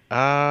what?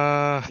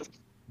 I'm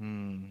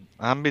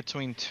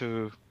between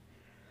 2.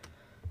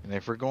 And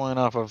if we're going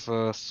off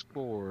of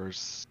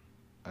scores,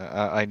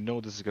 I know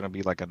this is going to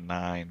be like a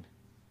 9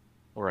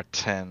 or a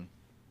 10.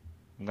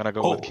 I'm going to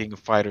go with King of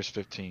Fighters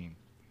 15.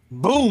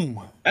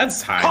 Boom!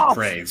 That's high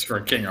praise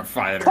for King of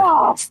Fighters.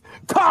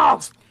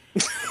 Cough!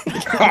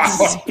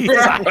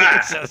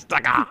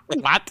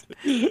 What?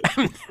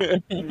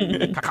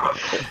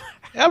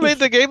 I mean,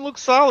 the game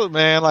looks solid,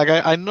 man. Like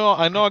I know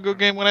a good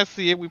game when I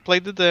see it. We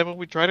played the demo,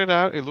 we tried it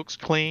out. It looks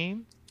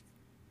clean.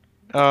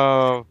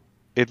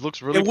 It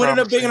looks really. It wouldn't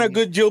have been a promising.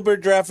 good Gilbert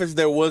draft if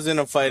there wasn't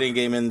a fighting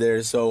game in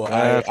there. So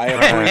I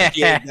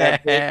appreciate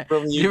that pick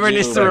from you. Gilbert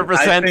needs to Gilbert.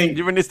 represent. think-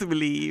 Gilbert needs to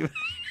believe.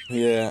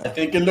 Yeah. I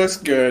think it looks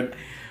good.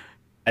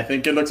 I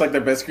think it looks like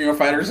the best King of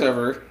Fighters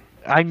ever.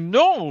 I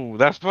know.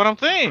 That's what I'm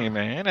saying,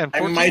 man. And I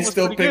 14 might was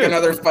still pretty pick good.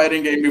 another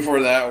fighting game before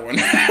that one.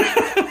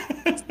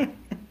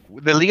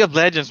 The League of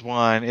Legends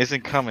one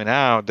isn't coming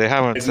out. They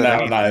haven't. It's said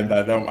not,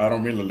 anything. I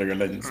don't mean the League of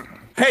Legends.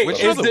 Hey, Which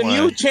is other the one?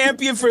 new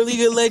champion for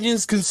League of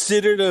Legends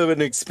considered an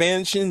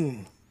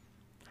expansion?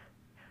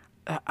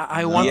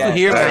 I want to Yeah,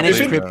 hear I Manny's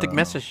think- cryptic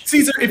message.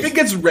 Caesar, if it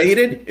gets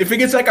rated, if it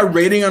gets like a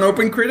rating on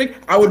OpenCritic,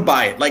 I would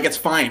buy it. Like it's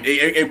fine.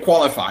 It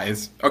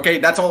qualifies. Okay,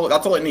 that's all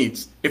it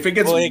needs. If it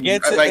gets Well, it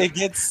gets like it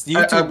gets a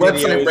YouTube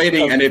website videos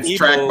rating of and it's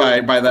people-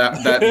 tracked by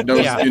that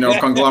those Yeah.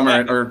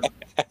 conglomerate or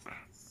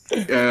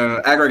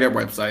aggregate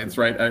websites,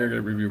 right?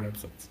 Aggregate review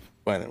websites.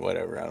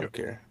 Whatever, I don't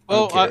care.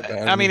 Well, don't care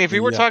about I mean, if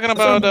you were anything. talking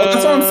about, That's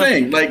what I'm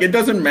saying. Like, it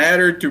doesn't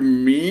matter to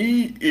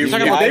me if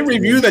talking they about-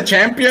 review the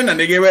champion and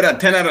they give it a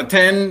 10 out of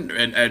 10,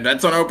 and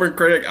that's on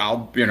OpenCritic.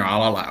 I'll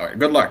allow it.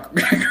 Good luck.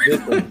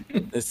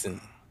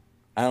 Listen,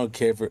 I don't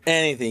care for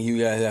anything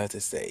you guys have to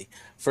say.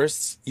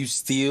 First, you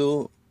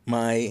steal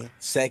my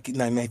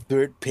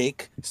third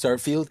pick,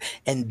 Starfield,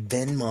 and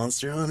then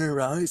Monster Hunter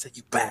Rise,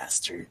 you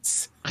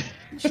bastards.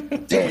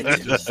 Dead.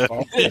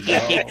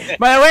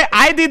 By the way,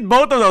 I did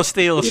both of those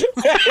steals.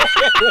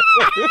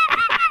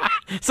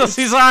 So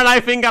Cesar and I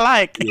think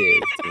alike.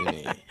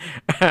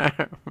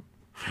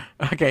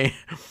 Okay.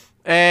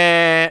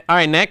 All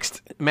right.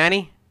 Next,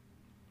 Manny.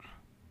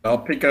 I'll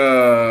pick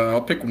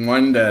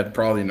one that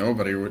probably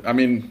nobody would. I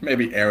mean,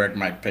 maybe Eric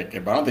might pick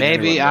it, but I don't think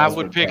maybe anyone I else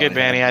would pick probably it,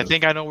 Vanny. have I this.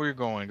 think I know where you're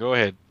going. Go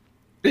ahead.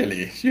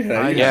 Really?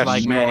 Yeah, I you just have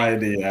like no Manny.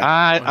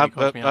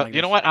 idea.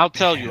 You know what? I'll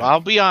tell you.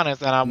 I'll be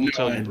honest, and I will No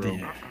tell you, bro.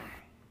 idea.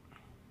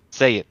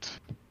 Say it.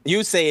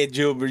 You say it,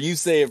 Gilbert. You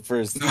say it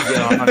first. No,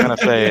 I'm not gonna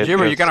say it.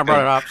 Gilbert, you kind of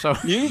brought it up, so.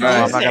 You No,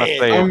 I'm not gonna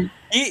say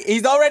it.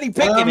 He's already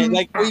picking it.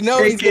 Like we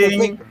know he's gonna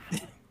pick.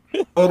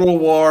 Picking Total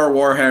War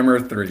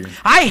Warhammer 3.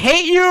 I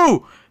hate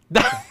you.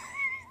 That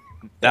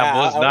That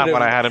was I not would've-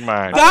 what I had in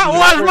mind.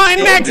 was my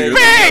next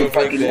pick.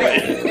 Fucking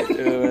way.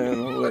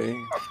 No way.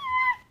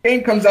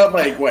 Game comes out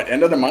like what,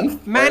 end of the month?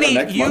 Or the Manny,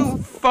 next you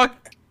month? fuck.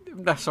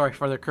 Sorry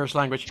for the curse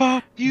language.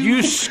 Fuck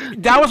you.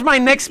 That was my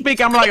next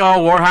pick. I'm like, oh,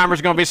 Warhammer's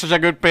gonna be such a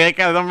good pick.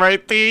 And I'm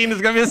right,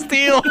 it's gonna be a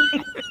steal.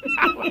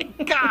 Oh my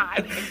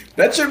god.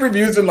 That shit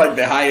reviews in like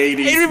the high 80s.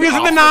 It reviews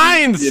in the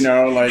often, 9s. You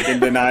know, like in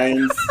the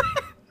 9s.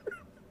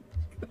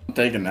 I'm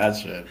taking that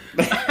shit.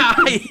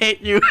 I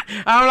hate you.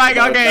 I'm like,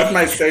 okay. That's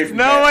my safe bet.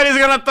 Nobody's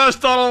gonna touch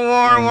Total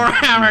War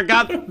Warhammer.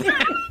 God.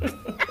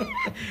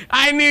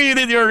 I knew you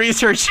did your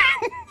research.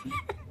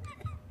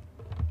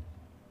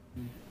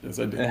 Yes,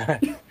 I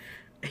did.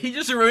 He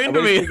just ruined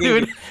was me, thinking-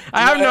 dude.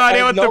 I have no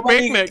idea what to nobody-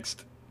 pick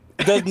next.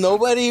 Does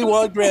nobody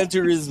want Gran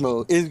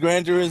Turismo? Is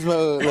Gran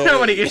Turismo? Like,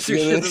 Nobody gives a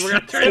shit. We're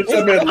gonna turn It's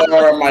a bit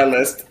lower on my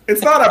list.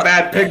 It's not a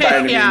bad pick by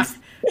any Yeah,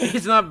 means.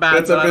 it's not bad.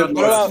 It's a but I bit don't-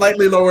 low,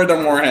 slightly lower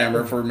than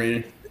Warhammer for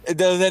me.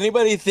 Does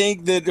anybody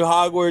think that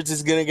Hogwarts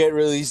is gonna get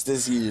released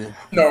this year?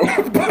 No,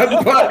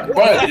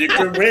 but you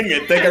could wing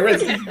it. Take a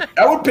risk.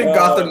 I would pick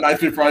Gotham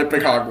Knights before I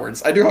pick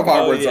Hogwarts. I do have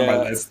Hogwarts on my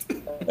yeah. list.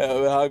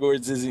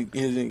 Hogwarts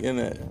isn't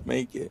gonna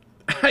make it.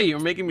 You're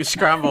making me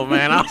scramble,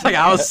 man. I was like,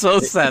 I was so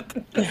set.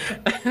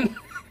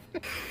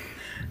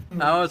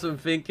 I wasn't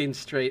thinking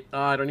straight.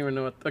 Oh, I don't even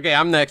know what. Okay,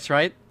 I'm next,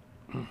 right?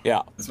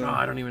 Yeah, Oh,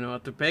 I don't even know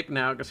what to pick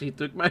now because he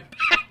took my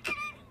pick.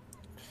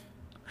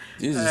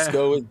 Jesus,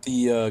 go with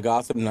the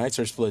Gotham Knights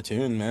or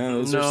Splatoon, man.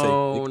 Those are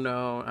No, sick.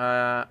 no.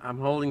 I'm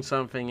holding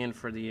something in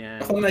for the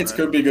end. Gotham Knights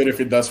could be good if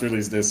it does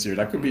release this year.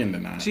 That could be in the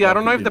 9. See, I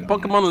don't know if the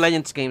Pokemon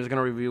Legends game is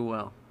gonna review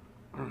well.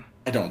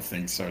 I don't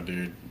think so,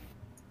 dude.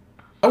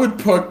 I would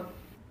put.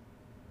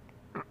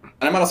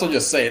 I might also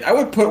just say it. I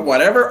would put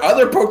whatever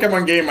other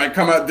Pokemon game might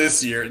come out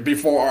this year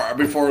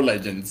before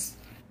Legends.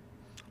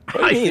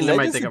 I think they might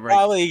Legends take a is break.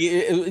 probably,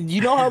 you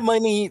know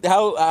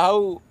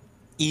how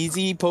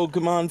easy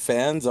Pokemon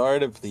fans are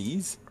to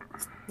please.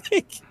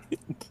 It's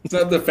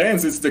not the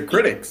fans; it's the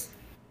critics.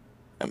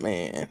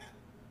 Man,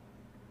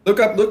 Look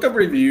up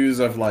reviews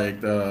of like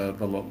the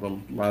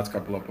last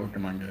couple of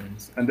Pokemon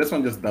games, and this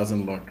one just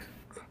doesn't look.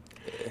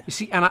 You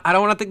see, and I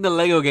don't want to take the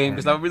Lego game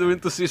because I'll be doing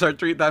to Caesar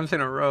 3 times in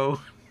a row.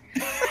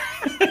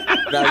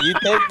 now you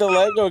take the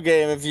Lego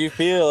game if you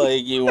feel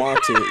like you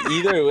want to.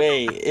 Either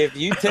way, if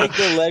you take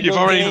the Lego You've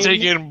already game,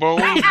 taken both.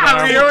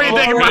 Yeah, we already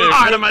taken my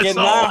heart and my in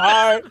soul. my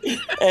heart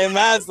and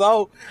my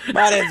soul,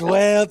 might as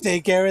well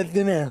take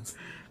everything else.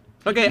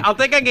 Okay, I'll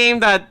take a game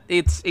that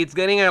it's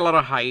getting a lot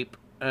of hype.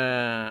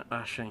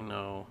 Actually,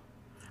 no.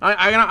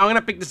 I'm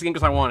gonna pick this game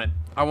because I want it.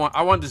 I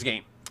want this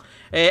game.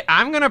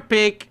 I'm gonna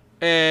pick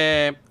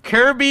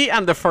Kirby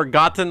and the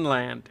Forgotten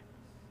Land.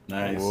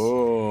 Nice.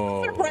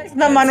 Whoa.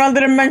 The manual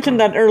didn't mention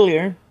that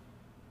earlier.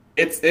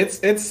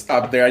 It's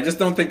up there. I just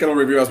don't think it'll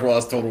review as well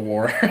as Total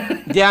War.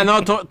 Yeah,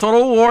 no,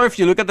 Total War. If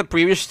you look at the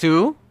previous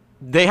two,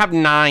 they have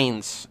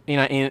 9s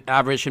in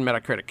average in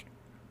Metacritic.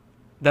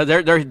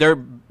 They're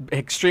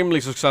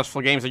extremely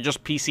successful games. They're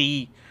just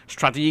PC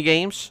strategy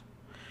games.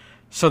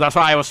 So that's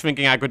why I was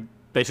thinking I could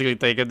basically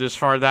take it this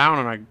far down,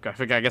 and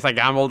I guess I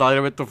gambled a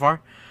little bit too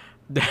far.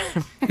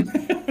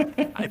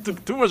 I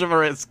took too much of a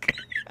risk.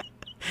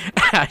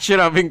 I should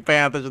have been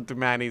paying attention to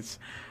Manny's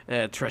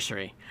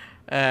treasury.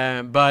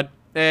 But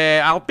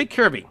I'll pick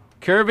Kirby.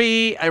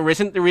 Kirby, a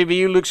recent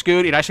review looks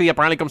good. It actually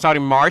apparently comes out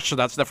in March, so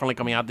that's definitely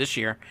coming out this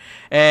year.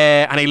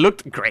 And it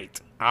looked great.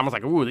 I was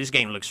like, ooh, this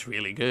game looks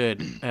really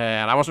good.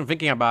 And I wasn't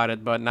thinking about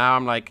it, but now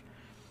I'm like,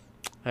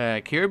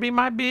 Kirby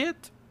might be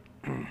it.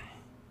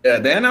 Yeah,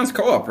 they announced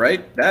co-op,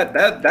 right?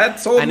 That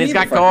sold and me. And it's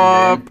got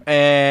co-op.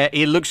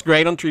 It looks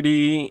great on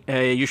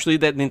 3D. Usually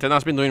that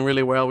Nintendo's been doing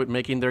really well with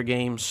making their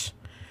games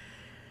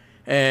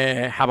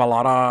have a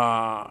lot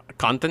of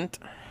content.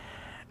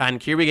 And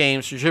Kirby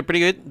games usually pretty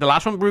good. The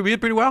last one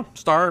reviewed pretty well.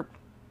 I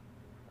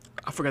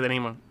forget the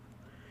name of it.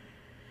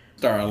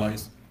 Star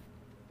Allies.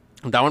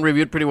 That one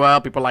reviewed pretty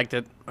well. People liked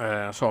it.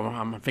 So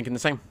I'm thinking the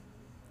same.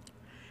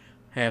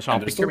 So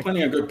there's still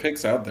plenty of good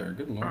picks out there.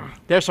 Good lord.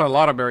 There's a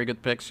lot of very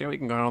good picks. Yeah, we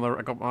can go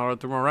another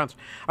 2 more rounds.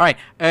 All right.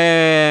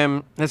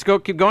 Let's go.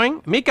 Keep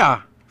going.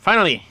 Mika,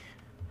 finally.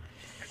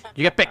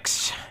 You get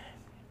picks.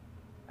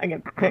 I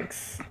get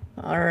picks.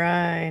 All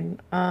right.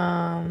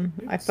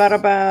 I thought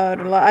about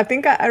a lot. I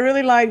think I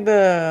really like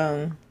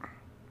the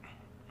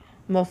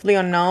mostly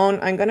unknown.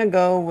 I'm gonna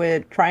go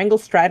with Triangle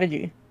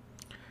Strategy.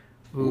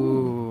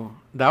 Ooh,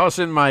 that was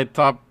in my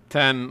top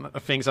 10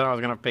 things that I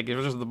was gonna pick. It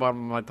was just at the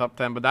bottom of my top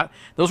 10, but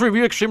those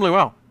review extremely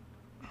well.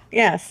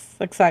 Yes,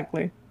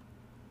 exactly.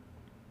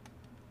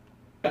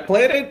 I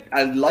played it.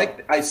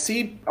 I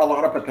see a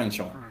lot of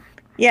potential.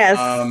 Yes.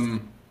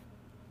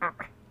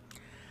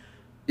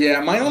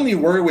 Yeah, my only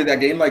worry with a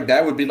game like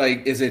that would be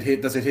like, does it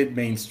hit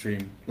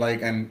mainstream?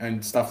 Like,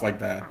 and stuff like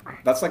that.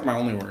 That's like my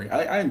only worry.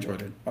 I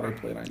enjoyed it. I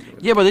played, I enjoyed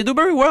it. Yeah, but they do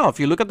very well. If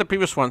you look at the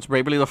previous ones,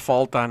 Bravely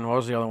Default and what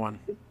was the other one?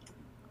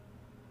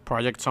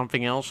 Project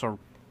something else, or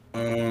I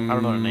don't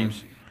know their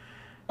names.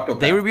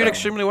 They reviewed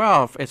extremely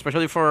well,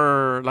 especially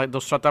for like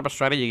those type of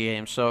strategy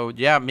games. So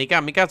yeah,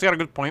 Mika's got a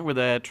good point with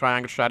the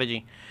Triangle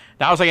Strategy.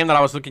 That was a game that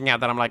I was looking at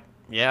that I'm like,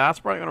 yeah, that's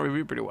probably gonna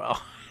review pretty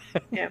well.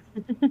 Yeah.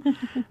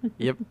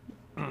 Yep.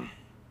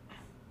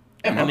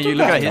 And then you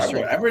look at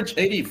history. Average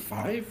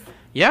 85.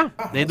 Yeah,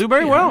 they do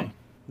very well.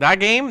 That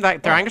game,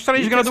 that Triangle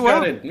Strategy is gonna do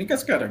well.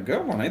 Mika's got a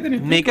good one. I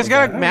didn't. Mika's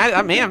got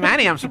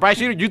Manny. I'm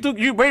surprised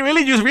you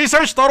really just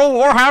researched Total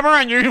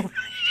Warhammer and you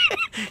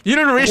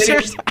didn't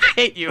research. I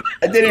hate you.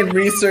 I didn't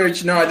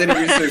research. No, I didn't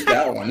research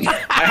that one. I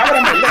have it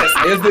on my list.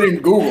 I just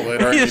didn't Google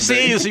it. Or you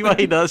see what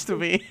he does to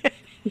me.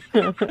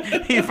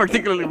 He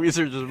particularly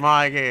researches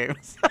my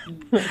games.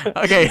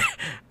 Okay,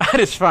 that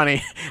is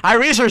funny. I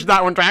researched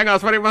that one, Triangle.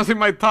 That's what it was in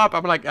my top.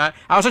 I'm like, I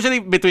was actually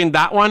between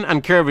that one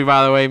and Kirby,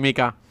 by the way,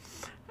 Mika.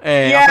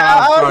 Yeah,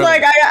 I was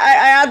like,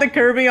 I had the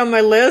Kirby on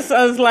my list.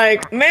 I was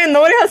like, man,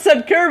 nobody has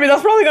said Kirby.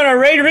 That's probably gonna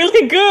rate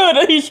really good.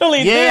 I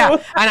usually do. And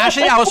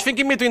actually, I was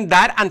thinking between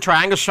that and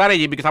Triangle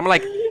Strategy because I'm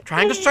like,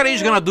 Triangle Strategy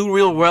is gonna do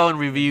real well in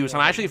reviews,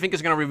 and I actually think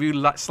it's gonna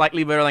review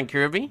slightly better than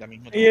Kirby.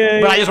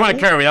 Yeah. But I just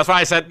wanted Kirby. That's why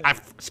I said,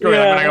 screw it.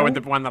 I'm gonna go with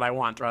the one that I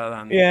want rather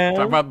than.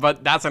 Yeah.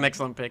 But that's an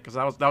excellent pick because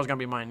that was gonna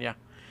be mine. Yeah,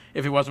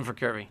 if it wasn't for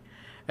Kirby.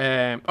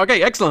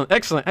 Okay, excellent.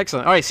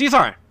 All right,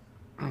 Cesar.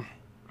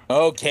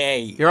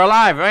 Okay. You're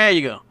alive. There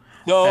you go.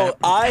 So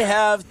I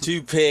have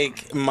to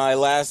pick my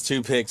last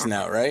 2 picks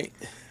now, right?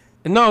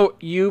 No,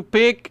 you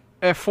pick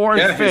a 4th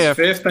and 5th.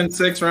 5th and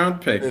 6th round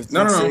pick.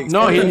 No.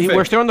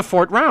 We're still in the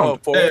 4th round. Oh,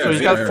 4th. So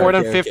he's got 4th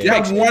and 5th picks. You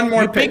have one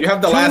more pick. You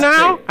have the last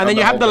now, pick and then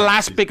you have the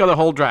last pick of the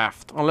whole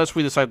draft, unless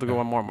we decide to go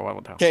one more.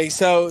 Okay,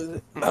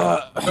 so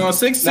no,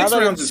 6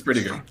 rounds is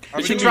pretty good.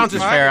 6 rounds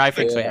is fair, I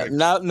think. Yeah,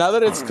 now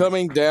that it's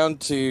coming down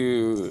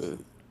to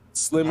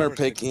slimmer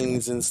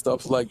pickings and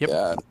stuff like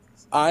that,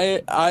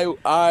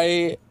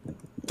 I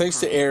thanks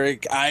to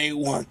Eric, I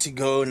want to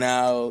go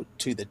now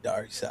to the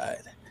dark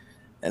side.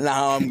 And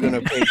now I'm going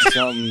to pick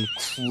something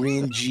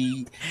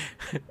cringy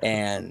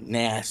and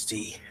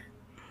nasty.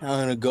 I'm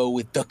going to go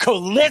with the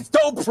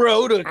Callisto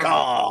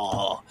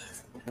Protocol.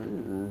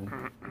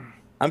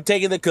 I'm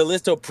taking the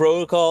Callisto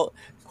Protocol.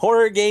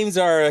 Horror games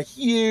are a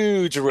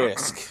huge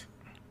risk.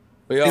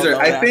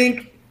 I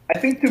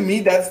think to me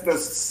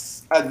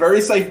that's a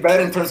very safe bet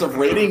in terms of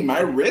rating. My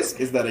risk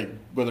is that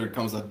whether it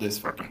comes out this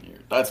fucking year.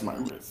 That's my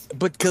risk.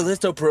 But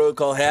Callisto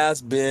Protocol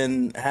has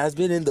been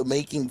in the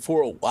making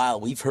for a while.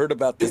 We've heard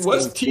about this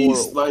game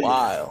for a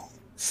while.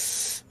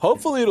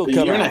 Hopefully it'll come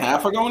out. A year and a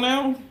half ago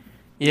now?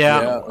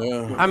 Yeah.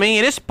 I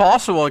mean, it is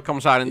possible it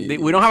comes out.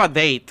 We don't have a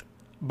date,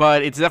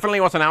 but it definitely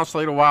was announced a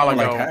little while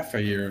ago. Like half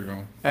a year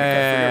ago.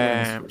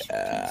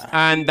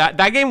 And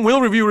that game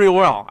will review real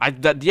well.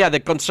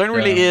 The concern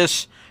really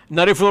is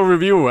not if it will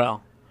review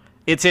well.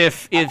 It's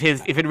if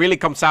it really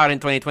comes out in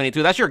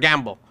 2022. That's your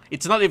gamble.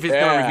 It's not if it's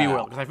going to review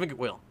well, because I think it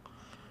will.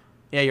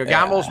 Yeah, your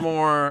gamble's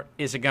more,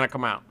 is it going to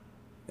come out?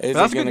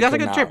 That's good. That's a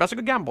good trip. That's a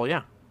good gamble,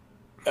 yeah.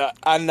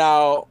 And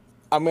now,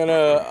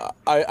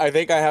 I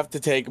think I have to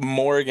take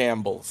more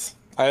gambles.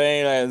 I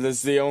think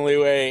that's the only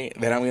way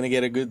that I'm gonna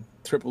get a good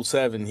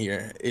 777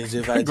 here is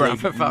if I Grand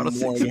take Theft Auto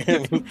more 6.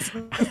 games.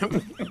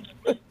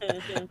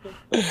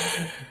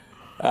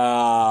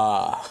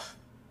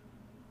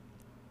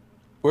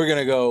 We're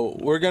gonna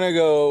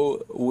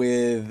go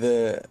with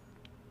the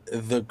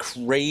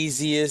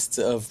craziest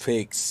of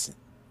picks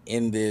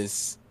in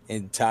this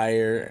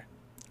entire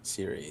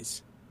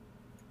series.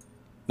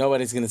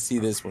 Nobody's gonna see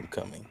this one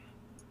coming.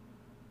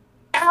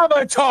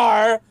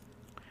 Avatar.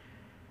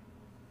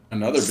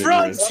 Another big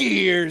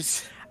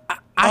Frontiers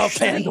of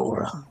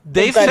Pandora.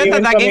 They said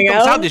that game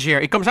comes out this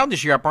year. It comes out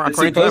this year. It's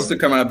supposed to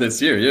come out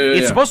this year. Yeah,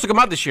 it's supposed to come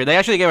out this year. They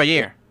actually gave a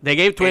year. They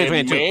gave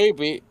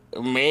 2022.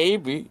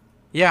 Maybe.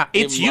 Yeah,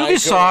 it's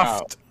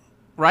Ubisoft,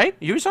 right?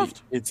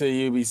 Ubisoft. It's a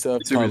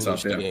Ubisoft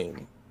published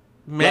game.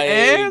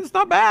 Man, it's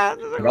not bad.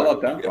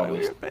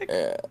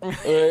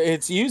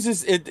 It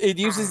uses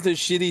the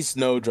shitty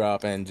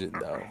Snowdrop engine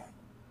though.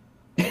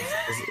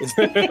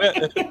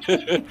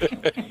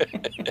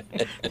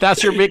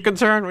 That's your big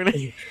concern,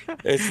 really?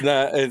 It's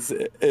not.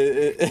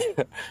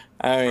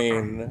 I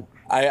mean,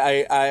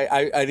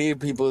 I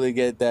need people to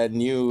get that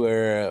new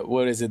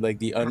what is it, like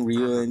the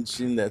Unreal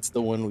Engine? That's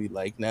the one we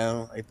like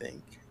now, I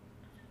think.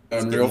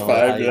 Unreal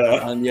 5,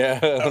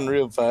 yeah.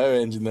 Unreal 5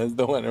 engine. That's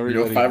the one.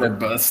 Unreal 5 or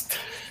bust.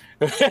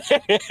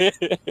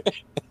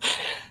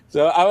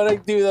 So I want to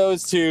do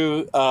those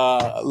two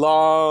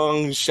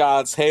long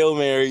shots, Hail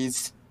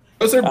Marys.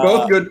 Those are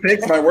both good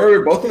picks. My worry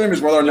with both of them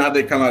is whether or not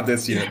they come out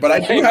this year. But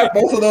I do have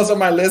both of those on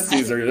my list,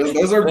 Caesar.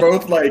 Those are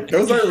both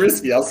those are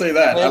risky. I'll say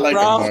that. I like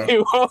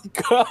them. Won't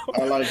go.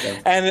 I like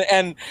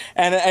them.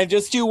 And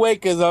just you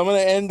wait, because I'm gonna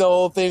end the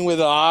whole thing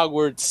with a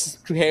Hogwarts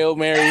Hail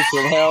Mary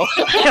from hell.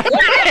 I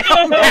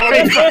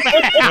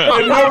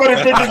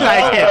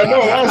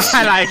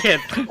like it.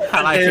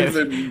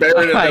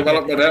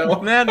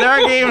 Man, there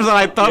are games that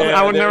I thought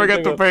I would never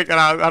get to pick, and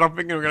I don't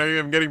think I'm gonna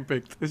even getting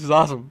picked. This is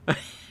awesome.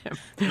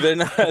 They're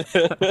not. All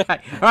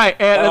right,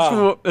 let's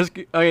move.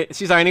 Okay,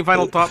 Cesar, any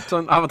final thoughts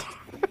on Avatar?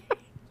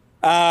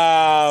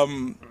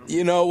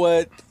 You know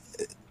what?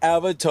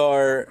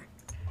 Avatar,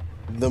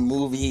 the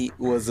movie,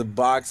 was a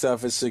box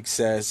office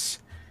success,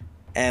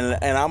 and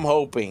I'm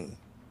hoping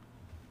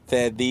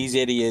that these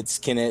idiots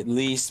can at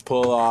least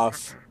pull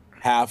off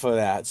half of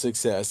that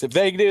success. If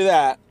they can do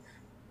that,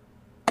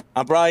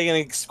 I'm probably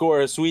gonna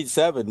score a sweet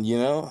 7.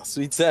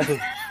 Sweet 7.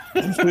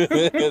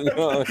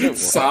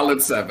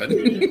 Solid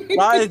 7.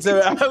 Solid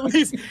 7. At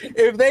least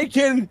if they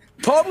can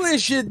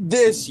publish it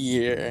this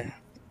year,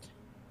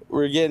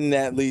 we're getting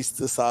at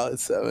least a solid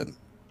 7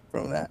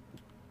 from that.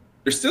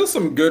 There's still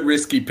some good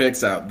risky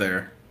picks out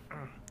there.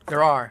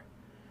 There are.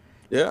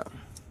 Yeah.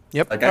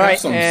 Yep. Like I have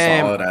some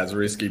solid as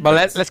risky picks.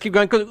 But let's keep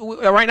going. Cause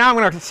right now I'm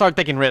gonna start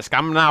taking risk.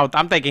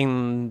 I'm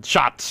taking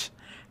shots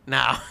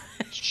now.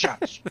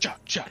 Shots.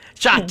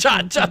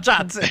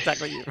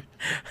 Exactly you.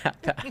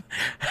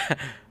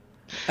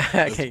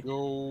 Okay.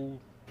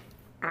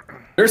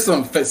 There's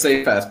some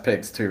safe ass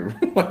picks too,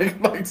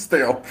 like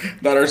still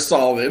that are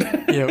solid.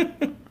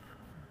 Yep.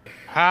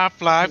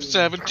 Half-Life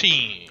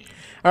 17.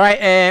 All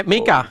right,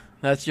 Mika,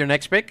 that's your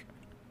next pick.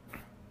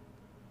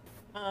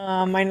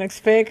 My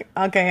next pick.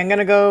 Okay, I'm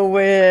gonna go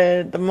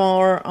with the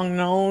more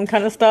unknown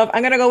kind of stuff.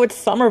 I'm gonna go with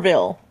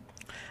Somerville.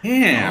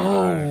 Yeah.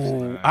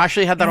 Oh, I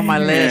actually had that on my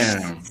list.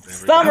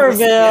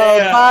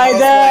 Somerville by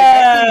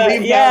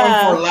leave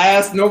that one for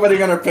last. Nobody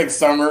gonna pick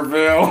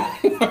Somerville.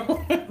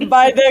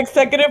 By the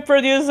executive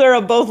producer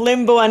of both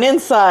Limbo and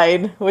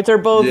Inside, which are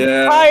both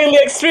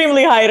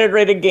extremely highly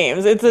rated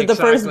games. It's the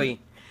first.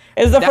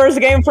 It's the first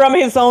game from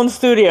his own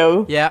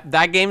studio. Yeah,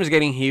 that game is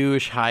getting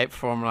huge hype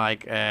from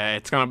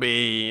it's gonna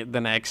be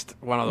the next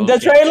one of those. The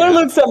trailer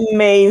looks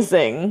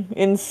amazing,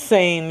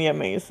 insanely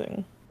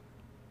amazing.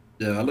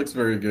 Yeah, that looks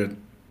very good.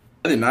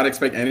 I did not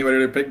expect anybody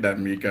to pick that,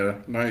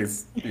 Mika.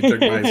 Nice. You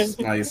took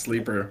my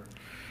sleeper.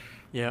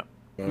 Yeah.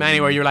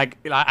 Manny, were you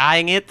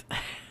eyeing it?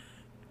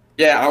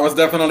 Yeah, I was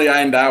definitely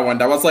eyeing that one.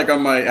 That was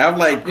on my. I have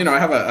I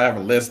have a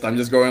list. I'm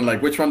just going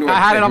which one do I?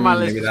 I had it on my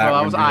list, so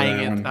I was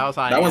eyeing it. That one's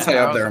high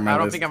up there on my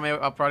list. I don't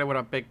think I probably would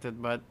have picked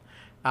it, but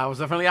I was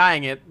definitely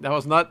eyeing it. That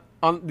was not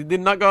on. It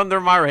did not go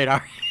under my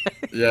radar.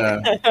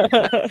 Yeah.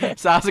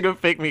 So I was a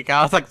good pick, Mika.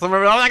 I was like,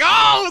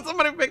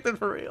 somebody picked it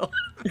for real.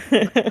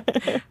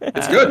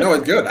 It's good. No,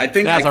 it's good. I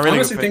think I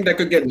honestly think that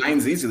could get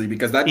 9s easily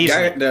because that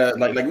guy,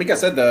 like Mika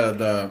said,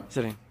 the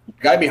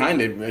guy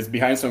behind it is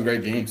behind some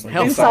great games.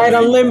 Inside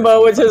on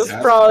Limbo, which is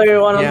probably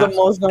one of the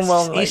most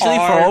known. Easily,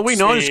 for all we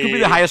know, this could be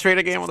the highest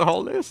rated game on the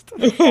whole list.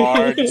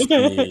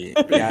 Artsy.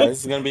 Yeah, this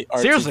is gonna be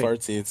artsy. Seriously.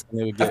 Fartsy. It's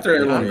gonna be after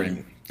Elden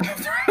Ring.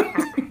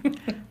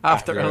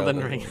 After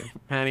Elden Ring,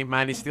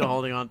 Manny's still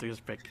holding on to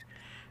his pick.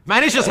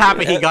 Manny's just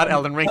happy he got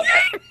Elden Ring.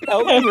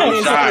 Elden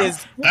Ring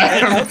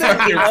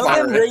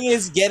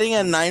is getting a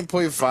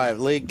 9.5.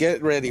 Like,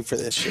 get ready for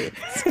this shit.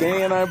 It's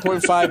getting a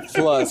 9.5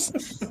 plus.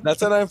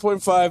 That's a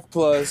 9.5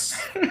 plus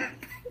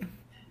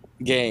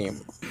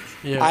game.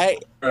 Yeah. I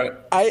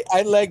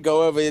let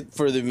go of it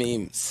for the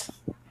memes.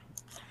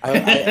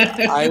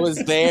 I was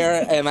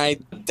there and I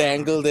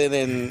dangled it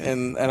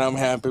and I'm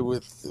happy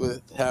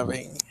with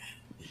having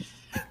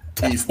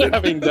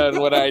Having done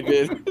what I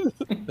did.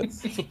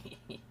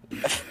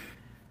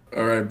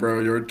 All right, bro,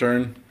 your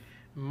turn.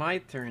 My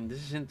turn. This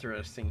is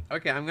interesting.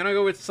 Okay, I'm gonna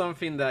go with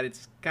something that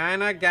it's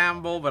kind of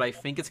gamble, but I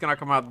think it's gonna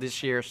come out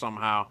this year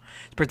somehow.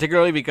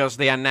 Particularly because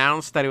they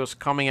announced that it was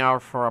coming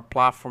out for a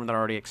platform that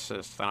already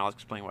exists, and I'll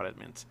explain what it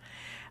means.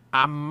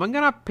 I'm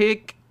gonna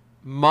pick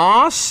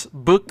Moss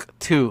Book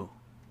 2.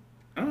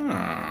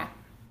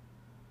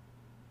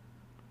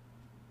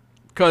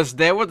 Because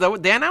they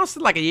announced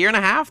it like a year and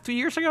a half, 2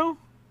 years ago,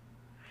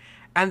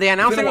 and they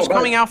announced it was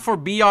coming out for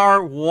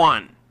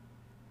BR1.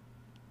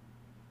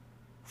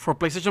 For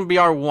PlayStation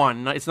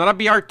VR1. It's not a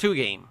VR2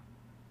 game.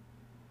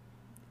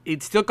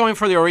 It's still coming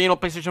for the original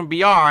PlayStation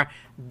VR.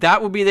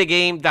 That would be the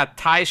game that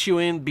ties you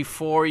in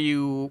before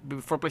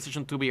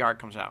PlayStation 2 VR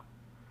comes out.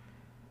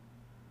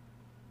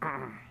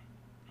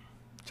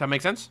 Does that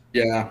make sense?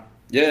 Yeah.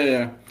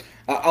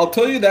 I'll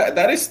tell you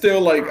that is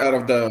still like out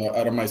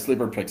of my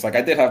sleeper picks. Like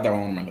I did have that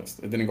one on my list.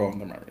 It didn't go on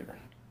my radar.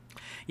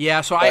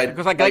 Yeah, so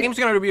because that game's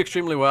gonna review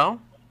extremely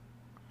well.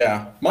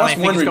 Yeah, Moss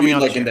 1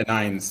 reviewed like in the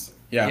 9s.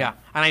 Yeah,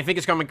 and I think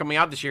it's coming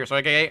out this year. So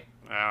okay,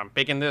 I'm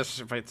picking this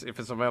if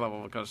it's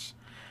available because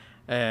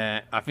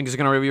I think it's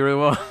gonna review really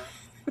well.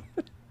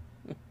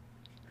 Yeah,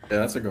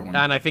 that's a good one.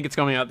 And I think it's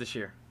coming out this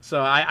year.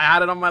 So I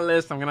had it on my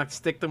list. I'm gonna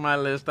stick to my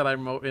list that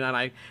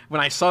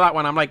when I saw that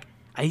one, I'm like,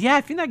 yeah,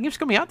 I think that game's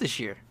coming out this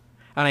year.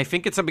 And I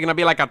think it's gonna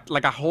be like a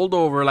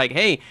holdover. Like,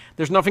 hey,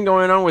 there's nothing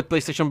going on with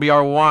PlayStation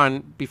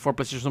VR1 before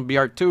PlayStation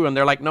VR2, and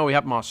they're like, no, we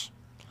have Moss,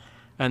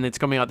 and it's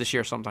coming out this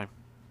year sometime.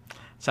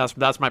 So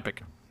that's my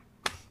pick.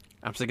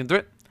 I'm sticking to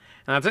it.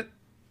 And that's it.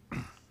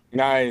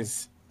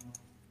 Nice.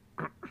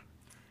 All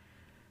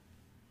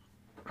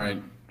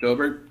right,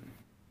 Gilbert.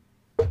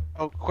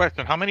 Oh,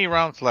 question. How many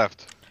rounds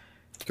left?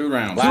 2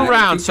 rounds. 2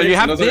 rounds. So you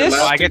have this,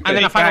 I get and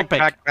then a final pick.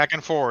 Back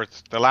and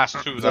forth. The last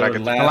 2 that I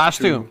get. The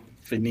last 2.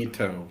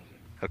 Finito.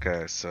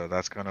 Okay, so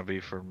that's gonna be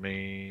for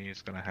me.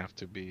 It's gonna have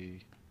to be.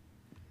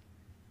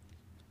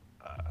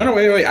 Oh no!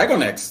 Wait! I go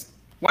next.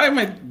 Why am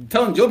I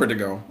telling Gilbert to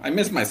go? I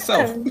missed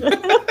myself. You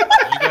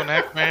go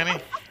next,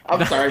 Manny.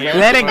 I'm sorry, man.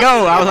 Let it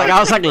go. I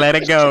was like, let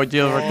it go,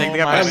 Gilbert. Take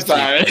the I'm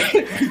sorry.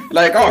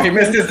 Like, oh, he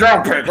missed his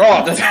draft pick.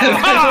 Oh,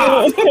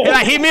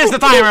 yeah, he missed the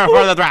timer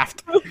for the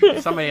draft.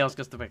 Somebody else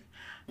gets to pick.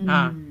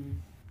 All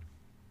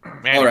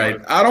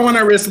right. I don't want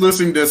to risk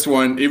losing this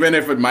one, even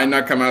if it might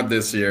not come out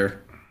this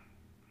year.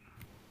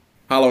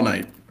 Hollow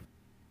Knight.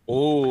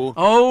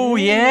 Oh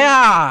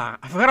yeah.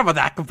 I forgot about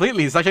that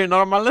completely. It's actually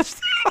not on my list.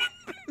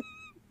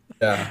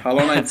 Yeah,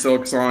 Hollow Knight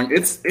Silksong.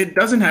 It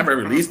doesn't have a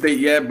release date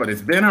yet, but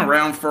it's been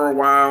around for a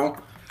while.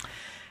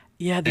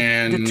 Yeah,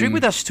 the trick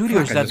with the studio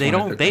is that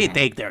they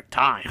take their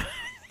time.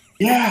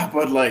 Yeah,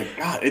 but like,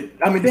 God,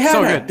 they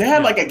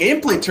had like a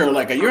gameplay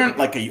trailer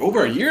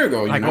over a year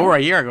ago. Over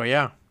a year ago,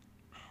 yeah.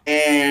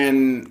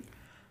 And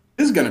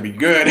this is gonna be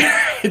good.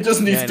 It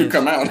just needs to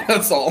come out.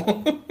 That's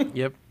all.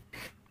 Yep.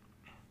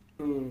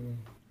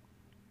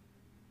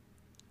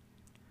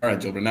 All right,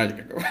 Gilbert, now you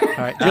can go. All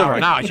right, Gilbert,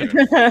 now I should.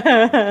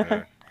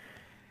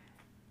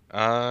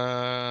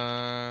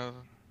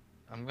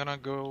 I'm gonna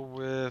go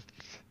with.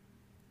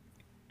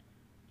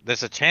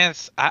 There's a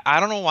chance. I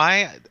don't know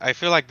why. I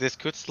feel like this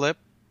could slip,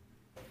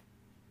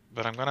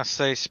 but I'm gonna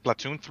say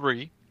Splatoon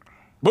 3.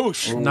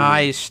 Boosh.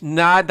 Nice.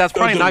 Nah, that's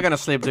probably not gonna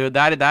slip, dude.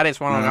 That is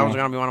one. That was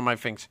gonna be one of my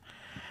things.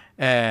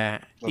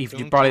 If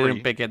you probably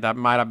didn't pick it, that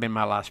might have been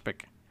my last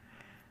pick.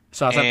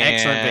 So that's an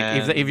excellent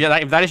pick.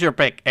 If that is your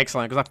pick,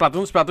 excellent. Because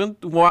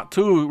Splatoon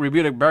 2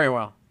 reviewed it very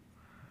well,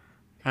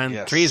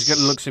 and 3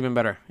 looks even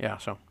better. Yeah.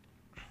 So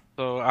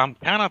I'm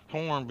kind of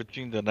torn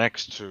between the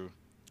next 2,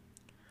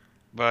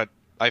 but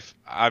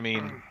I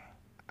mean,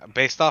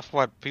 based off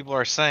what people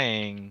are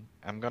saying,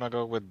 I'm gonna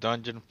go with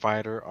Dungeon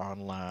Fighter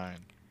Online.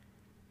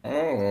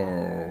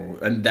 Oh,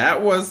 and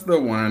that was the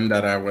one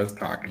that I was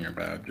talking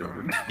about,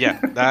 Jordan.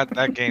 Yeah,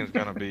 that game's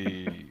gonna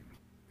be.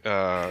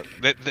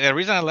 The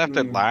reason I left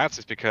it last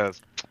is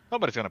because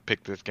nobody's gonna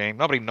pick this game.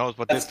 Nobody knows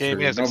what this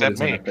game is except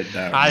me.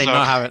 I did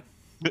not have it.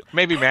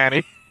 Maybe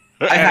Manny.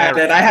 I had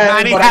it.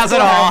 Manny has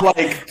it all.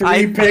 Like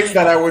 3 picks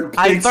that I would pick.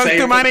 I talked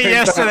to Manny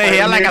yesterday. He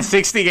had like a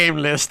 60 game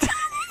list.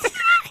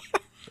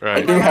 Right.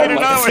 I do have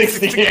like a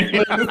 60 game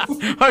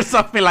list. Or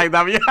something like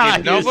that. Yeah,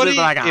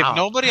 if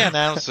nobody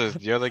announces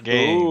the other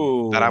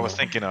game that I was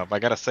thinking of, I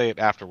gotta say it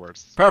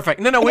afterwards. Perfect.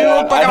 No, we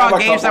will talk about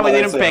games that we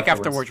didn't pick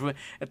afterwards.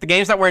 The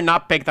games that were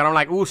not picked, and I'm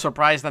like, ooh,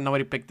 surprised that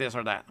nobody picked this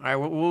or that. All right,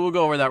 we'll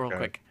go over that real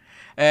quick.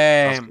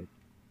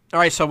 All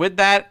right, so with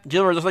that,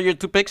 Gilbert, those are your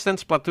 2 picks then,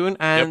 Splatoon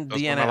and DNF.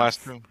 Yep, my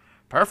last 2.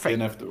 Perfect.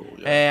 DNF duel,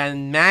 yeah.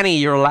 And Manny,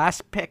 your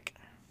last pick.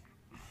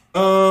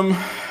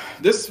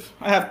 This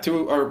I have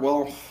 2, or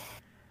well,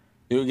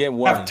 you get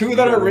one. I have 2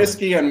 that are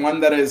risky and 1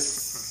 that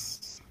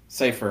is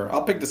safer.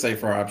 I'll pick the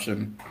safer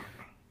option.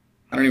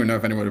 I don't even know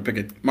if anyone would pick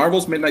it.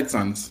 Marvel's Midnight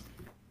Suns.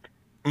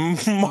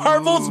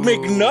 Marvel's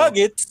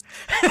McNuggets.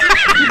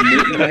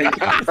 Midnight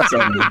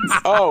Suns.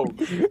 Oh,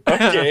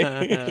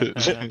 okay.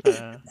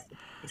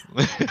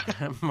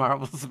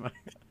 Marvel's.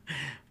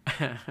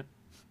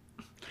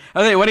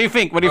 Okay, what do you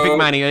think? What do you think,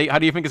 Manny? How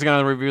do you think it's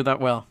gonna review that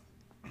well?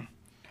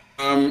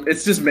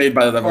 It's just made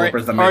by the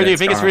developers that made Or do you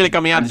think it's really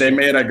coming out? And they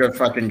made a good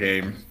fucking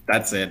game.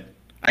 That's it.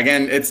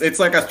 Again, it's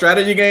like a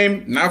strategy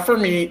game, not for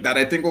me, that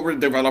I think will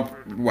develop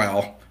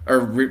well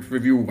or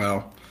review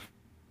well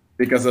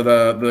because of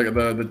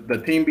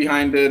the team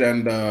behind it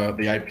and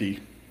the IP.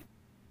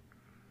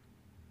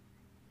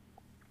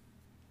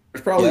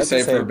 There's probably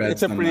safer bets.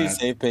 It's a pretty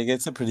safe pick.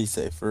 It's a pretty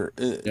safer.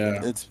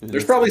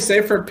 There's probably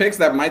safer picks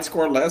that might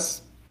score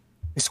less.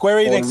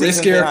 Square Enix, or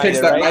riskier picks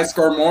that might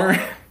score more.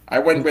 I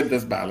went with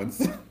this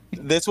balance.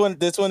 This one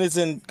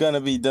isn't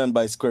gonna be done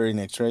by Square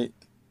Enix, right?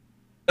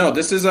 No,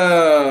 this is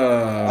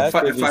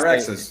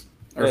Firaxis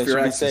or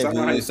Firaxis. I don't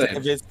know how you say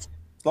it. As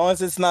long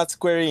as it's not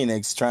Square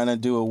Enix trying to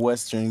do a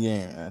Western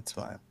game, that's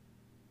fine.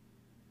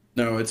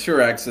 No, it's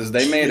Firaxis.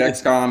 They made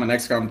XCOM and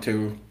XCOM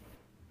 2,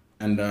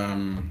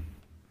 and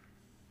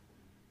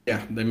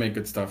yeah, they make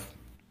good stuff.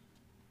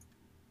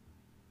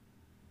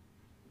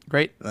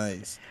 Great.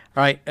 Nice.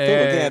 All right. Looking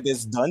at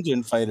this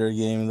dungeon fighter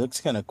game, it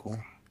looks kind of cool.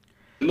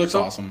 It looks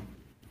awesome.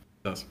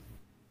 It does.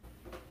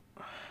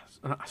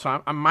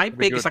 So my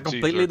pick is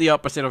completely the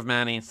opposite of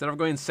Manny. Instead of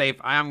going safe,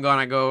 I am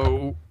gonna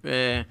go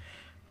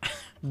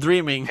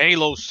dreaming.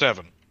 Halo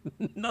 7.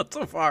 Not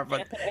so far,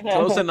 but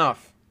close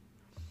enough.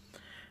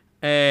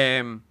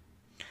 I'm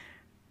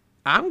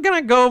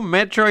gonna go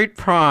Metroid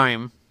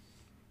Prime.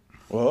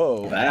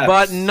 Whoa.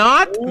 But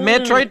not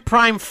Metroid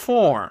Prime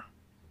 4.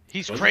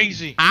 He's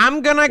crazy.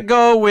 I'm gonna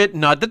go with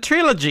not the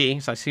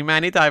trilogy. So I see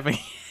Manny typing.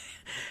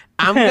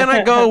 I'm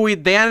gonna go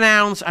with they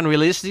announced and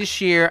released this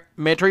year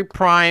Metroid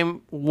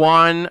Prime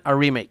 1, a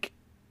remake.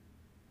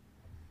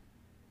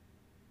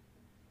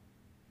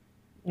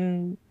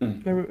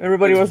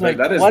 Everybody was like,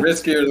 that is what?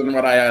 riskier than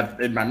what I had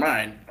in my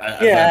mind.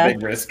 Yeah, a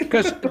big risk.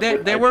 Because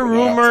there were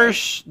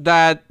rumors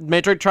that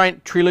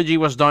Metroid Trilogy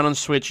was done on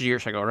Switch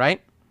years ago,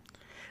 right?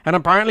 And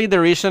apparently the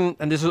reason,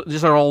 and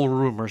these are all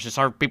rumors. These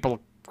are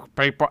people,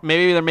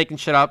 maybe they're making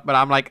shit up, but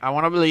I'm like, I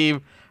want to believe,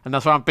 and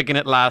that's why I'm picking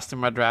it last in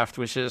my draft,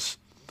 which is,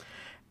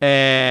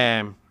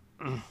 I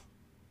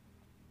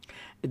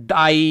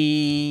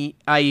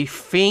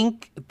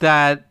think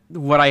that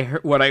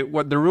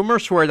what the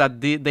rumors were that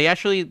they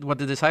actually what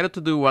they decided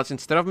to do was,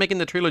 instead of making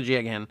the trilogy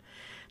again,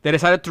 they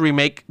decided to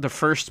remake the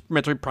first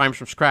Metroid Prime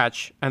from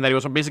scratch, and that it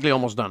was basically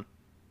almost done.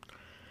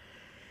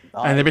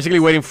 And they're basically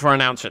waiting for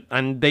announce it,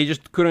 and they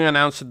just couldn't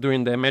announce it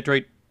during the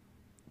Metroid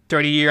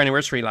 30-year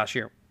anniversary last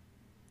year.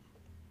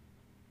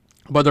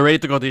 But they're ready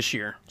to go this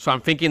year, so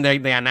I'm thinking they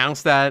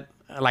announced that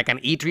like an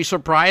E3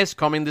 surprise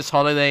coming this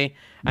holiday,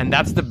 and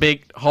that's the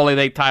big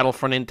holiday title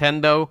for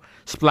Nintendo.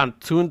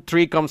 Splatoon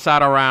 3 comes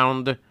out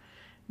around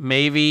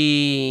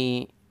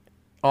maybe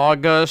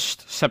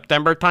August,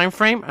 September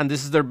timeframe, and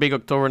this is their big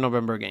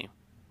October-November game.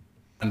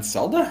 And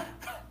Zelda?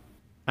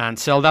 And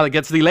Zelda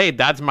gets delayed.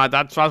 That's what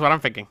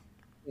I'm thinking.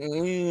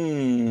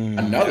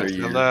 Another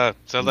year.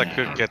 Zelda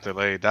could get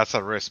delayed. That's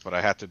a risk, but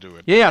I had to do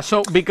it. Yeah,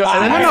 so because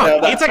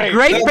no, it's a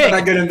great pick.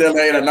 Not getting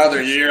delayed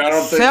another year. I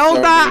don't think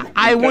Zelda, so,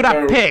 I would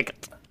have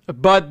picked,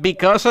 but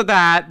because of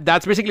that,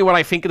 that's basically what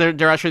I think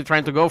they're actually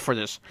trying to go for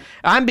this.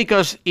 And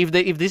because if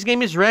this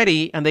game is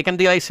ready and they can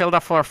delay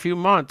Zelda for a few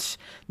months,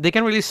 they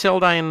can release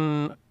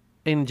Zelda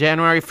in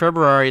January,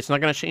 February. It's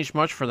not going to change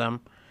much for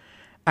them.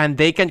 And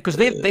they can, because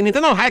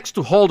Nintendo has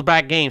to hold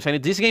back games. And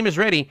if this game is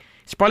ready,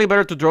 it's probably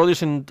better to draw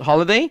this in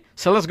holiday.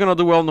 Zelda's going to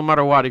do well no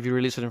matter what if you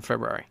release it in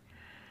February.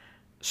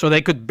 So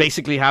they could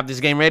basically have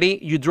this game ready.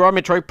 You draw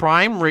Metroid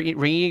Prime,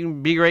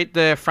 reinvigorate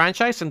the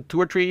franchise, and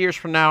 2 or 3 years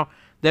from now,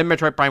 then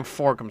Metroid Prime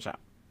 4 comes out.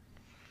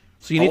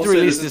 So you need to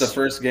release this. This is the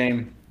first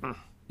game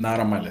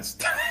not on my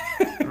list.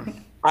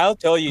 I'll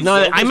tell you.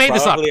 No, I made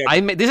this up.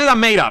 This is a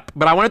made up,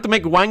 but I wanted to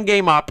make one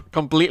game up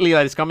completely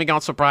that is coming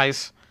out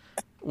surprise.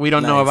 We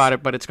don't know about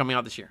it, but it's coming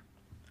out this year.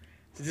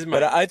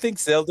 But I think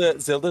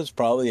Zelda's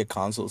probably a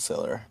console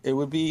seller. It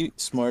would be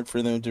smart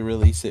for them to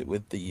release it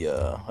with the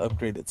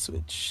upgraded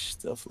Switch,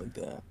 stuff like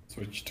that.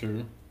 Switch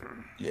 2?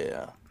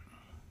 Yeah.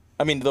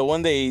 I mean, the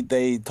one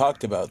they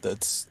talked about,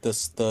 that's the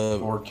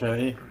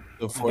 4K?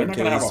 The 4K. They're not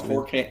going to have a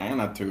 4K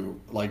and a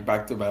 2, like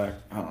back-to-back.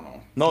 I don't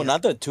know. No,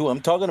 not the 2. I'm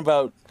talking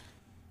about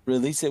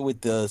release it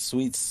with the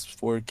sweet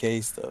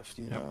 4K stuff,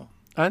 you know.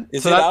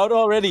 Is it out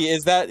already?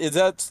 Is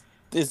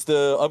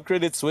the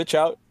upgraded Switch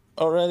out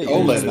already? The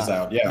OLED is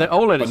out, yeah. The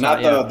OLED is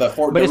out, yeah.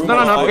 But it's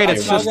not an upgraded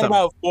system. I'm talking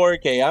about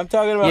 4K. I'm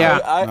talking about...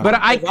 Yeah, but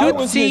I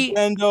could see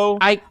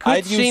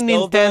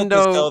Nintendo...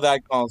 To sell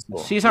that console.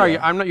 Cesar,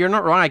 you're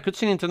not wrong. I could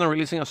see Nintendo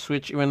releasing a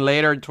Switch even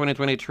later,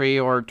 2023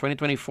 or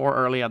 2024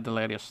 early at the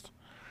latest.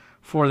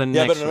 For the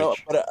next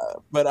Switch.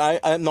 But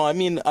I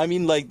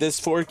mean like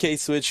this 4K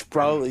Switch,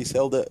 probably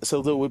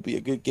Zelda would be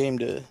a good game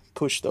to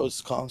push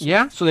those consoles.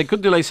 Yeah, so they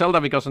could delay Zelda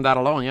because of that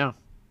alone, yeah.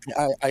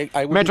 I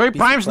Metroid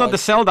Prime's not the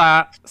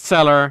Zelda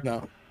seller.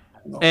 No.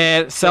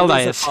 Zelda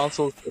is.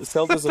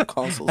 Zelda's a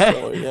console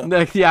seller, yeah.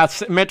 Yeah,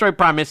 Metroid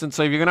Prime isn't.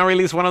 So if you're going to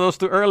release one of those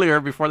two earlier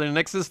before the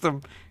next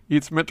system,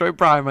 it's Metroid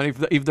Prime. And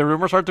if the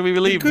rumors are to be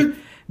believed,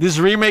 this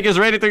remake is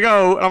ready to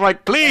go. And I'm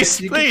like,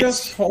 please. Could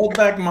just hold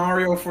back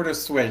Mario for the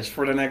Switch,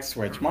 for the next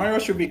Switch. Mario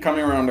should be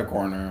coming around the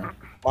corner.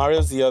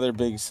 Mario's the other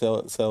big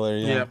seller,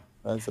 yeah.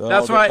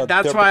 That's why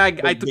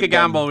I took a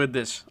gamble with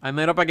this. I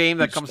made up a game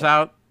that comes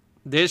out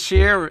this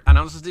year,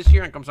 announces this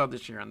year, and comes out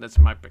this year, and that's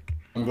my pick.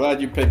 I'm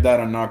glad you picked that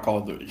and not Call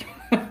of Duty.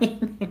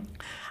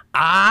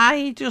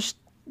 I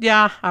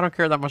don't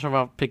care that much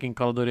about picking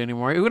Call of Duty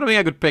anymore. It would have been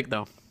a good pick,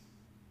 though.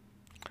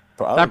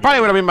 That probably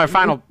would have been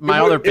my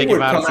other pick. No,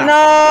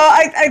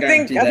 I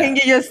think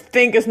you just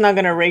think it's not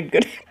gonna rate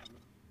good.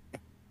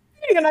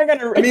 You're not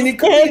gonna rate. I mean, it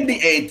could be in the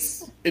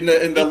 8s, in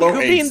the low 8s. It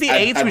could be in the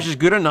 8s, which is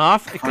good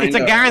enough. It's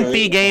a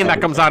guaranteed game that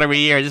comes out every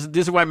year.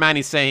 This is what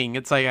Manny's saying.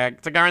 It's a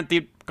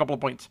guaranteed couple of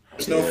points.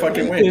 There's no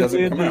fucking way it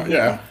doesn't come out.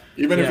 Yeah,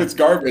 even if it's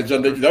garbage,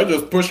 and they'll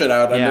just push it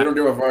out, and they don't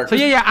give a fuck. So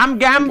I'm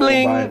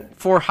gambling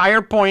for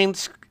higher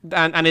points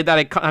and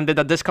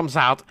that this comes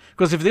out,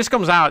 because if this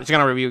comes out, it's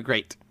gonna review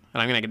great.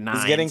 And I'm gonna get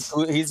 9.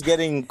 He's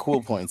getting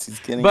cool points.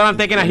 But I'm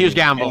taking a huge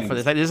gamble for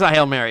this. This is a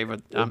Hail Mary,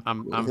 but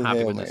I'm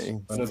happy with this.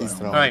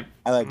 All right.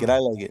 I like it. All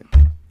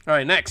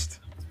right, next.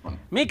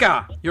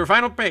 Mika, your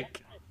final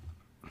pick.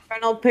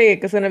 Final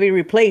pick is gonna be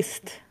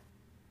Replaced.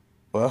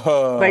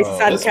 Whoa. By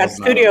Sad Cat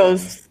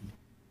Studios.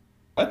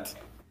 What?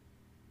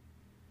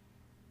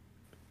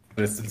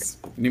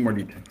 Need more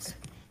details.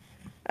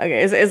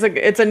 Okay,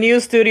 it's a new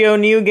studio,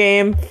 new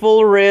game,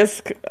 full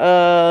risk.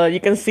 You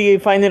can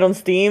find it on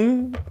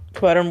Steam,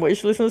 put on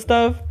wishlist and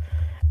stuff.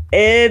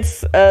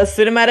 It's a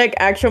cinematic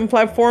action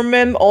platform,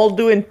 all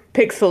do in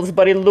pixels,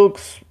 but it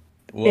looks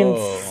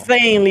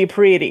insanely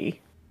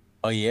pretty.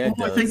 Oh yeah,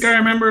 I think I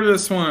remember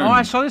this one. Oh,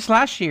 I saw this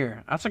last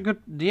year. That's a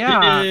good.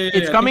 Yeah.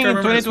 It's coming in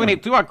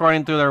 2022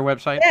 according to their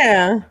website.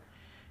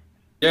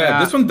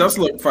 Yeah, this one does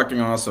look fucking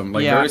awesome.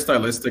 Like, very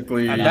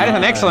stylistically. That is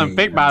an excellent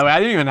pick, by the way. I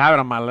didn't even have it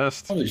on my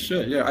list. Holy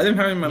shit, yeah. I didn't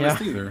have it on my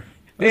list either.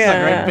 This is a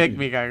great pick,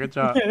 Mika. Good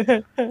job.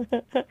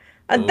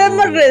 I done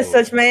my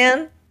research,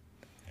 man.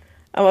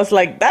 I was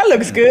like, that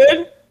looks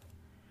good.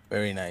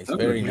 Very nice.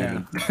 Very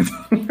nice.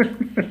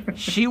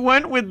 She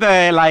went with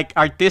the,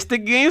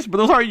 artistic games, but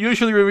those are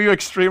usually reviewed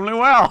extremely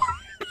well.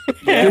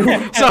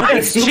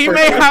 So she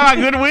may have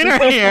a good winner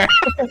here.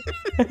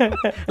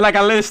 Like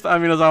a list, I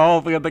mean, as a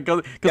whole,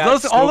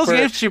 because all those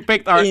games she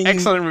picked are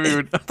excellent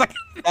reviewed.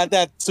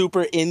 that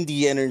super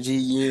indie energy,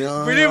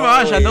 Pretty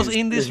much, and those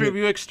indies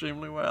review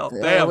extremely well.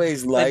 Damn.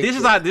 This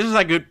is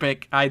a good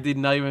pick. I did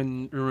not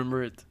even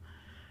remember it.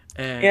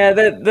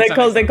 They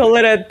call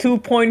it a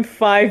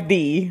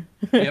 2.5D.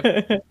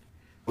 Yep.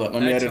 Let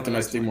me add it to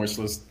my Steam wish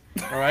list.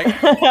 All right.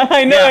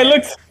 I know, it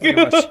looks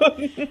good.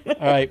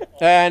 All right.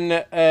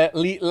 And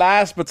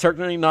last but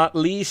certainly not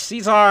least,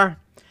 Cesar,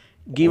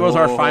 give us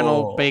our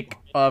final pick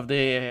of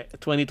the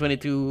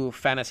 2022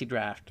 fantasy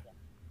draft.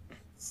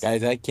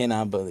 Guys, I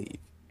cannot believe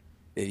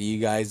that you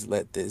guys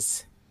let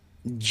this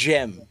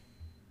gem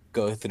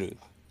go through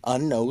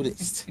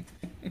unnoticed.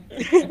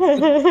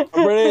 I'm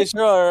pretty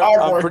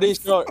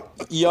sure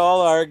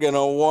y'all are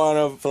gonna want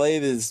to play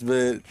this,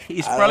 but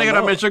he's probably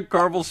gonna mention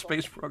Kerbal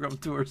Space Program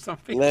 2 or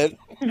something.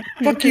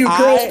 Fuck you,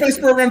 Kerbal Space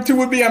Program 2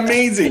 would be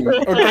amazing.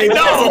 Okay, that's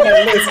on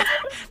my list.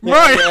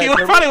 Bro,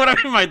 he probably would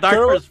have been my dark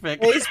horse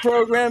pick. Space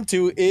Program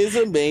 2 is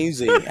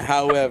amazing.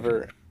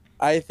 However,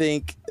 I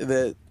think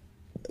that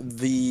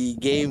the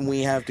game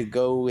we have to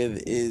go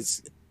with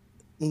is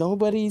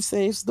Nobody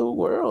Saves the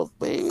World,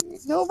 baby.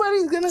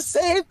 Nobody's gonna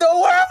save the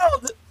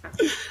world.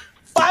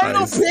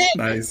 Final pick.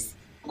 Nice.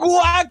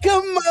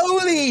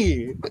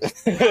 Guacamole.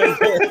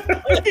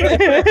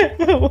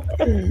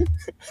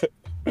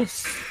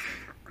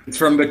 It's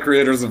from the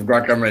creators of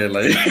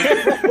Guacamole.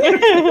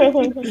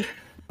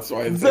 That's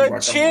why it's the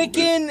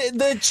chicken.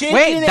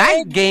 Wait,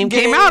 that game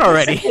came out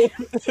already.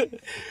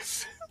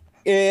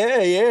 Yeah.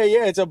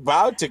 It's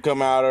about to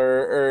come out,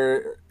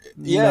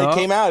 it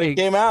came out. It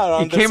came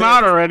out. It came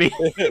out already.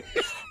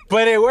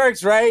 But it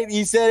works, right?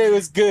 You said it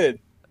was good.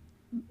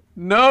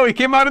 No, it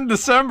came out in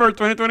December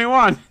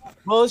 2021.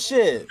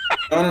 Bullshit.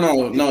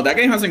 No, that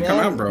game hasn't come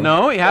out, bro.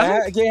 No, it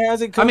hasn't. That game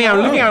hasn't come out.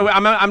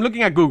 I'm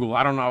looking at Google.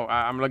 I don't know.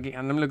 I'm looking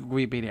at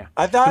Wikipedia.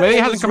 I thought maybe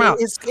it hasn't come out.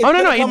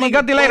 It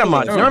got delayed a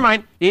month. Never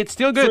mind. It's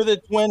still good. For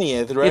the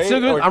 20th, right? It's still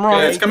good. I'm wrong.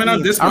 Yeah, it's coming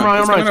out this month.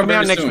 I'm wrong. It's coming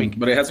out next week.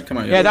 But it hasn't come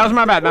out yet. Yeah, that was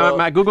my bad.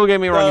 My Google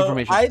gave me wrong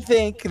information. I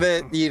think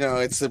that,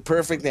 it's the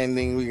perfect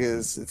ending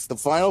because it's the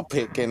final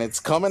pick and it's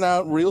coming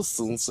out real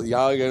soon. So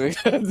y'all are going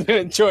to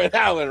enjoy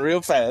that one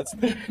real fast.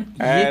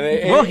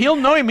 He'll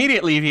know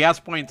immediately if he has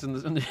points in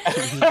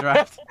the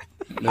draft.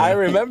 I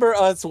remember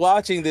us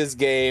watching this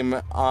game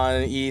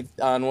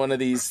on one of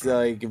these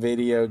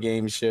video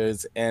game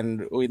shows,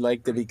 and we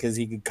liked it because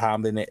he could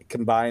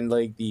combine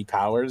the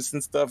powers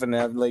and stuff, and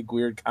have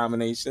weird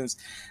combinations,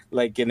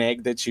 like an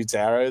egg that shoots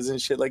arrows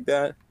and shit like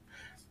that.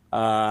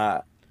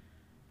 I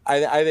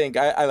think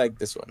I like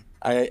this one.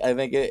 I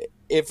think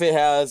if it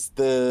has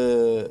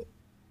the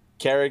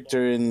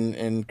character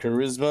and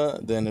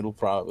charisma, then it'll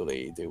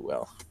probably do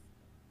well.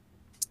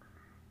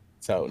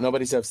 So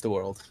Nobody Saves the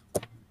World.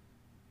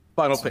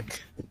 Final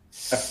pick.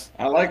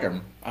 I like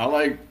him.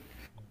 It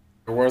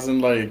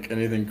wasn't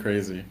anything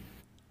crazy.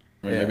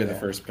 Maybe the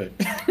first pick.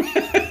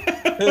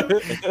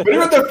 But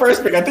even the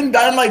first pick, I think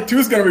Dying Light 2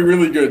 is gonna be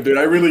really good, dude.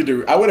 I really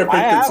do. I would have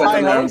picked it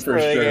second round for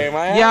sure.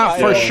 Yeah,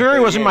 for sure,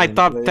 it was in my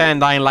top 10.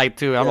 Dying Light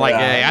 2. I'm like,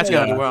 hey, that's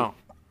gonna do well.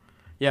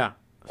 Yeah,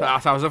 so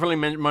I was definitely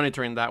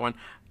monitoring that one.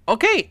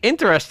 Okay,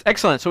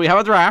 excellent. So we have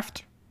a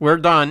draft. We're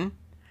done.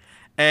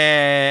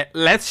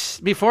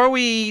 Before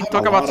we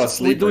talk about,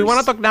 do we want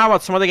to talk now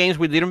about some of the games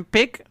we didn't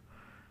pick?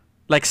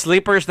 Like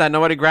sleepers that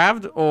nobody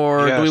grabbed,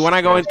 or do we want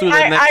to go into the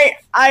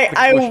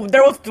next?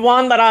 There was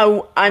one that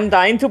I'm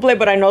dying to play,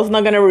 but I know it's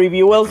not gonna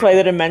review well, so I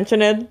didn't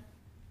mention it.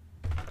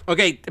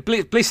 Okay,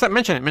 please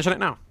mention it. Mention it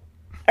now.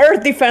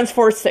 Earth Defense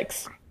Force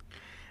 6.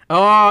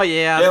 Oh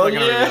yeah.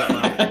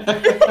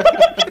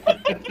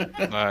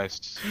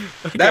 Nice.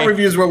 Okay. That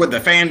reviews well with the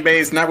fan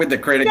base, not with the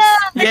critics.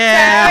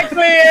 Yeah,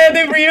 exactly.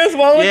 The reviews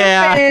well with the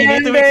fan you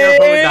need to be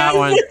careful with that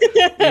one.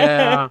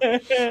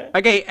 Yeah.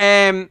 Okay.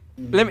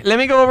 Let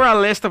me go over a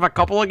list of a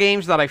couple of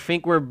games that I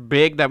think were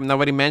big that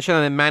nobody mentioned,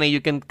 and then Manny, you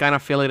can kind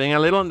of fill it in a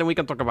little, and then we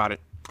can talk about it.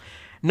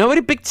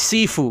 Nobody picked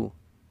Sifu,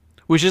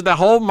 which is the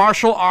whole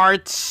martial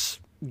arts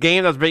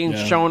game that's being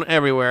shown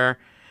everywhere.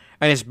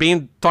 And it's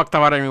being talked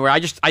about everywhere. I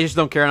just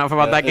don't care enough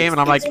about that game, and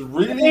I'm like,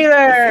 me neither.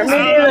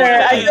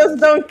 I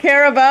just don't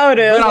care about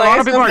it. But a lot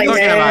of people are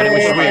talking about it,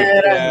 which is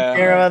weird. I don't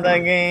care about that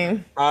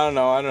game. I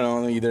don't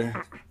know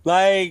either.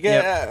 Like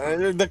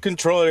the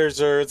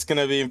controllers it's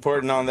gonna be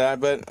important on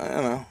that, but I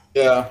don't know.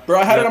 Yeah, bro,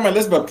 I had it on my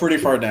list, but pretty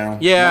far down.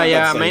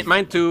 Yeah,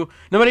 mine too.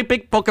 Nobody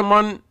picked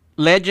Pokemon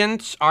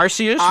Legends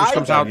Arceus, which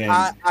comes out.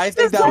 I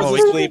think that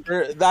was a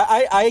sleeper.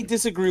 I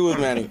disagree with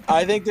Manny.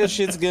 I think this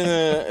shit's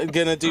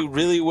gonna do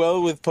really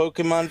well with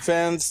Pokemon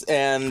fans,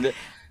 and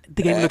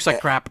the game looks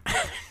like crap.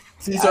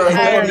 Caesar, I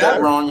hope I'm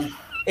that wrong.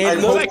 It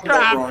looks like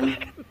crap.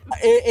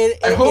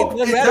 I hope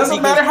it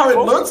doesn't matter how it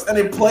looks, and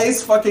it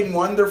plays fucking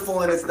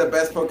wonderful, and it's the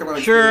best Pokemon.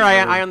 Sure,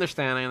 I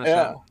understand.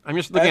 Yeah. I'm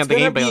just looking at the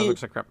gameplay. It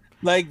looks like crap.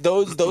 Like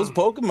those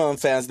Pokemon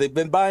fans, they've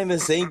been buying the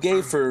same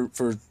game for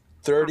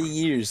 30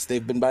 years.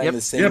 They've been buying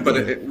the same. Yeah,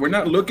 but we're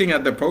not looking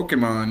at the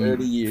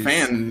Pokemon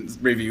fan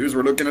reviews.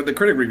 We're looking at the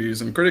critic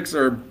reviews, and critics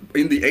are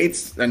in the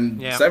 8s and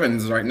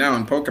 7s right now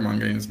in Pokemon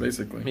games,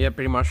 basically. Yeah,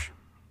 pretty much.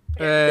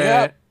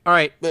 All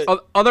right.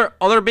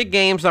 Other big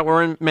games that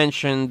weren't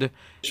mentioned.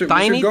 We should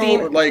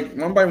go like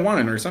one by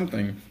one or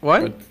something.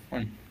 What?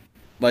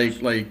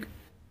 Like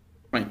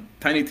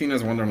Tiny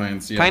Tina's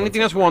Wonderlands. Yeah, Tiny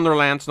Tina's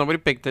Wonderlands. Nobody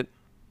picked it.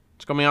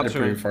 It's coming out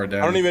soon. Pretty far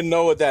down. I don't even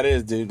know what that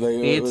is, dude. Like,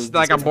 it's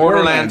like a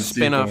Borderlands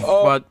spin-off,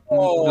 but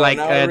like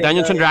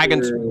Dungeons and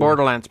Dragons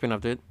Borderlands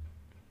spin-off, dude.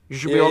 You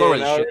should be all over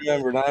this shit.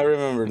 I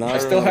remember. I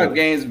still have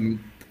games,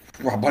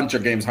 a bunch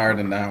of games higher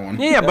than that one.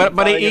 Yeah, but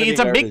it's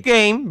a big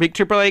game, big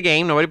AAA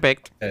game. Nobody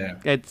picked. Yeah.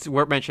 It's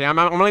worth mentioning. I'm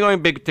only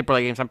going big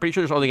AAA games. I'm pretty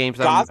sure there's other games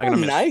that I'm gonna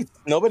miss. Knights.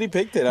 Nobody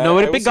picked it.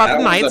 Nobody picked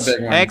Gotham Knights.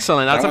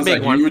 Excellent. That's a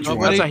big one.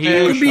 That's a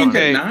huge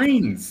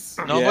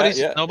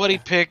one. Nobody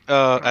picked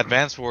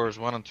Advance Wars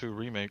 1 and 2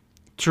 remake.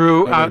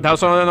 True. That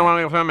was another one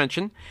I was going to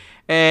mention.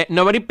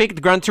 Nobody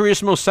picked Gran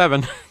Turismo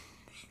 7.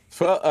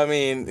 Well, I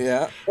mean,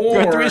 yeah.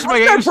 Gran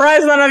Turismo I'm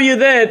surprised none of you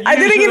did. I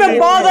didn't even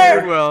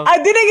bother.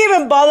 I didn't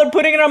even bother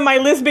putting it on my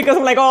list because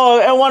I'm like,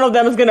 and one of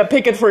them is gonna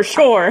pick it for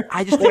sure.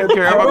 I just don't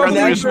care about Gran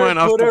Turismo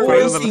enough to put a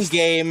racing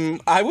game.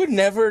 I would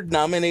never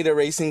nominate a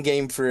racing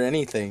game for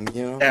anything.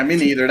 You know? Yeah, me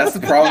neither. That's the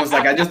problem. It's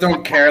like I just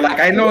don't care. Like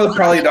I know it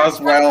probably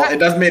does well. It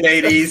does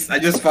mid-80s. I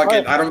just fuck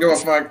it. I don't give a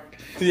fuck.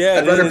 Yeah,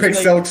 I'd rather pick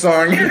Silk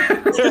Song.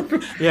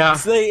 Yeah.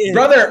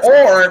 Brother,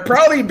 or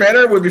probably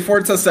better would be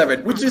Forza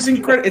 7, which is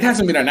incredible. It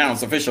hasn't been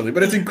announced officially,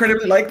 but it's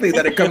incredibly likely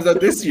that it comes out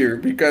this year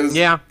because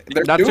they're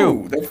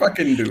due. They're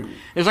fucking due.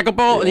 There's a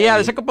couple.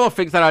 There's a couple of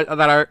things that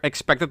are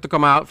expected to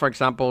come out. For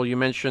example, you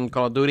mentioned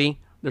Call of Duty.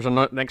 There's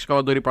a next Call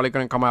of Duty probably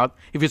going to come out.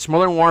 If it's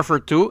Modern Warfare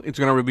 2, it's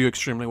going to review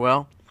extremely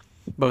well.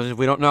 But if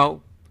we don't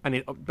know,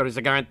 there is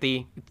a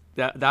guarantee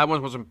that one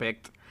wasn't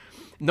picked.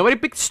 Nobody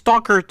picked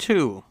Stalker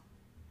 2.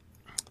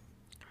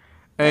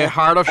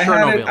 Heart of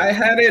Chernobyl. I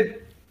had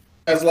it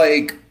as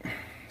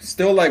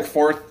still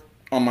fourth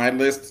on my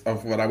list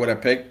of what I would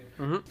have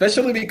picked,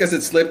 especially because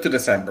it slipped to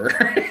December.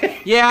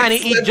 Yeah, and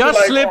it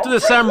just slipped to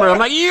December. I'm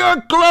like,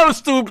 you're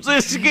close to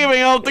this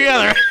giving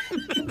altogether.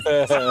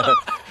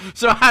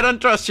 So I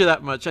don't trust you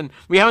that much, and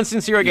we haven't seen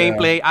zero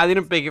gameplay. I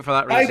didn't pick it for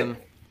that reason.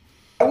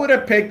 I would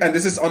have picked, and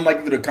this is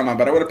unlikely to come out,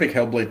 but I would have picked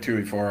Hellblade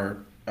 2 before.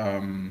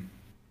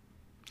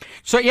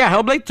 So yeah,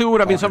 Hellblade 2 would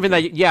have been something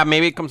that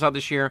maybe it comes out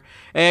this year.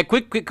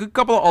 Quick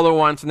couple of other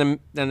ones, and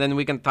then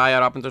we can tie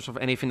it up in terms of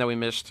anything that we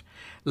missed.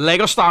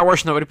 Lego Star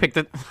Wars, nobody picked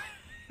it.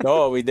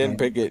 No, we didn't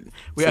pick it.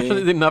 We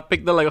actually did not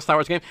pick the Lego Star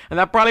Wars game, and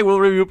that probably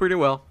will review pretty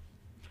well.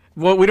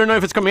 Well, we don't know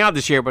if it's coming out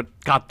this year, but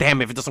god damn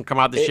if it doesn't come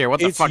out this year. What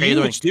the fuck are you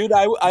doing? Dude,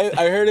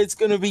 I heard it's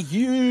gonna be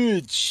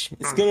huge.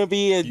 It's gonna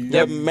be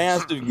a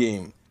massive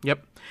game.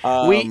 Yep.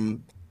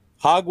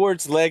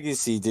 Hogwarts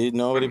Legacy, dude.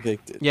 Nobody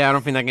picked it. Yeah, I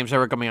don't think that game's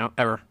ever coming out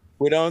ever.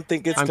 We don't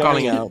think it's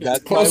coming out.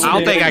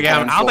 I'll take a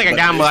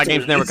gamble. That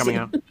game's never coming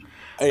out.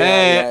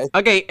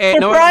 Okay.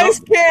 Surprise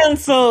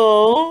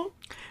cancel.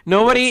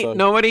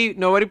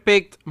 Nobody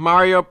picked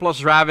Mario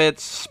plus Rabbids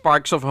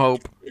Sparks of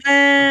Hope.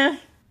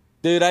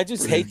 Dude, I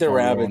just hate the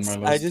rabbits.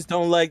 I just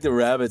don't like the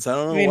rabbits. I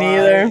don't know Me why.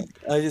 neither.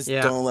 I just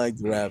don't like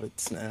the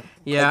rabbits now.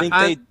 Yeah,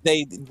 I think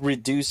they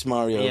reduce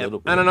Mario a little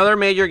bit. And another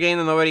major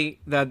game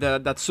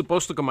that's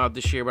supposed to come out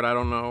this year, but I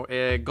don't know.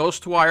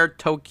 Ghostwire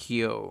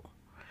Tokyo,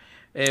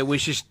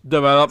 which is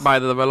developed by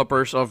the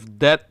developers of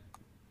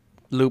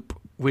Deathloop,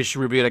 which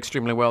reviewed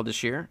extremely well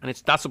this year, and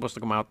that's supposed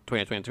to come out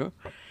 2022.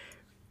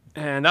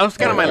 And that was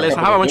kind of my list.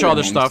 I have a bunch of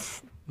other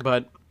stuff,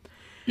 but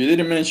you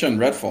didn't mention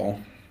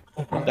Redfall.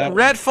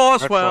 Redfall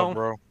as well.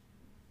 Bro.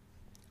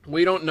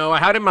 We don't know. I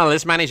had it in my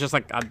list, man. It's just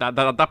like at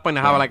that point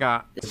I have like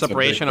a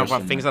separation of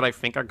things that I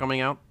think are coming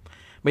out.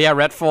 But yeah,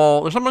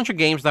 Redfall. There's a bunch of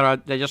games that I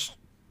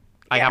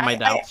have my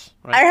doubts.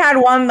 Right? I had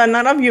one that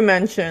none of you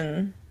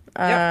mentioned.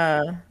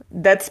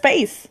 Dead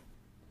Space.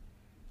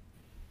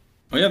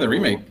 Oh yeah, the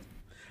remake.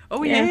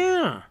 Oh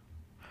yeah.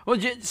 Well,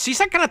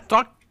 Cesar kind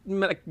of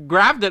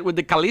grabbed it with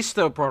the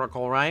Callisto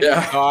Protocol, right?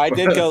 Yeah. Oh, I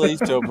did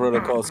Callisto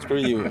Protocol. Screw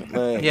you.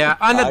 Yeah,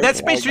 and the Dead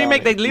Space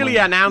remake, they literally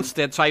announced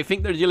it, so I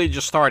think they're really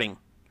just starting.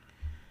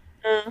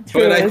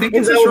 But I think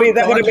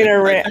that would have been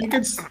a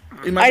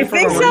I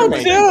think so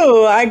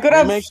too. I could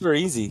have. Remakes were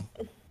easy,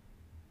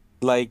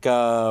 like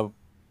Metroid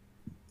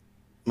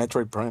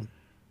Prime.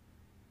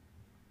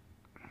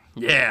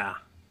 Yeah.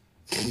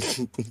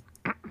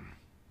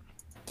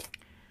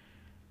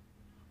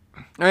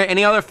 All right.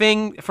 Any other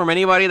thing from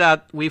anybody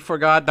that we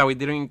forgot that we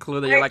didn't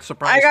include that you're like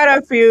surprised? I got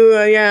a few.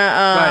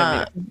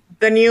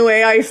 The new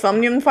AI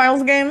Somnium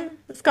Files game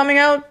is coming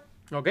out.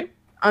 Okay.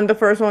 And the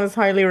first one is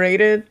highly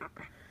rated.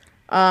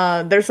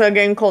 There's a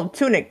game called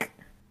Tunic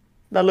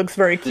that looks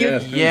very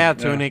cute. Yeah,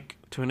 Tunic.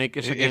 Tunic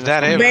is a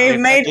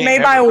game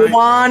made by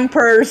one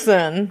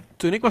person.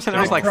 Tunic was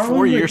announced like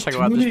 4 years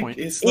ago at this point.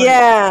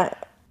 Yeah.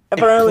 I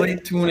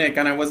played Tunic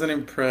and I wasn't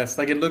impressed.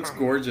 Like, it looks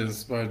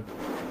gorgeous, but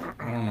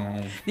I don't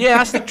know. Yeah,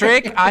 that's the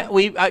trick.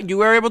 You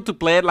were able to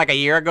play it like a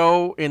year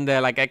ago in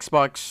the like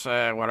Xbox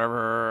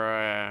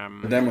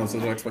demos,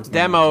 Xbox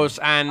demos,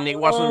 and it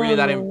wasn't really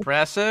that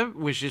impressive,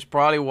 which is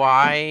probably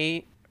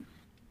why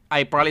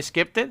I probably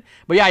skipped it.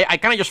 But yeah, I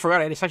kind of just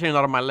forgot it. It's actually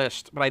not on my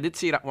list, but I did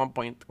see it at one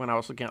point when I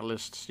was looking at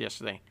lists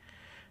yesterday.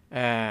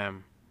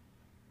 And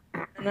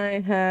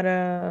I had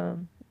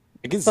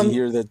I can see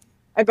here that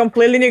a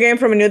completely new game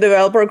from a new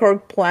developer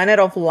called Planet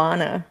of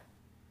Lana.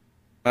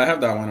 I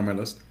have that one on my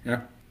list.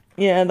 Yeah.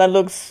 Yeah, that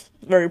looks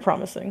very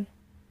promising.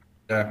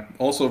 Yeah.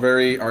 Also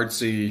very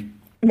artsy.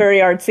 Very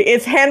artsy.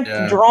 It's hand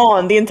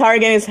drawn. The entire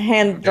game is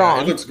hand drawn.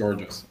 Yeah, it looks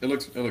gorgeous. It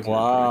looks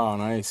wow,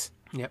 nice.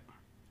 Yep.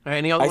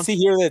 Any other I see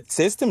here that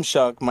System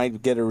Shock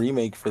might get a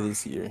remake for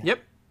this year. Yep.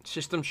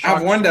 System Shock. I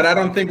have one that I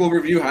don't think we'll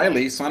review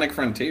highly, Sonic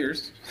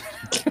Frontiers.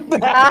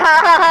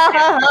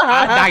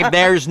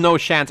 There's no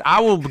chance. I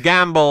will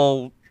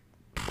gamble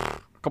a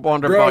couple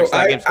 $100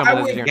 that game's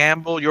coming this year.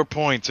 Gamble your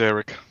points,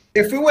 Eric.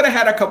 If we would have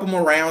had a couple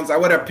more rounds, I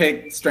would have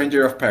picked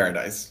Stranger of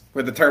Paradise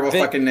with the terrible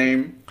fucking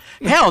name.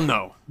 Hell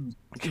no.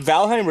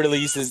 Valheim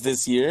releases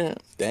this year.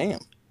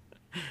 Damn.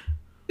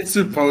 It's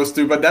supposed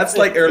to, but that's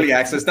like early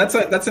access.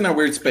 That's in a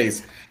weird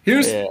space.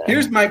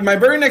 Here's my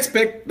very next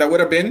pick that would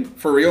have been,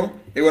 for real,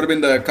 it would have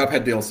been the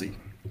Cuphead DLC.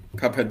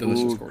 Cuphead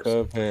Delicious Course.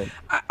 Cuphead.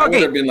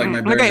 Okay. Been like my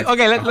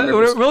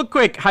real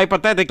quick,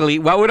 hypothetically,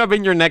 what would have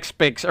been your next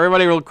picks?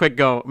 Everybody real quick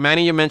go.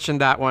 Manny, you mentioned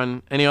that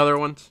one. Any other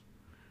ones?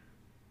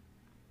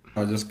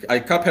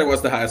 Cuphead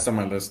was the highest on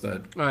my list. All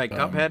right,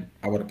 Cuphead.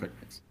 I would have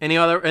picked this. Any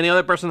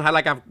other person had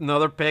like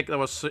another pick that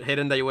was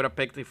hidden that you would have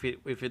picked if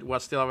it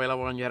was still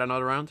available and you had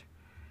another round?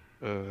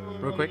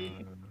 Real quick.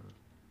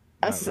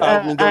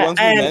 The ones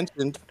we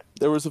mentioned.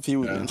 There was a few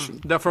we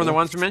mentioned. From the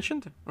ones we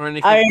mentioned, or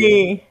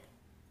anything?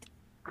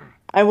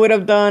 I would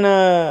have done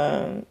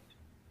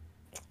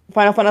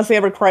Final Fantasy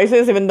Ever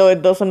Crisis, even though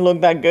it doesn't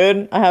look that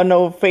good. I have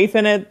no faith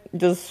in it.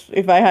 Just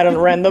if I had a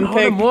random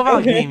pick. The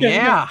mobile game,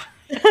 yeah.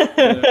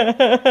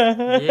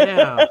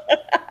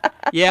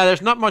 Yeah,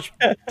 there's not much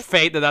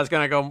fate that's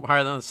gonna go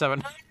higher than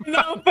 7.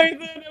 No faith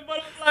in it, but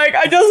I'm like,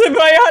 if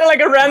I had like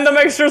a random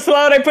extra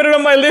slot, I put it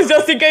on my list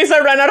just in case I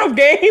ran out of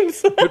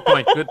games. Good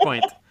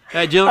point.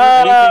 Jill,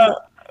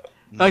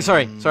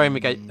 sorry,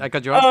 Mika, I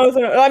cut you off.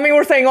 I mean,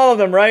 we're saying all of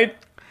them, right?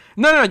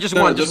 No, just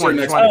one. Just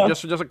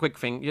a quick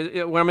thing.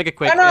 You want to make it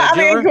quick? I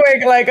mean,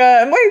 quick. Like,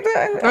 I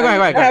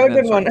have a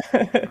good one.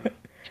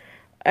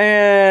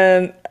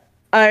 And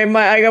I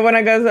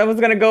was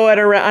gonna go at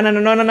an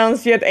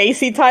unannounced yet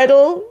AC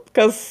title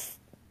because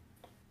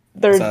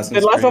the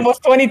last one was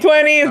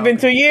 2020. It's been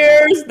 2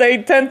 years.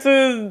 They tend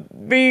to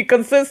be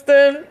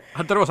consistent.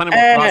 I thought it was Animal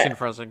Crossing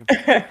for a second.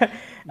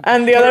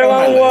 And the other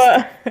one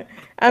was,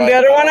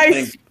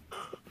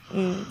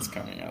 it's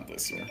coming out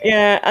this year.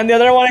 Yeah, and the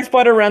other one I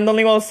spotted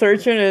randomly while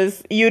searching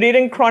is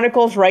Eiyuden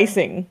Chronicles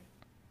Rising.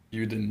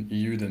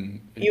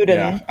 Eiyuden.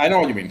 Yeah, I know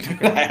what you mean.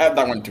 I have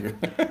that one too.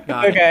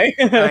 Okay.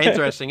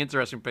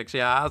 Interesting picks.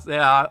 Yeah,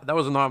 that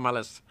was not on my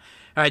list.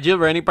 All right,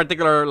 Jill, any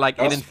particular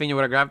hidden thing you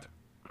would have grabbed?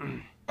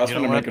 That's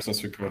from the makers of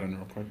Suikoden,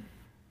 real quick.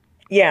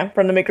 Yeah,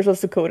 from the makers of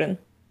Suikoden.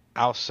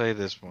 I'll say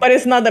this one. But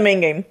it's not the main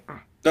game.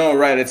 No,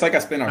 right. It's like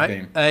a spin-off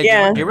game.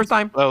 Yeah. Give her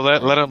time. Oh,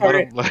 let him.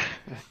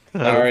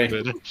 Sorry,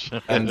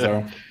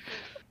 Enzo.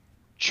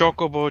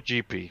 Chocobo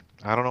GP.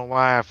 I don't know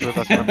why I feel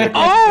that's gonna be.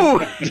 Oh!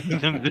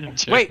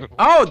 Wait.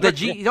 Oh, the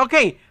G.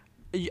 Okay.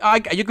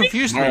 You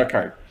confused me. Mario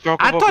Kart.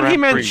 I thought he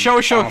meant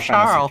Shosho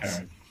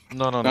Charles.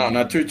 No,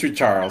 not Choo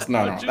Charles. No.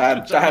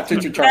 I have Choo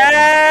Charles.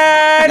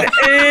 That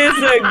is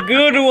a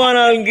good one.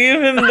 I'll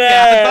give him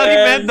that. I thought he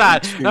meant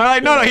that. No,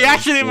 like, no, he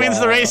actually means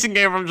the racing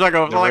game from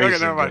Choco. I'm like, okay,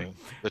 never mind.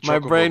 My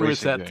brain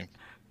reset. Game.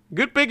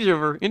 Good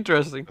picture,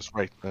 interesting. That's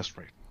right.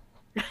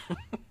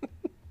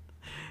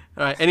 All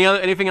right.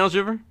 Anything else,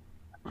 Jiver?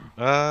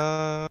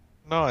 No,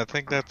 I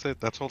think that's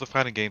it. That's all the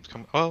fighting games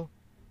come. Oh.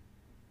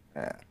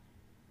 Yeah.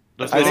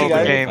 I think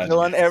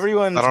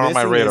everyone's not on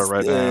my radar this,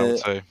 right now. I would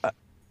say.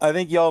 I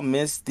think y'all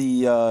missed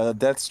the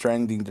Death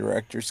Stranding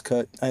director's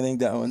cut. I think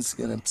that one's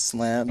gonna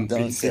slam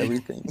dunk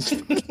everything.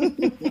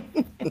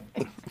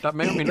 That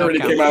may it already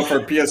came out for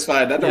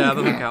PS5. That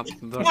doesn't count.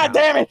 God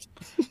damn it!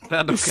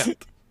 That doesn't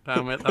count.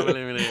 I'm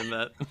eliminating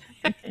that.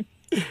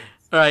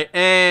 All right.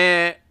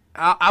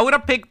 I would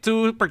have picked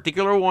two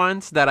particular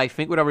ones that I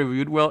think would have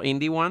reviewed well,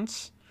 indie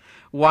ones.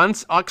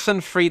 One's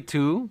Oxenfree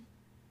 2,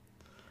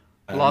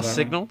 Lost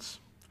Signals.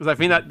 Because I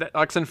think that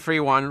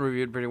Oxenfree 1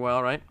 reviewed pretty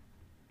well, right?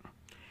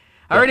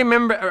 I already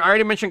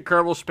mentioned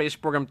Kerbal Space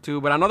Program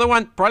 2, but another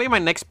one, probably my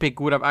next pick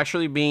would have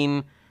actually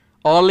been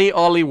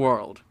Ollie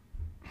World.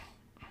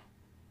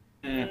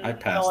 I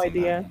passed. No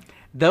idea.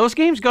 Those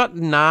games got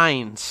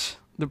 9s,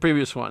 the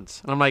previous ones.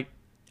 And I'm like,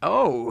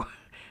 oh,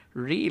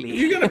 really?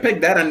 You're going to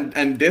pick that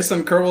and diss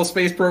some Kerbal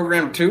Space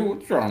Program 2?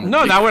 What's wrong?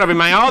 No, that would have been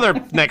my other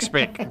next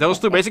pick. Those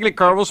two, basically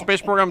Kerbal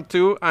Space Program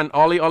 2 and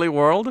Ollie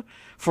World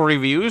for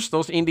reviews.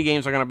 Those indie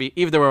games are going to be,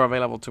 if they were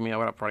available to me, I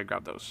would have probably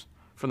grabbed those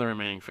from the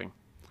remaining thing.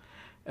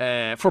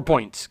 For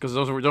points, because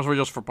those were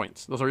just for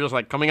points. Those were just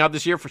like coming out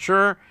this year for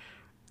sure.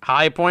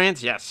 High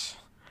points, yes.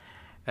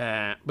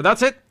 But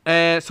that's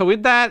it. So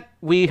with that,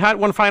 we had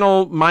one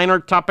final minor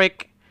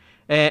topic.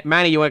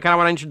 Manny, you kind of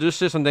want to introduce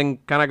this and then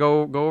kind of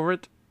go over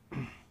it?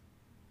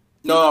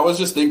 No, I was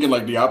just thinking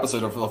like the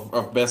opposite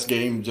of best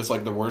game, just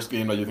like the worst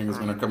game that you think is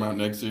going to come out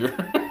next year.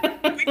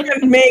 We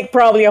can make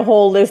probably a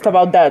whole list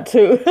about that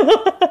too.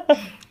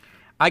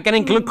 I can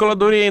include Call of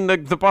Duty in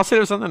the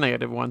positives and the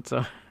negative ones.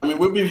 So. I mean,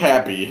 we'd be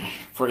happy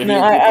for any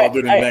Call of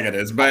Duty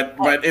negatives, but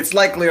it's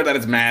likelier that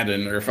it's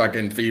Madden or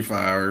fucking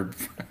FIFA or...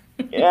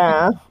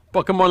 Yeah.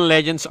 Pokemon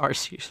Legends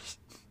Arceus.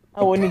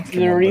 I would need to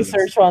do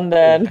research on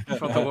that.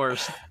 For the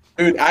worst.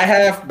 Dude, I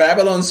have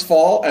Babylon's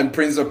Fall and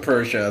Prince of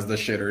Persia as the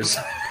shitters.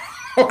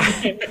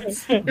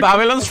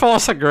 Babylon's Fall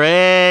is a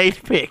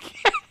great pick.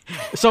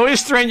 So is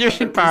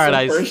Strangers in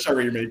Paradise. Prince of Persia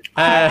remake.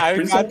 I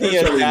got the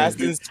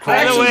Assassin's Creed.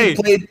 I actually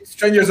played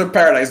Strangers of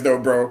Paradise though,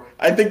 bro.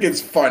 I think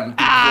it's fun.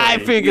 I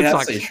think it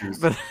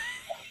sucks.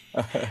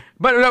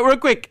 But real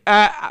quick,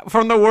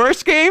 from the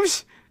worst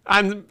games,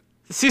 and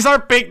Cesar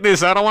picked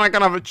this. I don't want to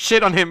kind of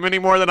shit on him any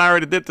more than I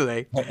already did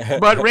today.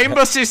 But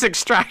Rainbow Six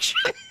Extraction.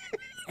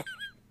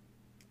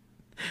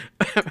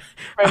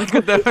 I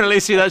could definitely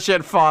see that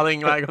shit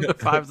falling like on the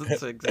 5s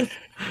and 6s.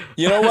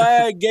 You know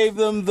why I gave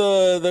them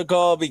the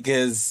call?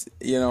 Because,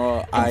 you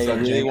know, I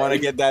really want to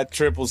get that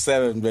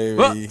 777, baby.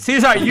 Well,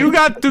 Cesar, you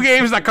got 2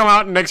 games that come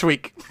out next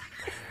week.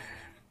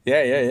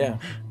 Yeah.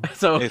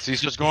 So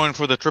he's just going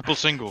for the triple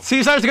single.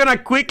 Cesar's going to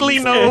quickly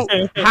know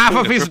half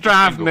of his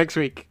draft next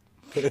week.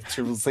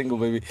 Triple single,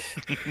 baby.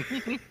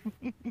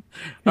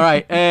 All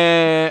right.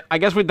 I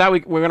guess with that, we're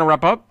going to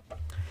wrap up.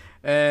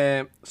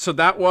 So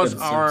that was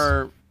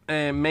our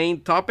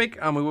main topic,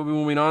 and we will be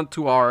moving on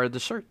to our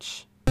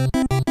desserts.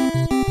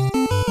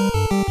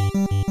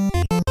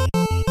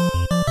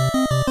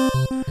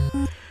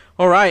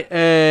 All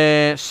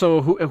right.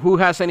 So who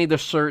has any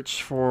desserts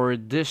for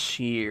this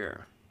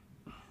year?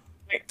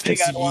 I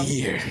got one.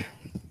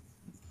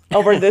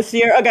 Over this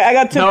year? Okay, I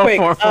got two quick.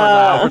 For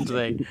now, for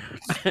today.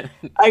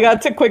 I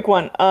got two quick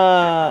one.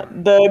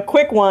 The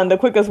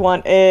quickest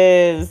one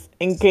is,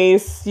 in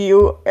case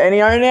you are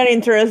not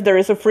interested, there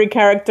is a free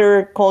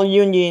character called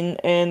Yunjin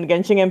in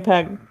Genshin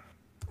Impact,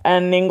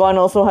 and Ningguang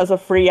also has a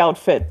free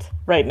outfit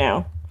right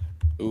now.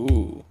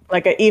 Ooh.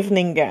 Like an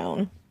evening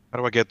gown. How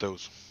do I get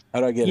those?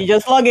 You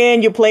just log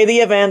in, you play the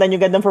event, and you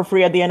get them for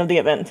free at the end of the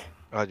event.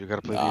 You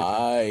gotta play the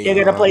event. You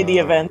gotta play the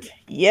event.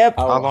 Yep.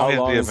 How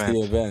long is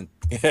the event?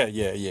 Yeah.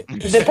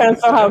 It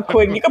depends on how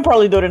quick. You can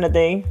probably do it in a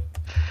day.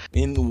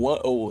 In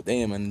what? Oh,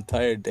 damn, an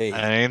entire day.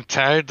 An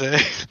entire day.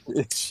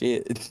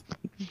 Shit.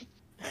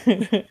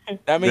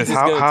 That means it's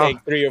gonna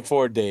take 3 or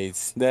 4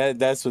 days.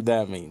 That's what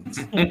that means.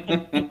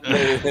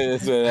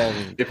 That's what that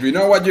means. If you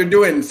know what you're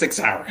doing, 6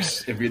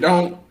 hours. If you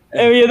don't,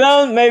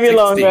 maybe 16.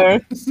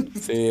 Longer.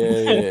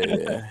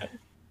 Yeah.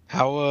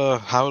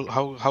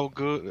 How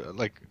good?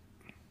 Like,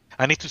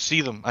 I need to see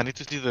them. I need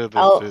to see the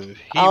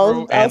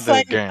hero and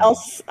the game.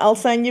 I'll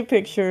send you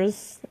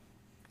pictures.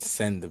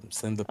 Send them.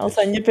 I'll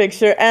send you a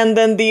picture. And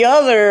then the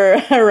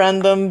other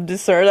random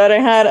dessert that I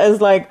had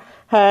is like,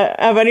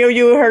 have any of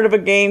you heard of a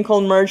game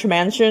called Merge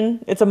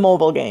Mansion? It's a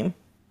mobile game.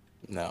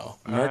 No.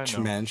 Merge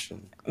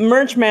Mansion.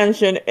 Merge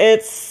Mansion.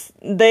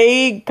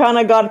 They kind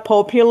of got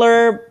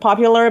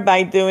popular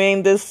by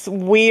doing this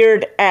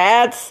weird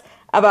ads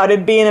about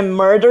it being a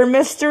murder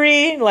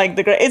mystery. Like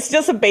it's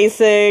just a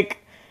basic.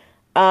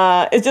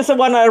 It's just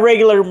a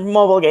regular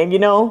mobile game, you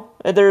know.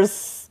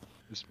 There's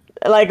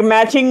like a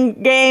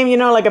matching game, you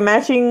know, like a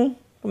matching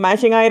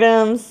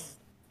items.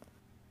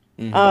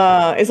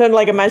 It's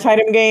like a match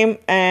item game,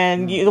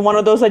 and one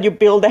of those that you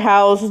build the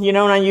house, you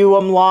know, and you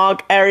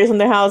unlock areas in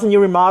the house and you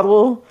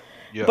remodel.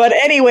 Yeah. But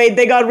anyway,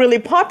 they got really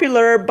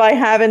popular by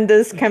having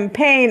this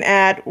campaign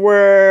ad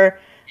where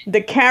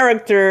the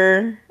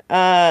character's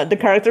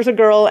a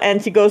girl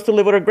and she goes to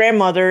live with her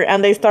grandmother,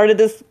 and they started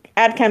this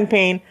ad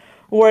campaign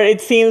where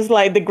it seems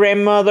like the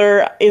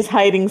grandmother is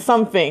hiding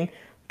something,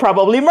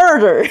 probably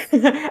murder.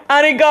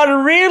 And it got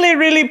really,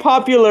 really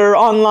popular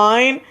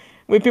online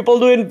with people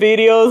doing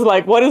videos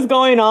like, what is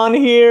going on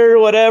here,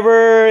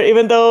 whatever,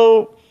 even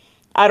though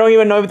I don't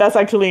even know if that's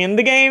actually in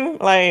the game.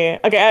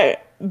 Like, okay,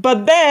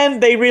 but then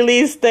they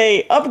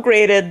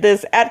upgraded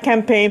this ad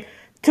campaign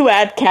to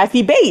add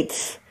Kathy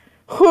Bates,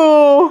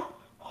 who,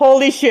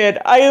 holy shit,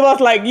 I was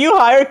like, you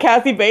hire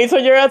Kathy Bates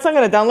on your ads, I'm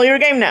going to download your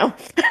game now.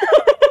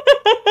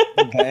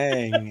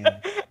 Dang.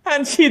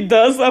 And she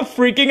does a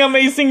freaking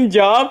amazing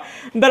job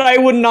that I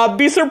would not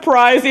be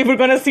surprised if we're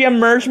going to see a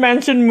Merge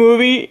Mansion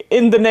movie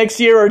in the next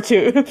year or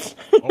two.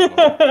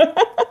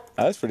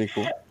 That's pretty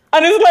cool.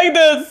 And it's like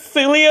the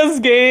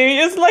silliest game.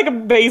 It's like a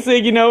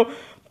basic, you know,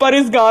 but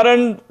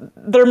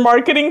their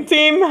marketing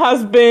team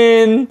has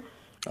been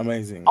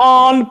amazing,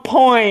 on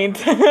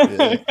point.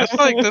 Yeah.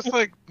 That's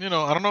like, you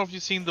know, I don't know if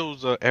you've seen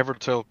those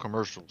Evertel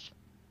commercials.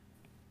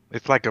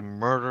 It's like a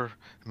murder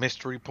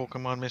mystery,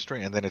 Pokemon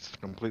mystery, and then it's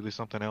completely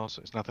something else.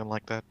 It's nothing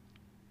like that.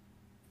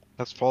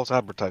 That's false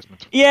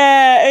advertisement.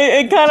 Yeah,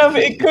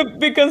 it could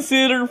be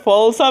considered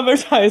false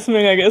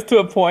advertisement, I guess, to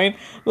a point.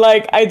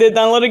 Like, I did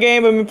download a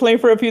game, I've been playing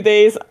for a few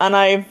days, and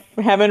I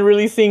haven't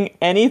really seen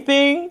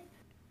anything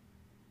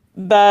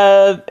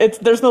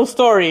there's no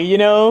story, you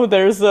know?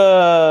 There's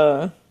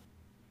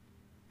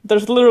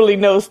literally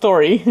no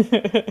story.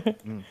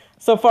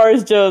 So far,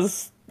 it's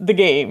just the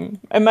game.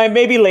 It might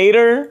maybe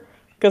later,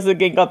 because the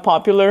game got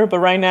popular, but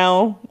right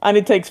now, and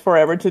it takes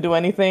forever to do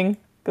anything,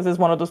 because it's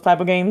one of those type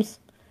of games.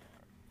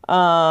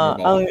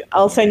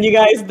 I'll send you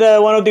guys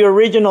one of the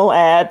original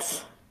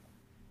ads.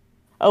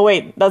 Oh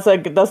wait, that's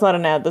not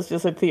an ad, that's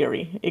just a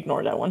theory.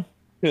 Ignore that one.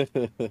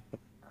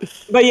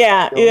 But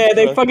yeah,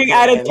 they fucking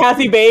added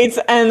Kathy Bates,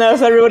 and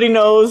as everybody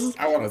knows,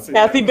 I want to see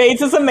Kathy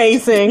Bates is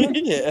amazing.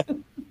 Yeah.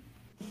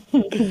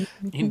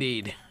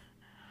 Indeed.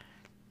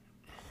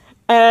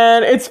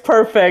 And it's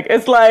perfect.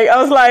 It's like,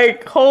 I was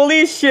like,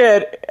 holy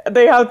shit,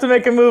 they have to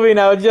make a movie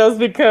now just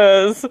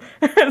because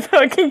it's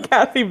fucking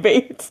Kathy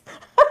Bates.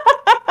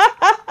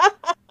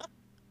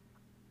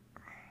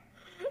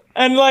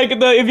 And like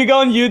if you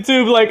go on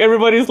YouTube, like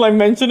everybody's like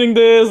mentioning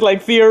this,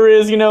 like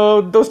theorists, you know,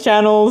 those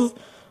channels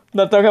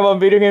that talk about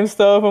video game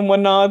stuff and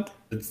whatnot.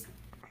 It's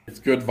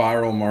good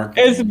viral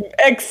marketing. It's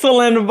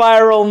excellent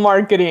viral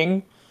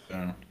marketing.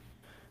 Yeah.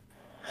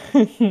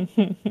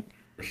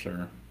 For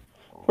sure.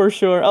 For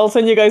sure. I'll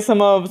send you guys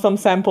some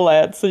sample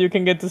ads so you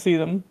can get to see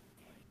them.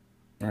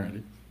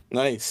 Alrighty.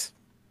 Nice.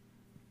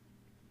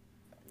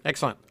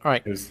 Excellent. All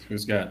right.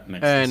 Who's got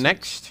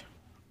next?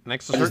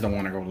 Next. I just don't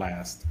want to go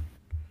last.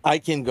 I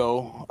can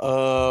go.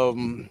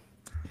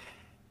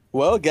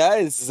 Well,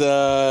 guys,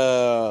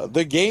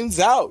 the game's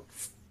out.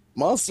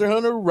 Monster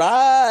Hunter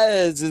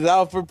Rise is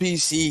out for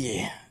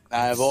PC.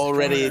 I've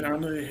already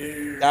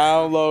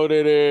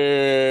downloaded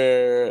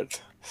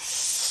it.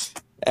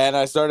 And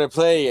I started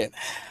playing it.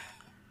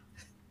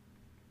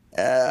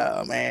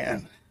 Oh,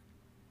 man.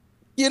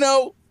 You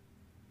know,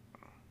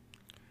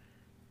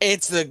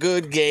 it's a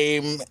good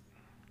game.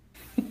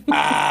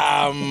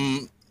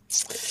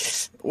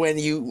 When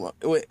you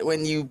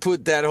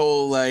put that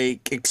whole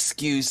like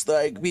excuse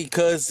like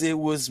because it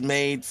was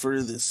made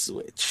for the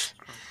Switch,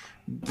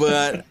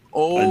 but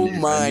oh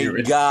my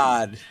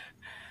god,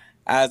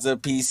 as a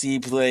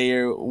PC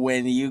player,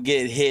 when you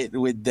get hit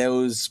with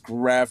those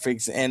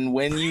graphics and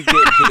when you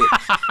get hit,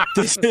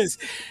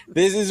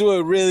 this is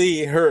what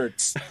really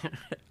hurts.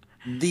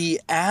 The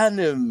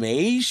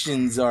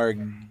animations are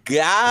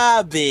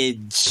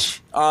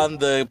garbage on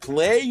the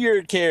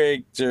player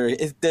character.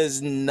 It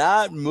does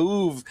not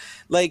move.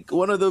 Like,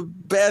 one of the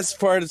best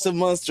parts of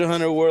Monster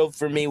Hunter World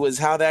for me was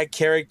how that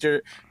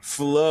character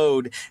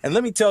flowed. And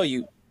let me tell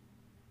you,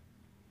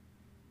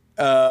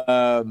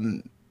 Battle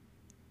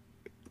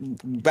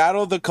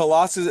of the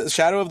Colossus,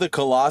 Shadow of the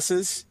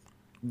Colossus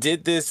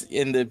did this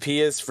in the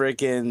PS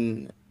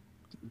freaking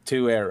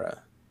 2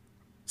 era.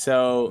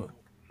 So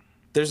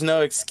there's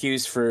no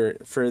excuse for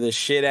the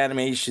shit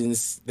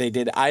animations they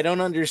did. I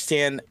don't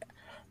understand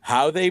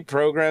how they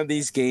programmed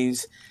these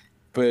games,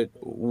 but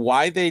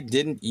why they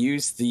didn't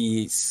use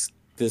the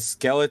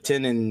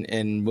skeleton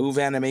and move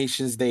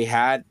animations they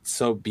had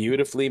so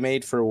beautifully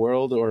made for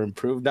World or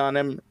improved on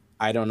them,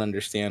 I don't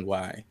understand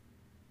why.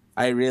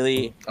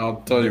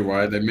 I'll tell you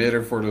why. They made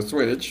it for the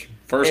Switch,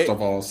 first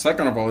of all.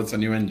 Second of all, it's a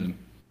new engine.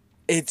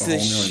 It's a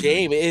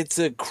shame. It's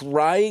a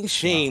crying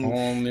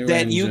shame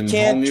that you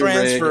can't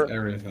transfer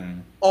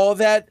everything. All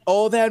that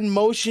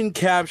motion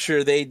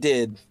capture they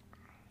did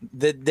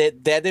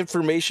that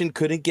information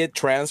couldn't get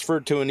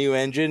transferred to a new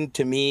engine,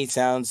 to me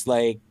sounds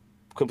like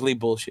complete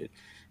bullshit.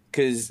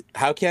 Because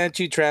how can't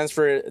you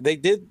transfer? They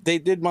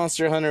did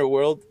Monster Hunter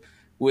World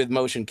with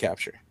motion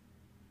capture.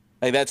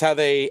 Like that's how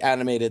they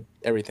animated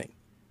everything.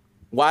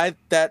 Why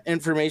that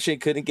information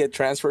couldn't get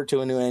transferred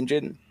to a new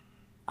engine?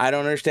 I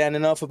don't understand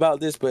enough about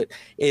this, but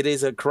it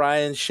is a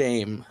crying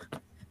shame.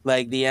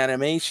 Like the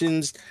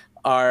animations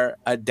are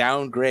a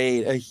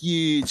downgrade, a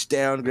huge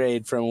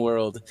downgrade from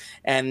World,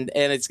 and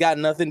it's got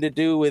nothing to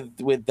do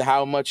with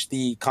how much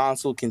the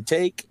console can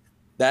take.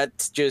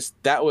 That's just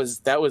that was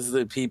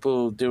the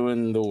people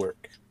doing the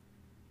work,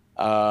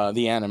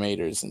 the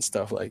animators and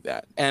stuff like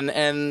that.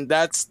 And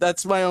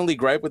that's my only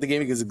gripe with the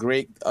game, because it's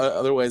great.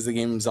 Otherwise, the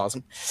game is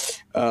awesome.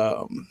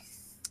 But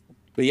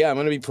yeah, I'm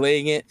gonna be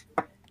playing it.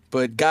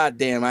 But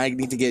goddamn, I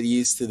need to get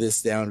used to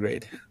this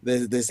downgrade,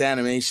 this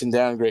animation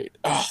downgrade.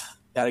 Oh,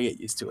 gotta get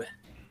used to it.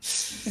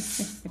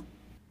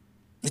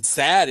 It's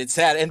sad.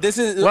 And this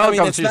is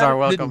welcome, Cesar.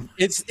 Welcome.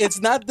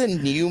 It's not the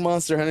new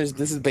Monster Hunters.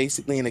 This is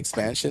basically an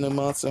expansion of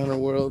Monster Hunter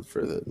World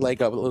for the like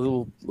a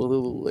little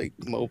like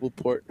mobile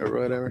port or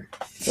whatever.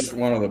 That's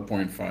one of the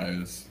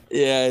 0.5s.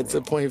 Yeah, it's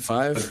a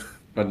 0.5.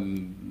 But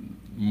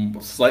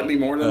slightly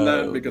more than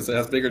that, because it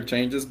has bigger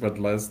changes, but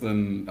less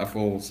than a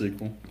full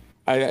sequel.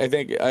 I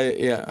think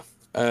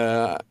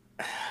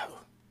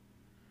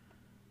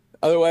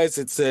otherwise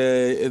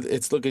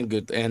it's looking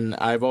good, and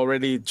I've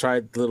already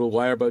tried the little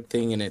wirebug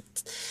thing, and it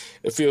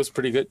feels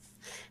pretty good.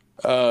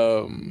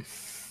 So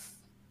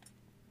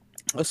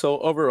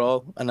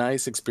overall, a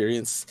nice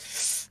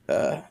experience.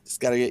 Just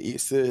gotta get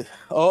used to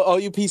all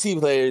you PC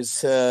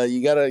players.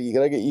 You gotta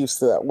get used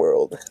to that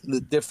world.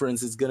 The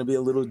difference is gonna be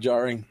a little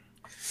jarring.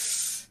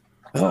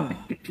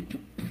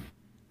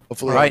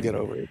 Hopefully, I'll get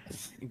over it.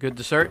 Good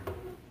dessert.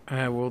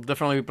 We'll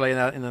definitely be playing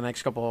that in the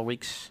next couple of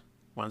weeks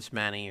once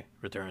Manny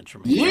returns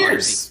from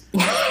years.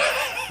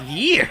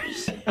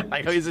 Years.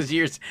 Like how is this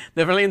years?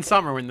 Definitely in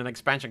summer when the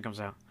next expansion comes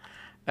out.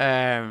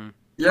 Yeah,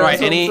 right,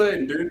 that's what I'm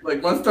saying, dude.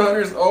 Like Monster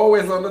Hunter's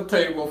always on the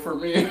table for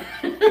me.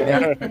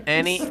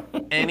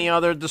 Any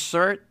other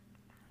dessert?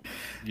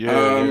 Yeah.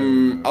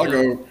 I'll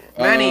go.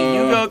 Manny,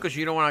 you go because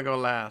you don't want to go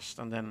last,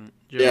 and then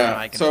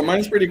so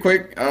mine's pretty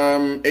quick.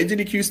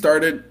 AGDQ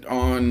started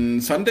on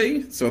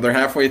Sunday, so they're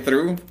halfway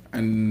through,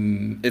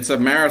 and it's a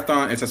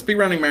marathon. It's a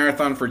speedrunning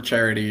marathon for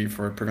charity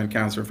for Prevent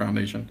Cancer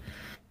Foundation.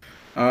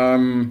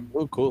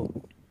 Oh,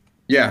 cool.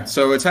 Yeah,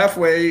 so it's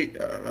halfway,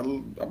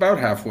 about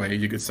halfway,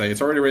 you could say.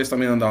 It's already raised $1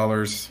 million,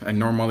 and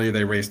normally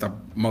they raised up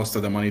most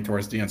of the money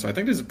towards the end. So I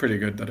think this is pretty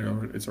good that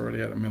it's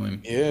already at $1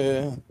 million.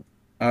 Yeah.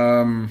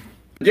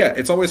 Yeah,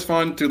 it's always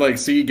fun to like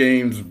see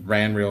games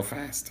ran real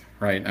fast,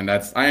 right? And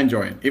I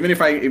enjoy it. Even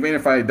if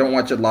I don't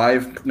watch it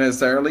live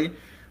necessarily,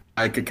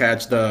 I could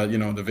catch the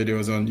the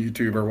videos on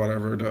YouTube or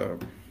whatever, the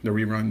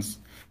reruns,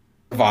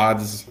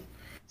 VODs.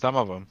 Some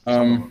of them.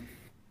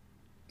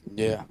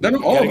 Yeah. Not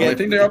all of them. I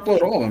think they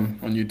upload all of them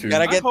on YouTube.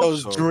 Gotta get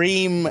those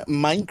Dream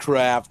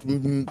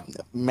Minecraft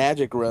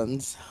magic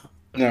runs.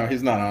 No,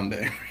 he's not on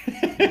there.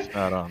 He's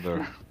not on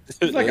there.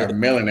 He's like a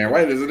millionaire.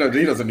 Why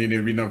he doesn't need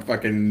to be no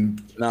fucking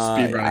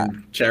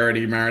speedrunning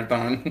charity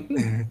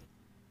marathon.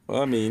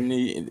 Well, I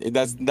mean,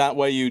 that's not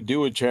why you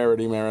do a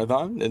charity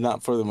marathon, and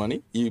not for the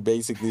money. You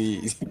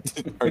basically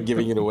are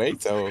giving it away.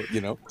 So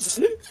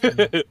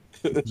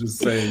Just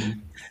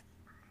saying.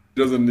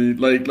 Doesn't need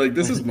like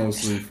this is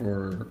mostly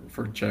for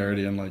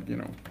charity and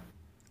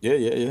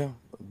Yeah.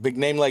 Big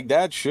name like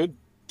that should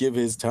give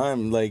his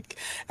time. Like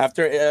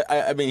after,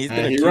 I mean,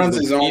 he runs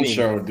his own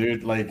show,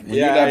 dude. Like when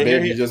you're that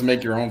big, you just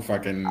make your own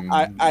fucking.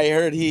 I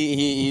heard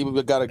he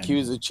got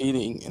accused of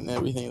cheating and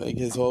everything. Like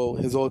his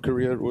whole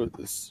career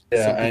was.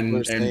 Yeah,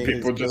 and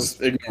people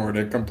just ignored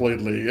it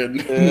completely, and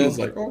it was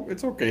like, oh,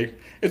 it's okay.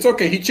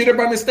 He cheated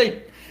by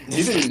mistake.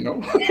 He didn't know.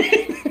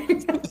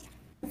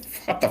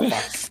 What the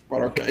fuck?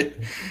 But okay.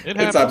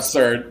 It's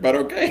absurd, but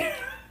okay.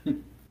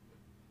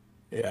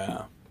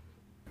 Yeah.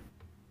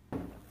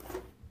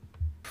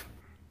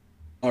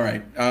 All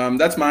right.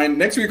 That's mine.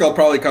 Next week I'll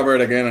probably cover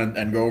it again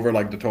and go over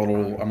like the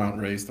total amount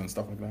raised and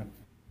stuff like that.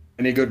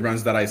 Any good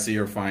runs that I see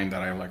or find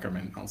that I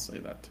recommend, I'll say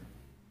that too.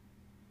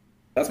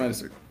 That's my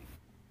dessert.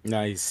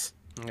 Nice.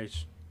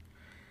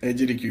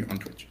 AGDQ on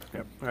Twitch.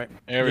 Yep. All right.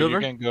 Eric, you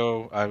can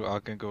go. I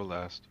can go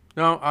last.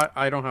 No,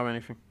 I don't have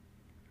anything.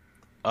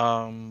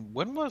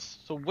 When was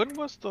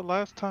the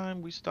last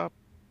time we stopped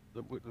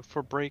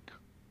for break?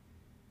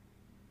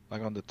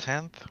 Like on the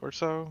 10th or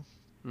so?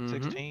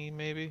 16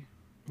 maybe?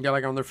 Yeah,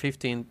 like on the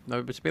 15th.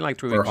 No, it's been like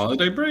 3 weeks. For a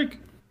holiday break?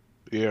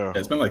 Yeah.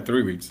 It's been like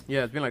 3 weeks.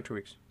 Yeah, it's been like 2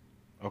 weeks.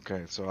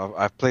 Okay, so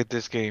I've played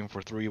this game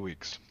for 3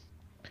 weeks.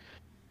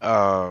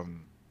 I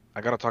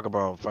gotta talk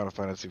about Final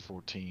Fantasy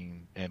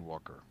 14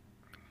 Endwalker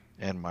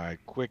and my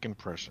quick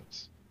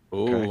impressions.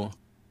 Okay?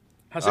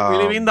 Has it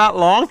really been that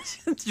long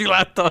since you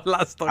last talked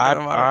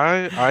about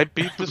it? I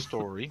beat the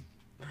story,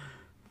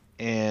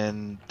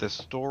 and the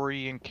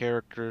story and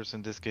characters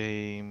in this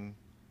game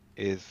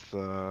is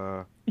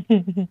this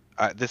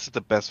is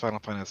the best Final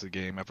Fantasy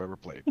game I've ever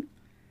played.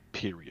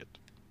 Period.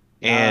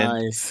 And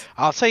Nice.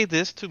 I'll say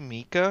this to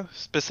Mika,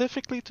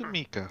 specifically to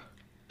Mika.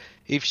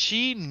 If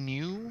she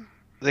knew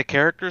the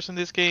characters in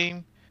this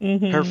game,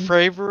 her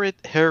favorite,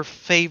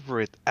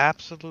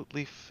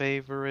 absolutely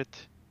favorite,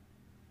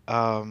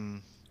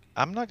 I'm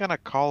not gonna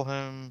call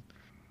him.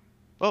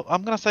 Well,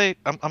 I'm not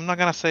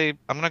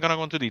gonna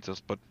go into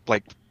details, but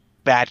like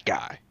bad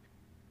guy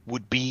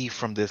would be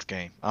from this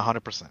game,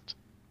 100%.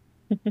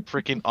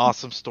 Freaking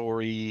awesome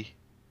story.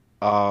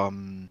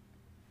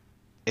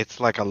 It's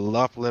like a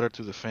love letter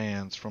to the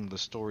fans from the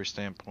story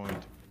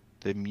standpoint.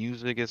 The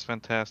music is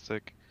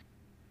fantastic.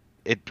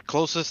 It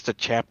closes the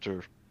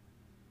chapter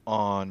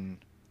on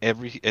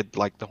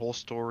like the whole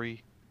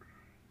story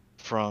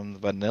from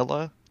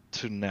vanilla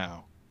to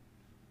now.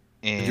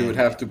 And you would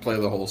have to play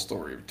the whole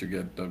story to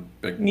get the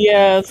big.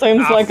 Yeah, it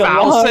seems like a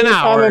long 1,000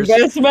 hours.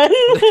 investment.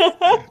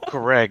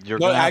 Correct. You're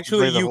No, gonna have to actually,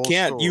 play the you whole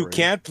can't. You story.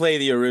 can't play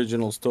the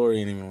original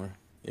story anymore.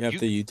 You have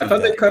to YouTube. I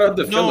thought they cut out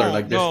the filler. No,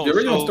 Like this, no, the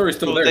original so- story's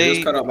still so there. They they-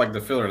 just cut out like the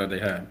filler that they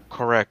had.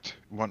 Correct.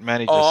 What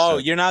Manny just Oh,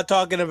 said. you're not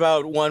talking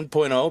about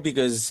 1.0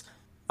 because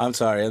I'm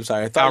sorry. I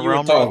thought Our you were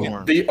Realm talking.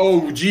 Reborn. The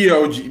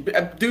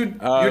OG. Dude,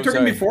 Oh, you're talking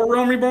sorry. before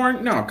Realm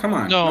Reborn? No, come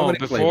on. No, Nobody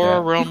played before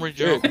that. Realm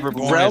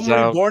Reborn Realm is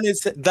out. Reborn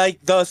is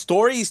like the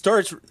story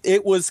starts.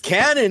 It was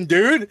canon,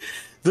 dude.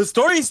 The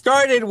story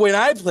started when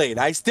I played.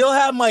 I still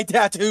have my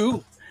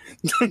tattoo.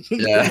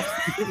 Yeah.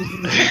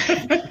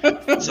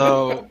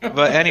 So,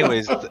 but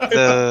anyways,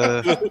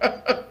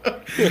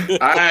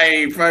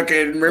 I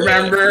fucking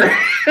remember.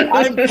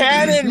 I'm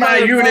canon. My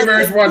motherfucker.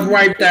 universe was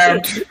wiped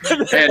out,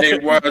 and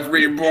it was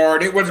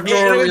reborn. It was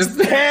glorious.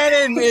 It's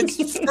canon.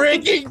 It's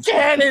freaking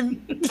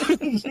canon.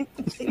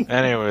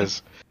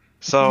 anyways,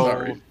 so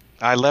Sorry.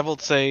 I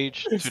leveled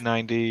Sage to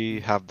 90.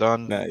 Have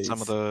done Nice.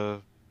 some of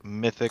the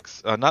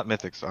mythics. Not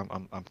mythics.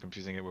 I'm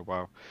confusing it with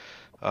WoW.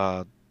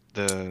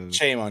 The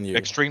Shame on you.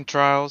 Extreme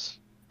Trials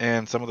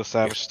and some of the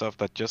Savage stuff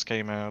that just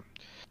came out.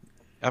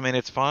 I mean,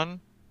 it's fun.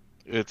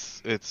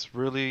 It's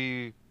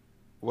really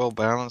well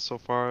balanced so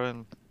far,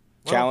 and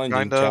well, Challenging,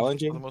 kind of,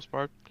 challenging? for the most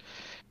part.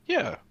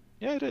 Yeah,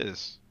 it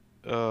is.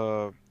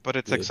 But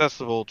it's Good.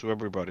 accessible to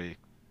everybody.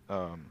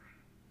 Well,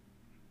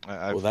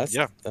 that's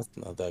yeah.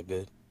 not that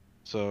good.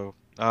 So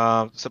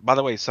by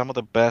the way, some of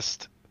the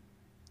best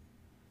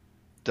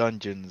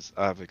dungeons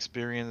I've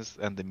experienced,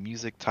 and the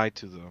music tied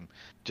to them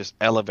just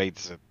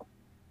elevates it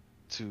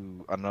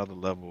to another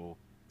level.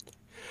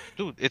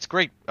 Dude, it's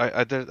great.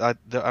 I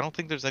don't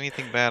think there's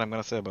anything bad I'm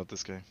gonna say about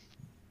this game.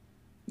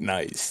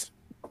 Nice.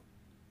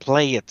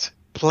 Play it.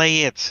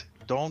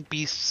 Don't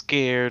be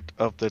scared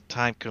of the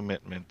time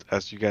commitment,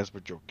 as you guys were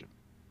joking.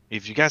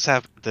 If you guys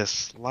have the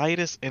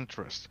slightest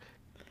interest,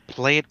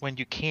 play it when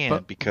you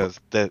can, because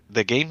the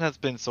game has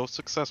been so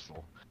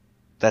successful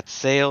that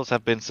sales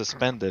have been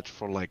suspended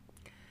for like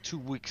 2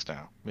 weeks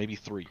now, maybe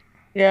 3.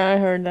 Yeah, I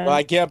heard that. Well,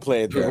 I can't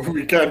play it then.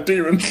 We can't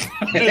even.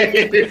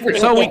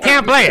 So we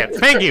can't play it.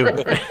 Thank you.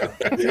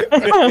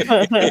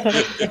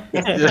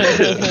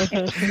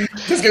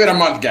 Just give it a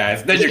month,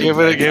 guys. Then you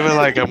can Give it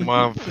like a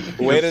month.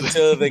 Wait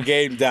until the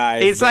game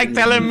dies. It's like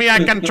telling me I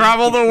can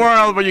travel the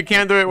world, but you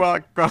can't do it while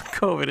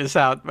COVID is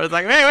out. But it's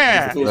like,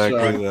 wait. Still Exactly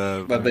shocked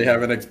that. that they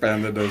haven't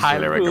expanded those.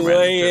 Highly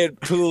recommend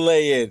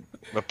play it.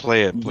 But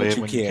play it But when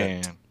you you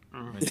can't.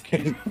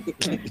 can.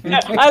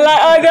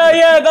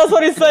 Yeah, that's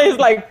what he says.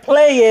 Like,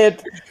 play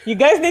it. You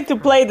guys need to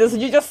play this.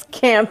 You just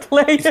can't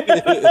play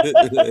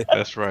it.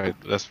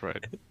 That's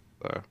right.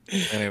 So,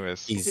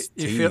 anyways, He's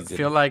You teasing.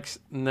 feel like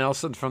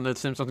Nelson from The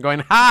Simpsons going,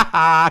 ha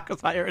ha,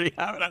 because I already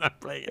have it and I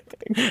play it.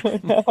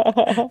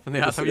 And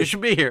yeah, so you should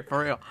be here,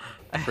 for real.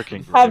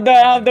 freaking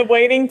Have the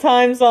waiting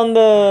times on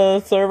the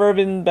server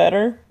been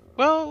better?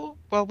 Well,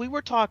 while we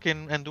were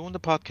talking and doing the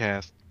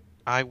podcast,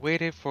 I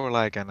waited for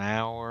like an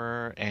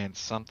hour and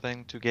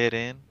something to get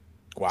in.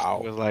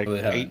 Wow. It was like Well,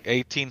 they haven't.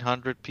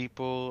 1,800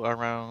 people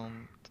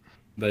around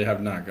They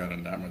have not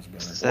gotten that much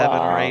better. 7 or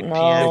Wow, 8 no.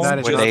 p.m. That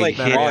is when just they like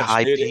hit launch,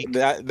 high Dude, peak.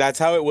 that's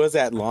how it was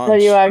at launch. So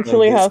you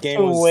actually this have game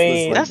to was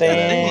wait. like That's the that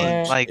at thing.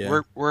 launch. Like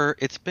Yeah. we're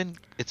it's been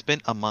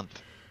a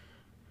month,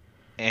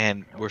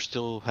 and we're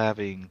still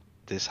having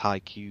this high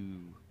queue.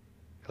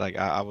 Like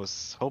I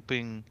was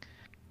hoping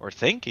or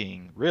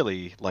thinking,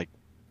 really, like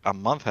a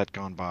month had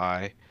gone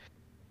by.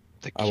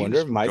 The I wonder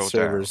queues if my would go down.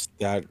 server's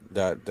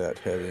that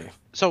heavy.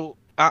 So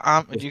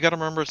you gotta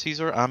remember,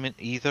 Caesar. I'm in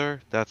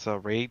Ether. That's a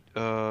raid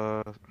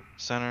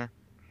center,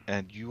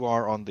 and you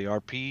are on the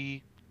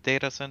RP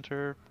data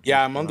center.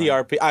 Yeah, I'm on the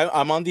Right. RP.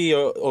 I'm on the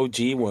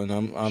OG one.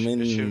 I'm You should- in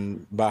You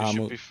should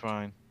Bahamut. be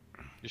fine.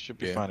 You should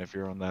be Yeah. fine if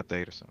you're on that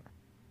data center.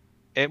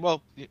 And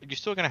well, you're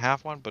still gonna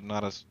have one, but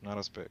not as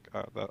big.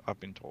 That I've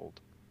been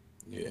told.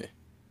 Yeah.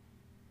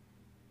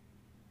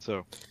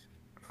 So,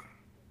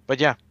 but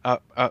yeah,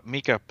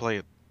 Mika, play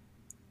it.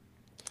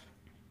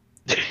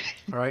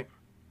 All right.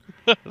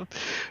 All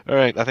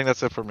right, I think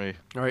that's it for me.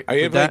 All right. Are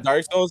you with gonna that- play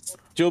Dark Souls,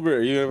 Gilbert?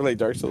 Are you gonna play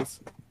Dark Souls?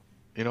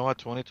 You know what?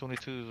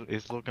 2022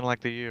 is looking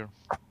like the year.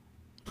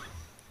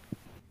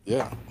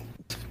 Yeah.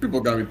 People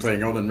are gonna be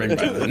playing Elden Ring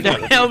by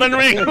then. Elden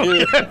Ring.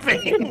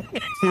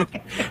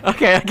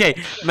 Okay.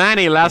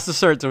 Manny, last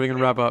dessert so we can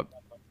wrap up.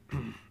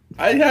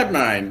 I had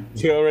mine.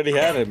 You already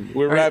had him.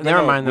 We're wrapping never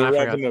up. mind, then We're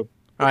I wrapping forgot. up.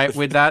 All right,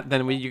 with that,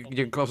 then you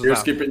can close it You're out.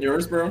 skipping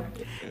yours, bro?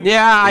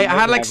 Yeah, I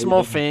had like have small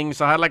everything.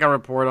 things. I had like a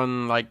report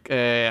on like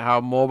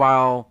how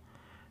mobile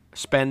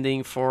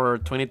spending for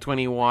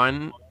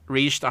 2021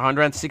 reached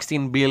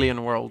 116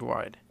 billion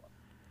worldwide.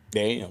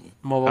 Damn.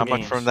 Mobile How games.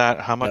 much from that?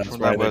 How much That's from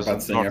why that they was got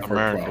North Singapore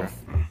America?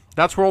 12.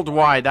 That's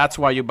worldwide. That's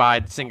why you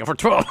buy Singapore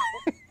 12.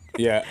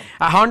 Yeah.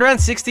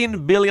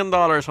 116 billion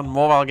dollars on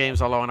mobile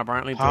games alone,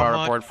 apparently, to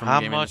our report from the How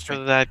game much industry.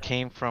 of that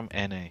came from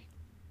NA?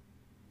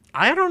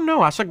 I don't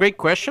know. That's a great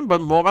question,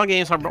 but mobile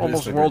games are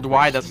almost a good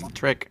worldwide. question. That's the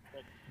trick.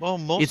 Well,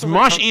 most It's of it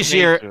much comes from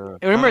easier. Asia.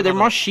 Remember, they're No.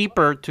 much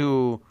cheaper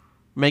to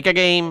make a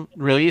game,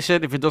 release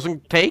it. If it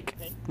doesn't take,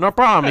 no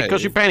problem. It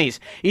costs you pennies.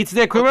 It's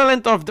the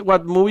equivalent of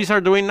what movies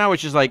are doing now,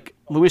 which is like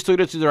movie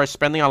studios either are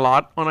spending a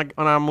lot on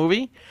a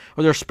movie,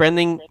 or they're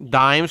spending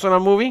dimes on a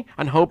movie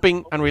and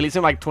hoping and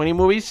releasing like 20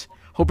 movies,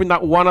 hoping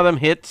that one of them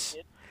hits.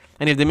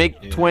 And if they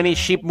make 20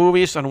 cheap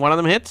movies and one of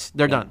them hits,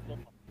 they're done.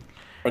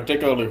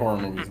 Particularly horror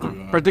movies do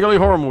that. Particularly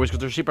horror movies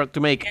because they're cheaper to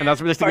make, and that's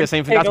basically the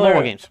same thing. That's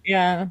mobile games.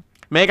 Yeah.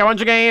 Make a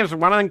bunch of games,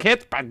 one of them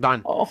hits,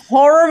 done.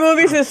 Horror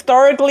movies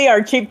historically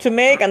are cheap to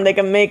make, and they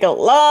can make a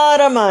lot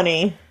of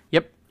money.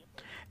 Yep.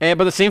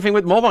 But the same thing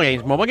with mobile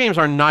games. Mobile games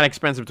are not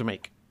expensive to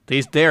make.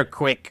 They're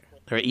quick.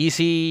 They're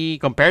easy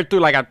compared to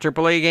like a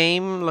AAA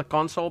game, like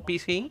console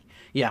PC.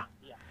 Yeah.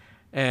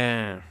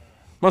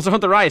 Monster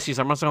Hunter Rise,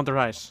 Cesar. Monster Hunter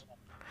Rise.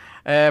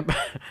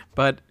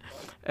 But.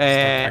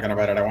 Talking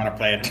about it, I want to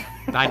play it.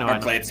 I know. I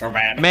play it so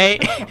bad.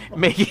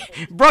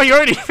 Bro, you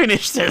already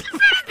finished it.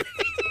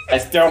 I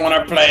still want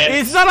to play it.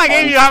 It's not a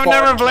game you have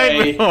never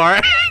played before.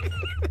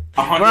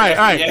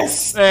 Right.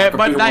 Yes.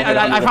 But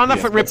I found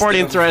that report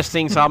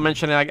interesting, so I'll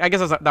mention it. I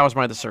guess that was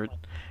my dessert.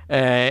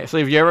 So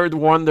if you ever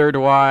wondered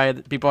why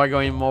people are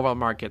going mobile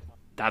market,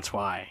 that's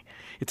why.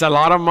 It's a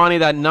lot of money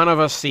that none of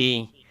us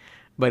see,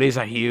 but it's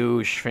a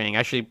huge thing.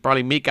 Actually,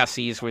 probably Mika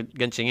sees with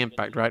Genshin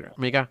Impact, right,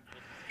 Mika?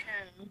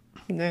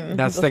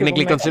 That's Those technically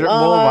people make considered a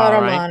mobile, lot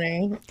of right?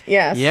 money.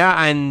 Yes.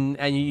 Yeah, and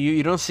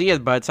you don't see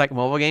it, but it's like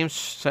mobile games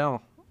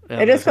sell.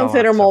 It is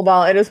considered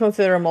mobile. It is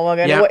considered a mobile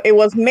game. Yeah. It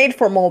was made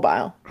for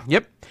mobile.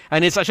 Yep,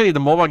 and it's actually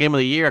the mobile game of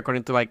the year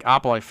according to like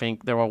Apple. I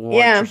think there were awards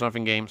Yeah. or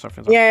something.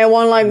 Something. Yeah, it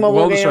won like mobile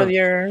Well game of deserved. the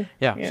year.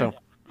 Yeah. So,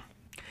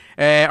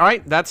 all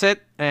right, that's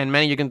it. And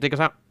Manny, you can take us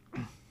out.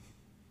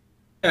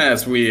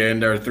 As we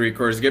end our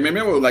 3-course gaming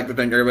meal, we would like to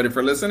thank everybody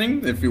for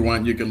listening. If you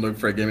want, you can look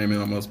for a gaming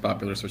meal on most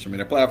popular social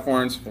media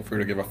platforms. Feel free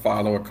to give a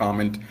follow, a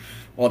comment,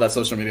 all that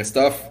social media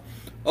stuff.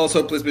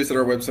 Also, please visit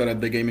our website at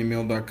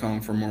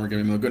thegamingmeal.com for more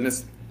gaming meal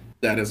goodness.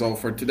 That is all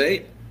for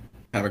today.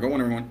 Have a good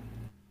one, everyone.